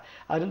ಶನಿಗ್ರಹ.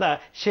 ಅದರಿಂದ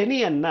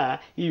ಶನಿಯನ್ನು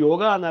ಈ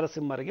ಯೋಗ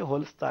ನರಸಿಂಹರಿಗೆ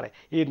ಹೋಲಿಸ್ತಾರೆ.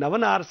 ಈ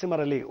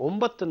ನವನಾರಸಿಂಹರಲ್ಲಿ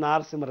 9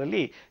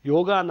 ನಾರಸಿಂಹರಲ್ಲಿ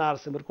ಯೋಗ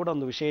ನರಸಿಂಹರು ಕೂಡ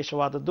ಒಂದು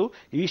ವಿಶೇಷವಾದದ್ದು.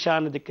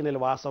 ಈಶಾನ್ಯ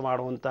ದಿಕ್ಕಿನಲ್ಲಿ ವಾಸ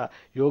ಮಾಡುವಂಥ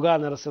ಯೋಗ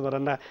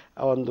ನರಸಿಂಹರನ್ನು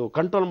ಒಂದು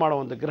ಕಂಟ್ರೋಲ್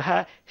ಮಾಡೋ ಒಂದು ಗ್ರಹ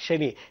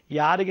ಶನಿ.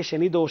 ಯಾರಿಗೆ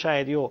ಶನಿ ದೋಷ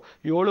ಇದೆಯೋ,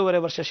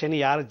 7.5 ವರ್ಷ ಶನಿ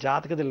ಯಾರ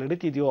ಜಾತಕದಲ್ಲಿ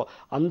ನಡೀತಿದೆಯೋ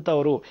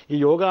ಅಂಥವರು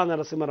ಈ ಯೋಗ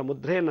ನರಸಿಂಹರ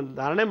ಮುದ್ರೆಯನ್ನು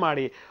ಧಾರಣೆ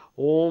ಮಾಡಿ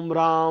ಓಂ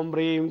ರಾಂ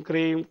ರೀಂ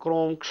ಕ್ರೀಂ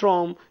ಕ್ರೋಂ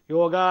ಕ್ಷೋಂ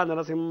ಯೋಗ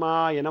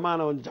ನರಸಿಂಹಾಯ ನಮಃ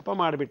ಅನ್ನೋ ಒಂದು ಜಪ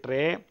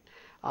ಮಾಡಿಬಿಟ್ರೆ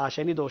ಆ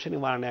ಶನಿ ದೋಷ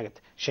ನಿವಾರಣೆ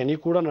ಆಗುತ್ತೆ. ಶನಿ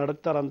ಕೂಡ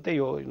ನಡುತ್ತಾರಂತೆ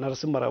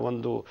ನರಸಿಂಹರ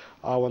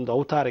ಆ ಒಂದು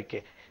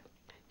ಅವತಾರಕ್ಕೆ.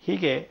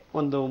 ಹೀಗೆ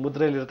ಒಂದು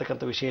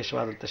ಮುದ್ರೆಯಲ್ಲಿರತಕ್ಕಂಥ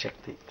ವಿಶೇಷವಾದಂಥ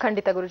ಶಕ್ತಿ.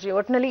 ಖಂಡಿತ ಗುರುಜಿ.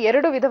 ಒಟ್ಟಿನಲ್ಲಿ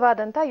 2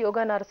 ವಿಧವಾದಂತ ಯೋಗ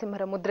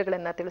ನರಸಿಂಹರ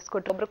ಮುದ್ರೆಗಳನ್ನ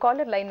ತಿಳಿಸ್ಕೊಟ್ರು. ಒಬ್ರು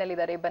ಕಾಲರ್ ಲೈನ್ ನಲ್ಲಿ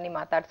ಇದ್ದಾರೆ, ಬನ್ನಿ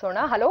ಮಾತಾಡ್ಸೋಣ.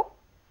 ಹಲೋ.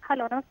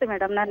 ಹಲೋ, ನಮಸ್ತೆ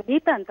ಮೇಡಮ್. ನಾನು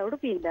ಗೀತಾ ಅಂತ,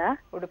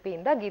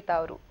 ಉಡುಪಿಯಿಂದ. ಗೀತಾ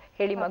ಅವರು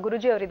ಹೇಳಿ ಮಾ,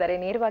 ಗುರುಜಿ ಅವರಿದ್ದಾರೆ,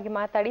 ನೇರವಾಗಿ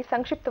ಮಾತಾಡಿ,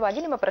 ಸಂಕ್ಷಿಪ್ತವಾಗಿ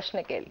ನಿಮ್ಮ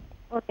ಪ್ರಶ್ನೆ ಕೇಳಿ.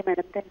 ಓಕೆ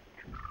ಮೇಡಮ್,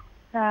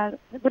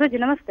 ಗುರುಜಿ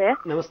ನಮಸ್ತೆ.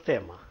 ನಮಸ್ತೆ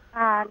ಅಮ್ಮ.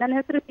 ನನ್ನ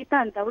ಹೆಸರು ಗೀತಾ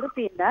ಅಂತ,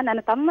 ಉಡುಪಿಯಿಂದ. ನನ್ನ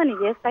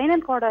ತಮ್ಮನಿಗೆ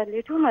ಸ್ಪೈನಲ್ ಕಾರ್ಡ್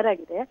ಅಲ್ಲಿ ಟ್ಯೂಮರ್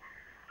ಆಗಿದೆ.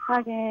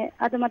 ಹಾಗೆ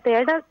ಅದು ಮತ್ತೆ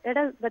ಎಡ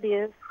ಬದಿಯ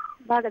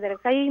ಭಾಗದಲ್ಲಿ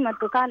ಕೈ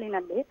ಮತ್ತು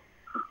ಕಾಲಿನಲ್ಲಿ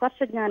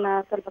ಸ್ಪರ್ಶ ಜ್ಞಾನ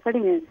ಸ್ವಲ್ಪ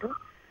ಕಡಿಮೆ ಉಂಟು.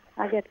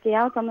 ಹಾಗೆ ಅದಕ್ಕೆ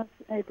ಯಾವ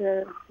ಸಮಸ್ಯೆ ಇದು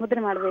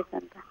ಮುದ್ರೆ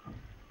ಮಾಡಬೇಕಂತ.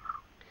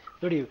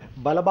 ನೋಡಿ,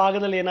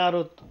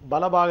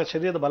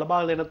 ಶರೀರದ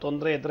ಬಲಭಾಗದಲ್ಲಿ ಏನಾದ್ರು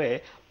ತೊಂದರೆ ಇದ್ರೆ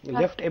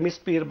ಲೆಫ್ಟ್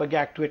ಹೆಮಿಸ್ಫಿಯರ್ ಬಗ್ಗೆ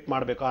ಆಕ್ಟಿವೇಟ್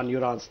ಮಾಡಬೇಕು ಆ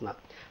ನ್ಯೂರಾನ್ಸ್ನ.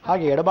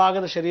 ಹಾಗೆ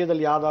ಎಡಭಾಗದ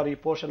ಶರೀರದಲ್ಲಿ ಯಾವ್ದಾದ್ರು ಈ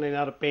ಪೋರ್ಷನ್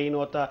ಏನಾದ್ರು ಪೇಯ್ನು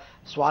ಅಥವಾ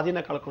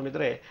ಸ್ವಾಧೀನ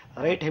ಕಳ್ಕೊಂಡಿದ್ರೆ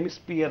ರೈಟ್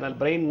ಹೆಮಿಸ್ಫಿಯರ್ ನಲ್ಲಿ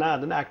ಬ್ರೈನ್ನ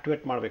ಅದನ್ನು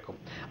ಆಕ್ಟಿವೇಟ್ ಮಾಡಬೇಕು.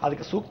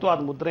 ಅದಕ್ಕೆ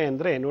ಸೂಕ್ತವಾದ ಮುದ್ರೆ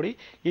ಅಂದರೆ ನೋಡಿ,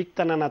 ಈಗ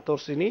ತನ್ನ ನಾನು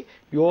ತೋರಿಸ್ತೀನಿ,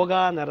 ಯೋಗ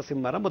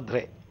ನರಸಿಂಹರ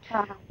ಮುದ್ರೆ.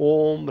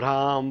 ಓಂ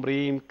ಹ್ರಾಂ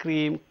ಹ್ರೀಂ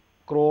ಕ್ರೀಂ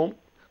ಕ್ರೋಂ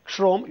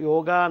ಕ್ಷೋಂ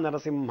ಯೋಗ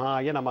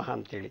ನರಸಿಂಹಾಯ ನಮಃ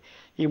ಅಂತೇಳಿ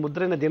ಈ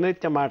ಮುದ್ರೆನ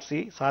ದಿನನಿತ್ಯ ಮಾಡಿಸಿ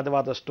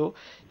ಸಾಧ್ಯವಾದಷ್ಟು.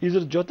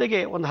 ಇದ್ರ ಜೊತೆಗೆ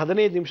ಒಂದು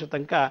 15 ನಿಮಿಷ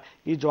ತನಕ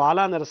ಈ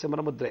ಜ್ವಾಲಾ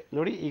ನರಸಿಂಹರ ಮುದ್ರೆ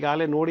ನೋಡಿ,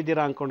 ಈಗಾಗಲೇ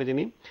ನೋಡಿದ್ದೀರಾ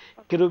ಅಂದ್ಕೊಂಡಿದ್ದೀನಿ.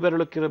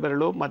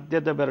 ಕಿರುಬೆರಳು,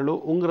 ಮಧ್ಯದ ಬೆರಳು,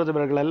 ಉಂಗುರದ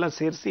ಬೆರಳುಗಳೆಲ್ಲ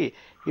ಸೇರಿಸಿ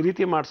ಈ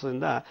ರೀತಿ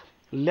ಮಾಡಿಸೋದ್ರಿಂದ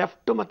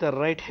ಲೆಫ್ಟ್ ಮತ್ತು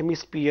ರೈಟ್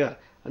ಹೆಮಿಸ್ಫಿಯರ್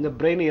ಅಂದರೆ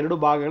ಬ್ರೈನ್ 2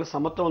 ಭಾಗಗಳು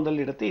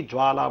ಸಮತೋಲನದಲ್ಲಿ ಇಡುತ್ತೆ ಈ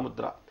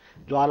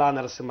ಜ್ವಾಲಾ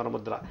ನರಸಿಂಹರ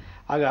ಮುದ್ರ.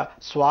 ಆಗ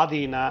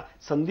ಸ್ವಾಧೀನ,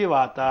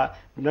 ಸಂಧಿವಾತ,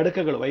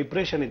 ನಡುಕಗಳು,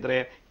 ವೈಬ್ರೇಷನ್ ಇದ್ದರೆ,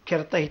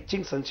 ಕೆರೆತ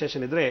ಹಿಚ್ಚಿಂಗ್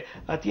ಸೆನ್ಸೇಷನ್ ಇದ್ದರೆ,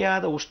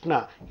 ಅತಿಯಾದ ಉಷ್ಣ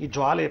ಈ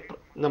ಜ್ವಾಲೆ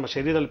ನಮ್ಮ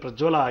ಶರೀರದಲ್ಲಿ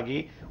ಪ್ರಜ್ವಲ ಆಗಿ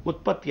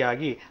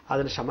ಉತ್ಪತ್ತಿಯಾಗಿ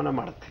ಅದನ್ನು ಶಮನ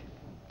ಮಾಡುತ್ತೆ.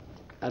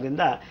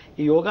 ಅದರಿಂದ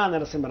ಈ ಯೋಗ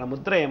ನರಸಿಂಹರ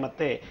ಮುದ್ರೆ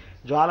ಮತ್ತು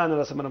ಜ್ವಾಲಾ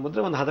ನರಸಿಂಹರ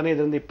ಮುದ್ರೆ ಒಂದು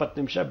 15ರಿಂದ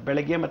 20 ನಿಮಿಷ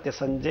ಬೆಳಗ್ಗೆ ಮತ್ತು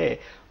ಸಂಜೆ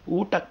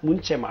ಊಟಕ್ಕೆ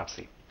ಮುಂಚೆ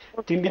ಮಾಡಿಸಿ.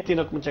 ತಿಂಡಿ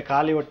ತಿನ್ನೋಕ್ಕೆ ಮುಂಚೆ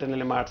ಖಾಲಿ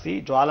ಹೊಟ್ಟೆನಲ್ಲಿ ಮಾಡಿಸಿ.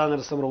 ಜ್ವಾಲಾ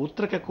ನರಸಿಂಹರ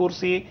ಉತ್ತರಕ್ಕೆ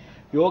ಕೂರಿಸಿ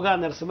ಯೋಗ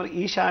ನರಸಿಂಹರ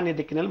ಈಶಾನ್ಯ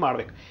ದಿಕ್ಕಿನಲ್ಲಿ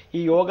ಮಾಡಬೇಕು. ಈ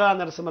ಯೋಗ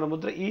ನರಸಿಂಹರ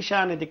ಮುದ್ರೆ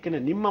ಈಶಾನ್ಯ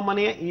ದಿಕ್ಕಿನಲ್ಲಿ, ನಿಮ್ಮ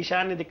ಮನೆಯ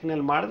ಈಶಾನ್ಯ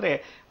ದಿಕ್ಕಿನಲ್ಲಿ ಮಾಡಿದ್ರೆ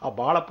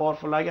ಭಾಳ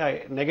ಪವರ್ಫುಲ್ ಆಗಿ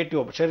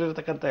ನೆಗೆಟಿವ್ ಶರೀರ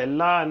ಇರತಕ್ಕಂಥ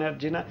ಎಲ್ಲ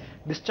ಎನರ್ಜಿನ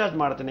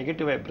ಡಿಸ್ಚಾರ್ಜ್ ಮಾಡುತ್ತೆ.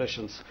 ನೆಗೆಟಿವ್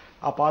ವೈಬ್ರೇಷನ್ಸ್,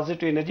 ಆ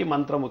ಪಾಸಿಟಿವ್ ಎನರ್ಜಿ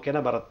ಮಂತ್ರ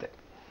ಮುಖೇನ ಬರುತ್ತೆ.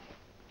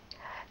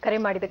 ಕರೆ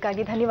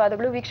ಮಾಡಿದ್ದಕ್ಕಾಗಿ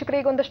ಧನ್ಯವಾದಗಳು. ವೀಕ್ಷಕರೇ,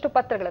 ಈಗ ಒಂದಷ್ಟು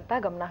ಪತ್ರಗಳತ್ತ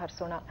ಗಮನ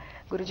ಹರಿಸೋಣ.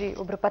 ಗುರುಜಿ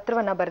ಒಬ್ರು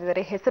ಪತ್ರವನ್ನ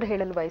ಬರೆದಿದ್ದಾರೆ, ಹೆಸರು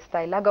ಹೇಳಲು ಬಯಸ್ತಾ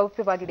ಇಲ್ಲ,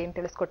 ಗೌಪ್ಯವಾಗಿದೆ ಅಂತ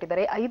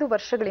ತಿಳಿಸ್ಕೊಟ್ಟಿದ್ದಾರೆ. 5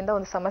 ವರ್ಷಗಳಿಂದ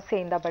ಒಂದು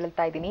ಸಮಸ್ಯೆಯಿಂದ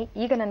ಬಳಲ್ತಾ ಇದ್ದೀನಿ.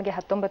 ಈಗ ನನಗೆ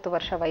 19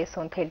 ವರ್ಷ ವಯಸ್ಸು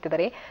ಅಂತ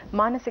ಹೇಳ್ತಿದ್ದಾರೆ.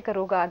 ಮಾನಸಿಕ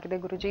ರೋಗ ಆಗಿದೆ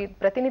ಗುರುಜಿ.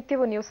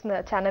 ಪ್ರತಿನಿತ್ಯವೂ ನ್ಯೂಸ್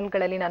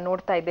ಚಾನೆಲ್ಗಳಲ್ಲಿ ನಾನು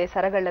ನೋಡ್ತಾ ಇದ್ದೆ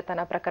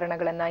ಸರಗಳ್ಳತನ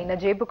ಪ್ರಕರಣಗಳನ್ನ, ಇನ್ನು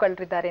ಜೇಬು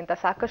ಕಳ್ಳರಿದ್ದಾರೆ ಅಂತ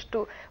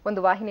ಸಾಕಷ್ಟು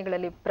ಒಂದು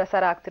ವಾಹಿನಿಗಳಲ್ಲಿ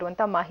ಪ್ರಸಾರ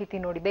ಆಗ್ತಿರುವಂತ ಮಾಹಿತಿ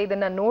ನೋಡಿದೆ.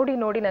 ಇದನ್ನ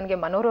ನೋಡಿ ನನಗೆ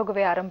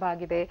ಮನೋರೋಗವೇ ಆರಂಭ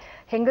ಆಗಿದೆ.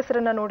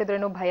 ಹೆಂಗಸರನ್ನ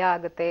ನೋಡಿದ್ರೇನು ಭಯ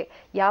ಆಗುತ್ತೆ.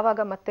 ಯಾವಾಗ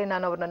ಮತ್ತೆ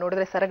ನಾನು ಅವ್ರನ್ನ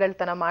ನೋಡಿದ್ರೆ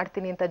ಸರಗಳ್ಳತನ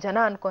ಮಾಡ್ತೀನಿ ಅಂತ ಜನ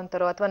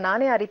ಅನ್ಕೊಂತಾರೋ, ಅಥವಾ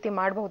ನಾನೇ ಆ ರೀತಿ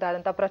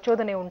ಮಾಡಬಹುದಾದಂತ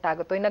ಪ್ರಚೋದನೆ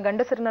ಉಂಟಾಗುತ್ತೋ, ಇನ್ನು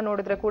ಗಂಡಸರನ್ನ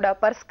ನೋಡಿದ್ರೆ ಕೂಡ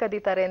ಪರ್ಸ್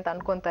ಕದೀತಾರೆ ಅಂತ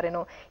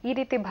ಅನ್ಕೊಂತಾರೇನೋ, ಈ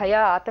ರೀತಿ ಭಯ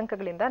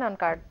ಆತಂಕಗಳಿಂದ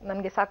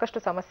ನನಗೆ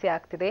ಸಾಕಷ್ಟು ಸಮಸ್ಯೆ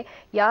ಆಗ್ತಿದೆ.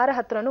 ಯಾರ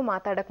ಹತ್ರನೂ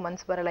ಮಾತಾಡಕ್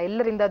ಮನ್ಸು ಬರಲ್ಲ,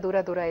 ಎಲ್ಲರಿಂದ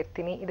ದೂರ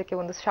ಇರ್ತೀನಿ. ಇದಕ್ಕೆ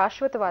ಒಂದು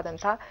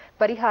ಶಾಶ್ವತವಾದಂತಹ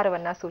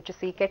ಪರಿಹಾರವನ್ನ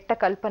ಸೂಚಿಸಿ, ಕೆಟ್ಟ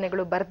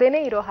ಕಲ್ಪನೆಗಳು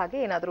ಬರ್ದೇನೆ ಇರೋ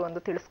ಹಾಗೆ ಏನಾದರೂ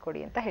ಒಂದು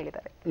ತಿಳಿಸ್ಕೊಡಿ ಅಂತ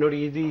ಹೇಳಿದ್ದಾರೆ. ನೋಡಿ,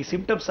 ಇದು ಈ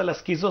ಸಿಂಪ್ಟಮ್ಸ್ ಎಲ್ಲ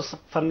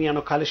ಸ್ಕಿಜೋಫ್ರೆನಿಯಾ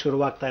ಅನ್ನೋ ಕಾಲ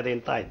ಶುರುವಾಗ್ತಾ ಇದೆ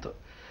ಅಂತ ಆಯ್ತು.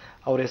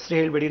 ಅವ್ರ ಹೆಸರು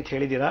ಹೇಳ್ಬೇಡಿ ಅಂತ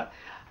ಹೇಳಿದ್ದೀರಾ.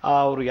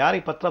 ಅವರು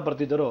ಯಾರಿಗೆ ಪತ್ರ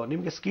ಬರೆದಿದ್ದಾರೋ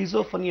ನಿಮಗೆ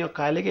ಸ್ಕಿಜೋಫ್ರೆನಿಯಾ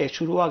ಕಾಯಿಲೆಗೆ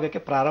ಶುರುವಾಗಕ್ಕೆ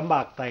ಪ್ರಾರಂಭ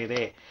ಆಗ್ತಾ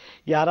ಇದೆ.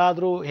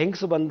 ಯಾರಾದರೂ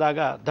ಹೆಂಗಸು ಬಂದಾಗ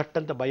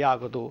ದಟ್ಟಂತ ಭಯ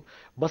ಆಗೋದು,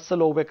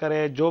 ಬಸ್ಸಲ್ಲಿ ಹೋಗ್ಬೇಕಾದ್ರೆ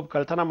ಜೋಬ್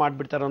ಕಳ್ತನ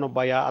ಮಾಡಿಬಿಡ್ತಾರೆ ಅನ್ನೋ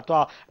ಭಯ, ಅಥವಾ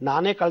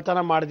ನಾನೇ ಕಳ್ತನ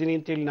ಮಾಡಿದ್ದೀನಿ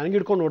ಅಂತೇಳಿ ನನಗೆ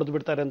ಹಿಡ್ಕೊಂಡು ಹೊಡೆದು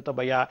ಬಿಡ್ತಾರೆ ಅಂತ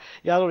ಭಯ,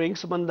 ಯಾರೋ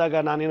ಹೆಂಗಸು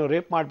ಬಂದಾಗ ನಾನೇನೋ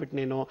ರೇಪ್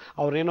ಮಾಡಿಬಿಟ್ನೇನೋ,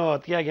 ಅವ್ರೇನೋ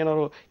ಅತಿಯಾಗಿ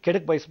ಏನಾದ್ರು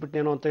ಕೆಡಕ್ಕೆ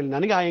ಬಯಸ್ಬಿಟ್ನೇನೋ ಅಂತೇಳಿ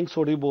ನನಗೆ ಆ ಹೆಂಗಸು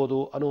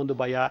ಹೊಡಿಬೋದು ಅನ್ನೋ ಒಂದು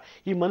ಭಯ.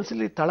 ಈ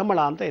ಮನಸ್ಸಲ್ಲಿ ತಳಮಳ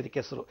ಅಂತ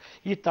ಇದಕ್ಕೆ ಹೆಸರು.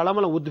 ಈ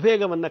ತಳಮಳ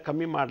ಉದ್ವೇಗವನ್ನು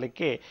ಕಮ್ಮಿ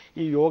ಮಾಡಲಿಕ್ಕೆ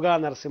ಈ ಯೋಗ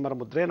ನರಸಿಂಹರ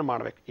ಮುದ್ರೆಯನ್ನು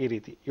ಮಾಡಬೇಕು. ಈ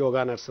ರೀತಿ ಯೋಗ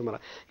ನರಸಿಂಹರ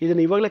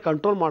ಇದನ್ನು ಇವಾಗಲೇ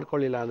ಕಂಟ್ರೋಲ್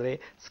ಮಾಡ್ಕೊಳ್ಳಿಲ್ಲ ಅಂದರೆ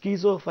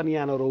ಸ್ಕಿಜೋಫ್ರೆನಿಯಾ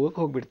ಅನ್ನೋ ರೋಗಕ್ಕೆ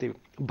ಹೋಗ್ಬಿಡ್ತೀವಿ.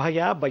 ಭಯ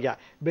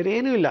ಬೇರೆ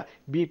ಏನೂ ಇಲ್ಲ,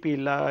 ಬಿ ಪಿ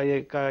ಇಲ್ಲ,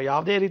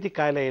 ಯಾವುದೇ ರೀತಿ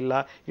ಕಾಯಿಲೆ ಇಲ್ಲ,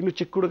 ಇನ್ನು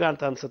ಚಿಕ್ಕ ಹುಡುಗ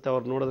ಅಂತ ಅನಿಸುತ್ತೆ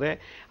ಅವ್ರು ನೋಡಿದ್ರೆ.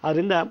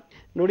 ಆದ್ದರಿಂದ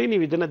ನೋಡಿ,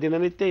 ನೀವು ಇದನ್ನು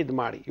ದಿನನಿತ್ಯ ಇದು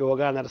ಮಾಡಿ,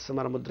 ಯೋಗ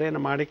ನರಸಿಂಹರ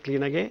ಮುದ್ರೆಯನ್ನು ಮಾಡಿ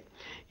ಕ್ಲೀನಾಗೆ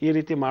ಈ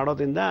ರೀತಿ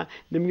ಮಾಡೋದ್ರಿಂದ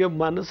ನಿಮಗೆ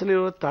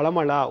ಮನಸ್ಸಲ್ಲಿರೋ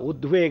ತಳಮಳ,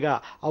 ಉದ್ವೇಗ,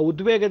 ಆ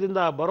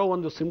ಉದ್ವೇಗದಿಂದ ಬರೋ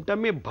ಒಂದು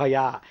ಸಿಂಪ್ಟಮ್ಮೇ ಭಯ.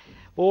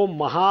 ಓಂ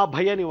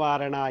ಮಹಾಭಯ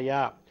ನಿವಾರಣಾಯ,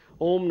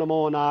 ಓಂ ನಮೋ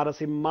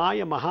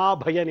ನಾರಸಿಂಹಾಯ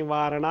ಮಹಾಭಯ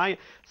ನಿವಾರಣಾಯ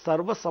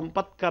ಸರ್ವ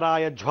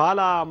ಸಂಪತ್ಕರಾಯ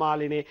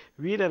ಜ್ವಾಲಾಮಾಲಿನೆ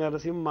ವೀರ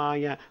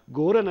ನರಸಿಂಹಾಯ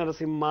ಘೋರ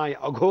ನರಸಿಂಹಾಯ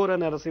ಅಘೋರ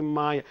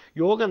ನರಸಿಂಹಾಯ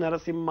ಯೋಗ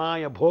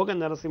ನರಸಿಂಹಾಯ ಭೋಗ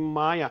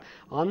ನರಸಿಂಹಾಯ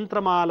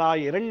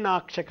ಅಂತಮಾಲಾಯ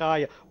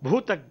ಹಿರಣ್ಯಾಕ್ಷಕಾಯ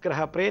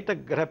ಭೂತಗ್ರಹ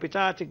ಪ್ರೇತಗ್ರಹ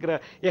ಪಿಚಾಚಿಗ್ರಹ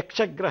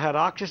ಯಕ್ಷಗ್ರಹ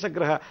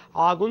ರಾಕ್ಷಸಗ್ರಹ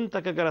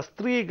ಆಗುಂತಕಗ್ರಹ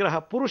ಸ್ತ್ರೀಗ್ರಹ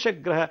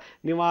ಪುರುಷಗ್ರಹ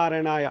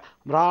ನಿವಾರಣಾಯ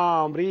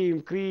ರಾಂ ರೀಂ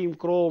ಕ್ರೀಂ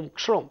ಕ್ರೋಂ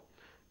ಕ್ಷೋಂ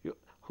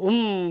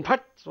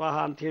ಫಟ್ ಸ್ವಾಹ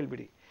ಅಂತ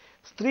ಹೇಳಿಬಿಡಿ.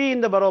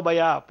 ಸ್ತ್ರೀಯಿಂದ ಬರೋ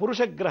ಭಯ,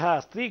 ಪುರುಷಗ್ರಹ,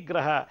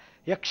 ಸ್ತ್ರೀಗ್ರಹ,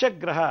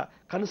 ಯಕ್ಷಗ್ರಹ,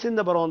 ಕನಸಿಂದ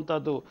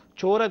ಬರುವಂಥದ್ದು,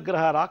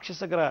 ಚೋರಗ್ರಹ,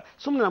 ರಾಕ್ಷಸಗ್ರಹ,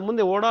 ಸುಮ್ಮನೆ ನಮ್ಮ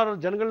ಮುಂದೆ ಓಡಾಡೋ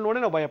ಜನಗಳು ನೋಡಿ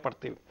ನಾವು ಭಯ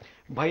ಪಡ್ತೀವಿ.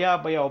 ಭಯ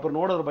ಒಬ್ಬರು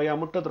ನೋಡೋದ್ರ ಭಯ,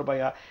 ಮುಟ್ಟೋದ್ರ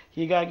ಭಯ.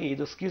 ಹೀಗಾಗಿ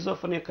ಇದು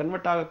ಸ್ಕಿಜೋಫ್ರೆನಿಯಾ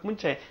ಕನ್ವರ್ಟ್ ಆಗೋಕ್ಕೆ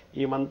ಮುಂಚೆ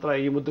ಈ ಮಂತ್ರ,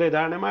 ಈ ಮುದ್ರೆ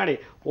ಧಾರಣೆ ಮಾಡಿ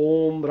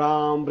ಓಂ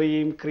ರಾಂ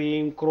ರೀಂ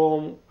ಕ್ರೀಂ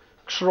ಕ್ರೋಂ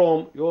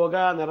ಕ್ಷೋಂ ಯೋಗ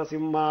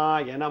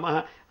ನರಸಿಂಹಾಯ ನಮಃ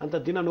ಅಂತ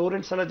ದಿನ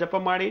 108 ಸಲ ಜಪ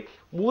ಮಾಡಿ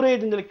 3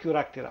 ದಿನದಲ್ಲಿ ಕ್ಯೂರ್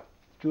ಆಗ್ತೀರಾ.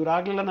 ಕ್ಯೂರ್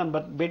ಆಗಲಿಲ್ಲ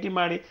ನಾನು ಭೇಟಿ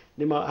ಮಾಡಿ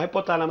ನಿಮ್ಮ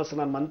ಹೈಪೋಥಾಲಮಸ್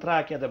ನಾನು ಮಂತ್ರ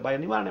ಹಾಕಿ ಅದರ ಭಯ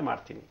ನಿವಾರಣೆ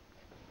ಮಾಡ್ತೀನಿ.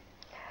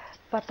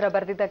 ಪತ್ರ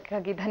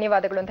ಬರೆದಿದ್ದಕ್ಕಾಗಿ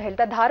ಧನ್ಯವಾದಗಳು ಅಂತ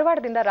ಹೇಳ್ತಾ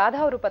ಧಾರವಾಡದಿಂದ ರಾಧಾ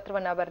ಅವರು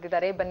ಪತ್ರವನ್ನ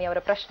ಬರೆದಿದ್ದಾರೆ. ಬನ್ನಿ ಅವರ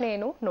ಪ್ರಶ್ನೆ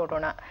ಏನು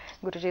ನೋಡೋಣ.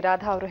 ಗುರುಜಿ,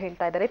 ರಾಧಾ ಅವರು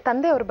ಹೇಳ್ತಾ ಇದ್ದಾರೆ,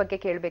 ತಂದೆಯವರ ಬಗ್ಗೆ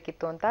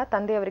ಕೇಳಬೇಕಿತ್ತು ಅಂತ.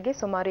 ತಂದೆಯವರಿಗೆ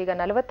ಸುಮಾರು ಈಗ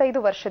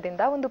 45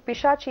 ವರ್ಷದಿಂದ ಒಂದು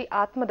ಪಿಶಾಚಿ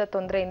ಆತ್ಮದ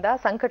ತೊಂದರೆಯಿಂದ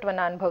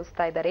ಸಂಕಟವನ್ನ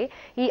ಅನುಭವಿಸ್ತಾ ಇದ್ದಾರೆ.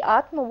 ಈ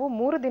ಆತ್ಮವು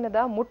 3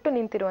 ದಿನದ ಮುಟ್ಟು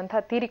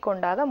ನಿಂತಿರುವಂತಹ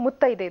ತೀರಿಕೊಂಡಾಗ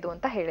ಮುತ್ತೈದೆ ಇದು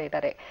ಅಂತ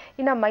ಹೇಳಿದ್ದಾರೆ.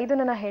 ಇನ್ನ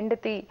ಮೈದುನನ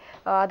ಹೆಂಡತಿ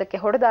ಅದಕ್ಕೆ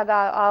ಹೊಡೆದಾಗ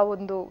ಆ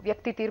ಒಂದು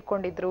ವ್ಯಕ್ತಿ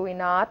ತೀರ್ಕೊಂಡಿದ್ರು.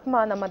 ಇನ್ನ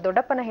ಆತ್ಮ ನಮ್ಮ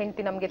ದೊಡ್ಡಪ್ಪನ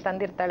ಹೆಂಡತಿ ನಮ್ಗೆ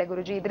ತಂದಿರ್ತಾಳೆ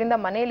ಗುರುಜಿ. ಇದರಿಂದ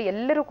ಮನೆಯಲ್ಲಿ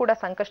ಎಲ್ಲರೂ ಕೂಡ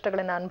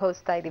ಸಂಕಷ್ಟಗಳನ್ನ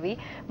ಅನುಭವಿಸ್ತಾ ಇದೀವಿ.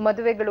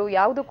 ಮದುವೆಗಳು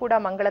ಯಾವುದು ಕೂಡ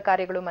ಮಂಗಳ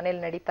ಕಾರ್ಯಗಳು ಮನೇಲಿ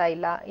ನಡೀತಾ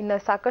ಇಲ್ಲ. ಇನ್ನು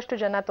ಸಾಕಷ್ಟು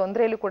ಜನ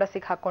ತೊಂದರೆಯಲ್ಲೂ ಕೂಡ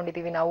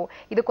ಸಿಕ್ಕಾಕೊಂಡಿದೀವಿ ನಾವು.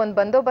 ಇದಕ್ಕೊಂದು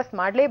ಬಂದೋಬಸ್ತ್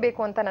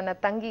ಮಾಡಲೇಬೇಕು ಅಂತ ನನ್ನ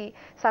ತಂಗಿ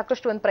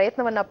ಸಾಕಷ್ಟು ಒಂದು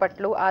ಪ್ರಯತ್ನವನ್ನ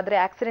ಪಟ್ಲು. ಆದ್ರೆ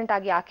ಆಕ್ಸಿಡೆಂಟ್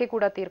ಆಗಿ ಆಕೆ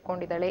ಕೂಡ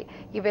ತೀರ್ಕೊಂಡಿದ್ದಾಳೆ.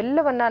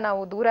 ಇವೆಲ್ಲವನ್ನ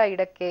ನಾವು ದೂರ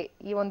ಇಡಕ್ಕೆ,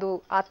 ಈ ಒಂದು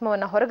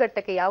ಆತ್ಮವನ್ನ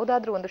ಹೊರಗಟ್ಟಕ್ಕೆ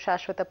ಯಾವುದಾದ್ರೂ ಒಂದು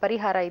ಶಾಶ್ವತ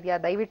ಪರಿಹಾರ ಇದೆಯಾ,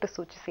 ದಯವಿಟ್ಟು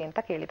ಸೂಚಿಸಿ ಅಂತ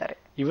ಕೇಳಿದ್ದಾರೆ.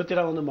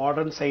 ಇವತ್ತಿನ ಒಂದು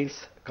ಮಾಡರ್ನ್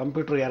ಸೈನ್ಸ್,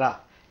 ಕಂಪ್ಯೂಟರ್ ಎರಾ,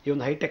 ಈ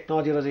ಒಂದು ಹೈ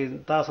ಟೆಕ್ನಾಲಜಿ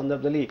ಇರೋದ್ರಿಂದ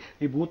ಸಂದರ್ಭದಲ್ಲಿ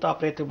ಈ ಭೂತ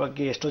ಪ್ರೇತ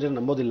ಬಗ್ಗೆ ಎಷ್ಟೋ ಜನ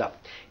ನಂಬೋದಿಲ್ಲ.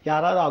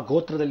 ಯಾರು ಆ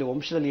ಗೋತ್ರದಲ್ಲಿ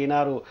ವಂಶದಲ್ಲಿ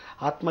ಏನಾದ್ರು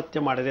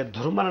ಆತ್ಮಹತ್ಯೆ ಮಾಡಿದ್ರೆ,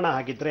 ದುರ್ಮರಣ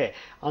ಆಗಿದ್ರೆ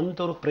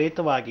ಅಂಥವ್ರು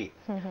ಪ್ರೇತವಾಗಿ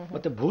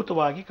ಮತ್ತೆ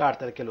ಭೂತವಾಗಿ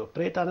ಕಾಡ್ತಾರೆ. ಕೆಲವು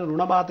ಪ್ರೇತ ಅಂದ್ರೆ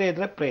ಋಣಬಾಧೆ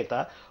ಇದ್ರೆ ಪ್ರೇತ,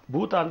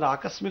 ಭೂತ ಅಂದ್ರೆ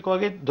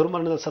ಆಕಸ್ಮಿಕವಾಗಿ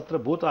ದುರ್ಮರಣದ ಸತ್ರ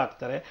ಭೂತ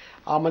ಆಗ್ತಾರೆ.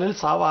 ಆ ಮನೇಲಿ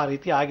ಸಾವು ಆ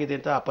ರೀತಿ ಆಗಿದೆ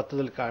ಅಂತ ಆ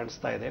ಪತ್ರದಲ್ಲಿ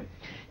ಕಾಣಿಸ್ತಾ ಇದೆ.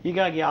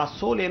 ಹೀಗಾಗಿ ಆ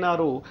ಸೋಲ್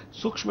ಏನಾದ್ರು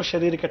ಸೂಕ್ಷ್ಮ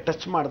ಶರೀರಕ್ಕೆ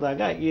ಟಚ್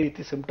ಮಾಡಿದಾಗ ಈ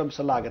ರೀತಿ ಸಿಂಪ್ಟಮ್ಸ್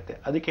ಎಲ್ಲ ಆಗುತ್ತೆ.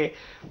 ಅದಕ್ಕೆ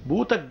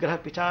ಭೂತಗ್ರಹ,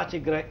 ಪಿಚಾಚಿ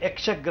ಗ್ರಹ,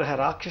 ಯಕ್ಷಗ್ರಹ,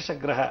 ರಾಕ್ಷಸ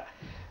ಗ್ರಹ,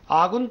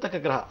 ಆಗುಂತಕ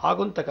ಗ್ರಹ,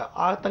 ಆಗುಂತಕ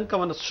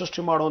ಆತಂಕವನ್ನು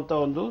ಸೃಷ್ಟಿ ಮಾಡುವಂಥ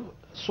ಒಂದು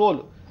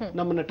ಸೋಲು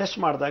ನಮ್ಮನ್ನು ಟೆಸ್ಟ್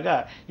ಮಾಡಿದಾಗ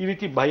ಈ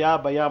ರೀತಿ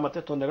ಭಯ ಮತ್ತೆ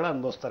ತೊಂದರೆಗಳು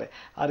ಅನುಭವಿಸ್ತಾರೆ.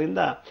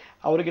 ಆದ್ದರಿಂದ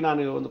ಅವರಿಗೆ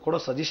ನಾನು ಒಂದು ಕೊಡೋ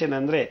ಸಜೆಷನ್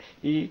ಅಂದರೆ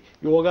ಈ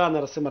ಯೋಗ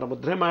ನರಸಿಂಹರ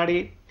ಮುದ್ರೆ ಮಾಡಿ,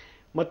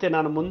 ಮತ್ತು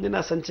ನಾನು ಮುಂದಿನ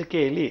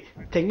ಸಂಚಿಕೆಯಲ್ಲಿ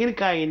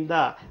ತೆಂಗಿನಕಾಯಿಯಿಂದ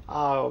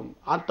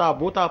ಅಂಥ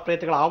ಭೂತ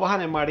ಪ್ರೇತಗಳ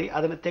ಆವಾಹನೆ ಮಾಡಿ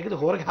ಅದನ್ನು ತೆಗೆದು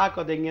ಹೊರಗೆ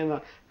ಹಾಕೋದು ಹೆಂಗೆ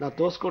ನಾನು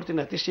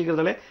ತೋರಿಸ್ಕೊಡ್ತೀನಿ ಅತಿ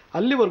ಶೀಘ್ರದಲ್ಲೇ.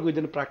 ಅಲ್ಲಿವರೆಗೂ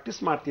ಇದನ್ನು ಪ್ರಾಕ್ಟೀಸ್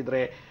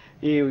ಮಾಡ್ತಿದ್ರೆ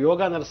ಈ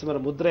ಯೋಗ ನರಸಿಂಹರ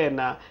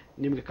ಮುದ್ರೆಯನ್ನು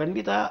ನಿಮಗೆ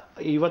ಖಂಡಿತ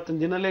ಇವತ್ತಿನ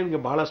ದಿನಲ್ಲೇ ನಿಮಗೆ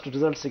ಬಹಳಷ್ಟು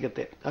ರಿಸಲ್ಟ್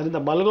ಸಿಗುತ್ತೆ. ಅದರಿಂದ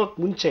ಮಲಗೋಕ್ಕೆ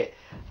ಮುಂಚೆ,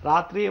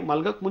 ರಾತ್ರಿ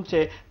ಮಲಗೋಕ್ಕೆ ಮುಂಚೆ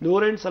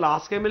 108 ಸಲ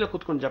ಹಾಸಿಗೆ ಮೇಲೆ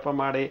ಕೂತ್ಕೊಂಡು ಜಪ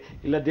ಮಾಡಿ,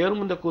 ಇಲ್ಲ ದೇವ್ರ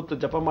ಮುಂದೆ ಕೂತು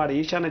ಜಪ ಮಾಡಿ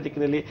ಈಶಾನ್ಯ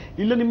ದಿಕ್ಕಿನಲ್ಲಿ,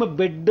 ಇಲ್ಲ ನಿಮ್ಮ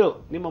ಬೆಡ್,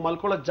 ನಿಮ್ಮ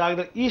ಮಲ್ಕೊಳ್ಳೋ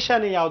ಜಾಗದಲ್ಲಿ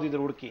ಈಶಾನ್ಯ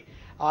ಯಾವುದಿದ್ರು ಹುಡುಕಿ,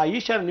 ಆ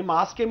ಈಶಾನ್ಯ ನಿಮ್ಮ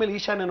ಹಾಸಿಗೆ ಮೇಲೆ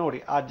ಈಶಾನ್ಯ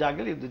ನೋಡಿ ಆ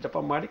ಜಾಗದಲ್ಲಿ ಇದು ಜಪ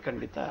ಮಾಡಿ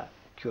ಖಂಡಿತ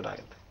ಕ್ಯೂರ್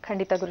ಆಗುತ್ತೆ.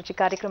 ಖಂಡಿತ ಗುರುಜಿ,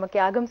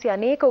 ಕಾರ್ಯಕ್ರಮಕ್ಕೆ ಆಗಮಿಸಿ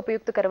ಅನೇಕ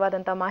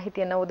ಉಪಯುಕ್ತಕರವಾದಂತಹ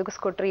ಮಾಹಿತಿಯನ್ನು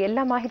ಒದಗಿಸ್ಕೊಟ್ರಿ. ಎಲ್ಲ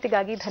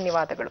ಮಾಹಿತಿಗಾಗಿ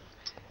ಧನ್ಯವಾದಗಳು.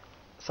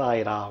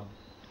 ಸಾಯಿರಾಮ್.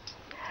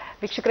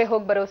 ವೀಕ್ಷಕರೇ,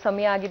 ಹೋಗಿ ಬರೋ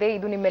ಸಮಯ ಆಗಿದೆ.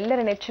 ಇದು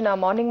ನಿಮ್ಮೆಲ್ಲರ ನೆಚ್ಚಿನ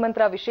ಮಾರ್ನಿಂಗ್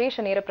ಮಂತ್ರ ವಿಶೇಷ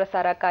ನೇರ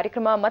ಪ್ರಸಾರ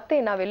ಕಾರ್ಯಕ್ರಮ. ಮತ್ತೆ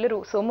ನಾವೆಲ್ಲರೂ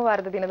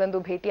ಸೋಮವಾರದ ದಿನದಂದು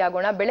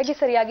ಭೇಟಿಯಾಗೋಣ. ಬೆಳಗ್ಗೆ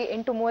ಸರಿಯಾಗಿ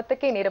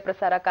 8:30ಕ್ಕೆ ನೇರ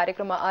ಪ್ರಸಾರ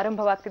ಕಾರ್ಯಕ್ರಮ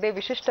ಆರಂಭವಾಗ್ತಿದೆ.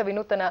 ವಿಶಿಷ್ಟ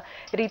ವಿನೂತನ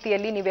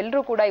ರೀತಿಯಲ್ಲಿ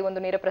ನೀವೆಲ್ಲರೂ ಕೂಡ ಈ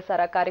ಒಂದು ನೇರ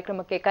ಪ್ರಸಾರ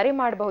ಕಾರ್ಯಕ್ರಮಕ್ಕೆ ಕರೆ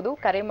ಮಾಡಬಹುದು.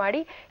 ಕರೆ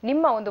ಮಾಡಿ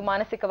ನಿಮ್ಮ ಒಂದು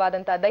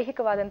ಮಾನಸಿಕವಾದಂತಹ,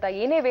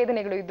 ದೈಹಿಕವಾದಂತಹ ಏನೇ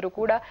ವೇದನೆಗಳು ಇದ್ರೂ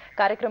ಕೂಡ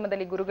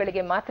ಕಾರ್ಯಕ್ರಮದಲ್ಲಿ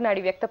ಗುರುಗಳಿಗೆ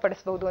ಮಾತನಾಡಿ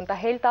ವ್ಯಕ್ತಪಡಿಸಬಹುದು ಅಂತ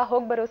ಹೇಳ್ತಾ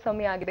ಹೋಗಿ ಬರೋ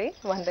ಸಮಯ ಆಗಿದೆ.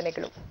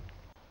 ವಂದನೆಗಳು.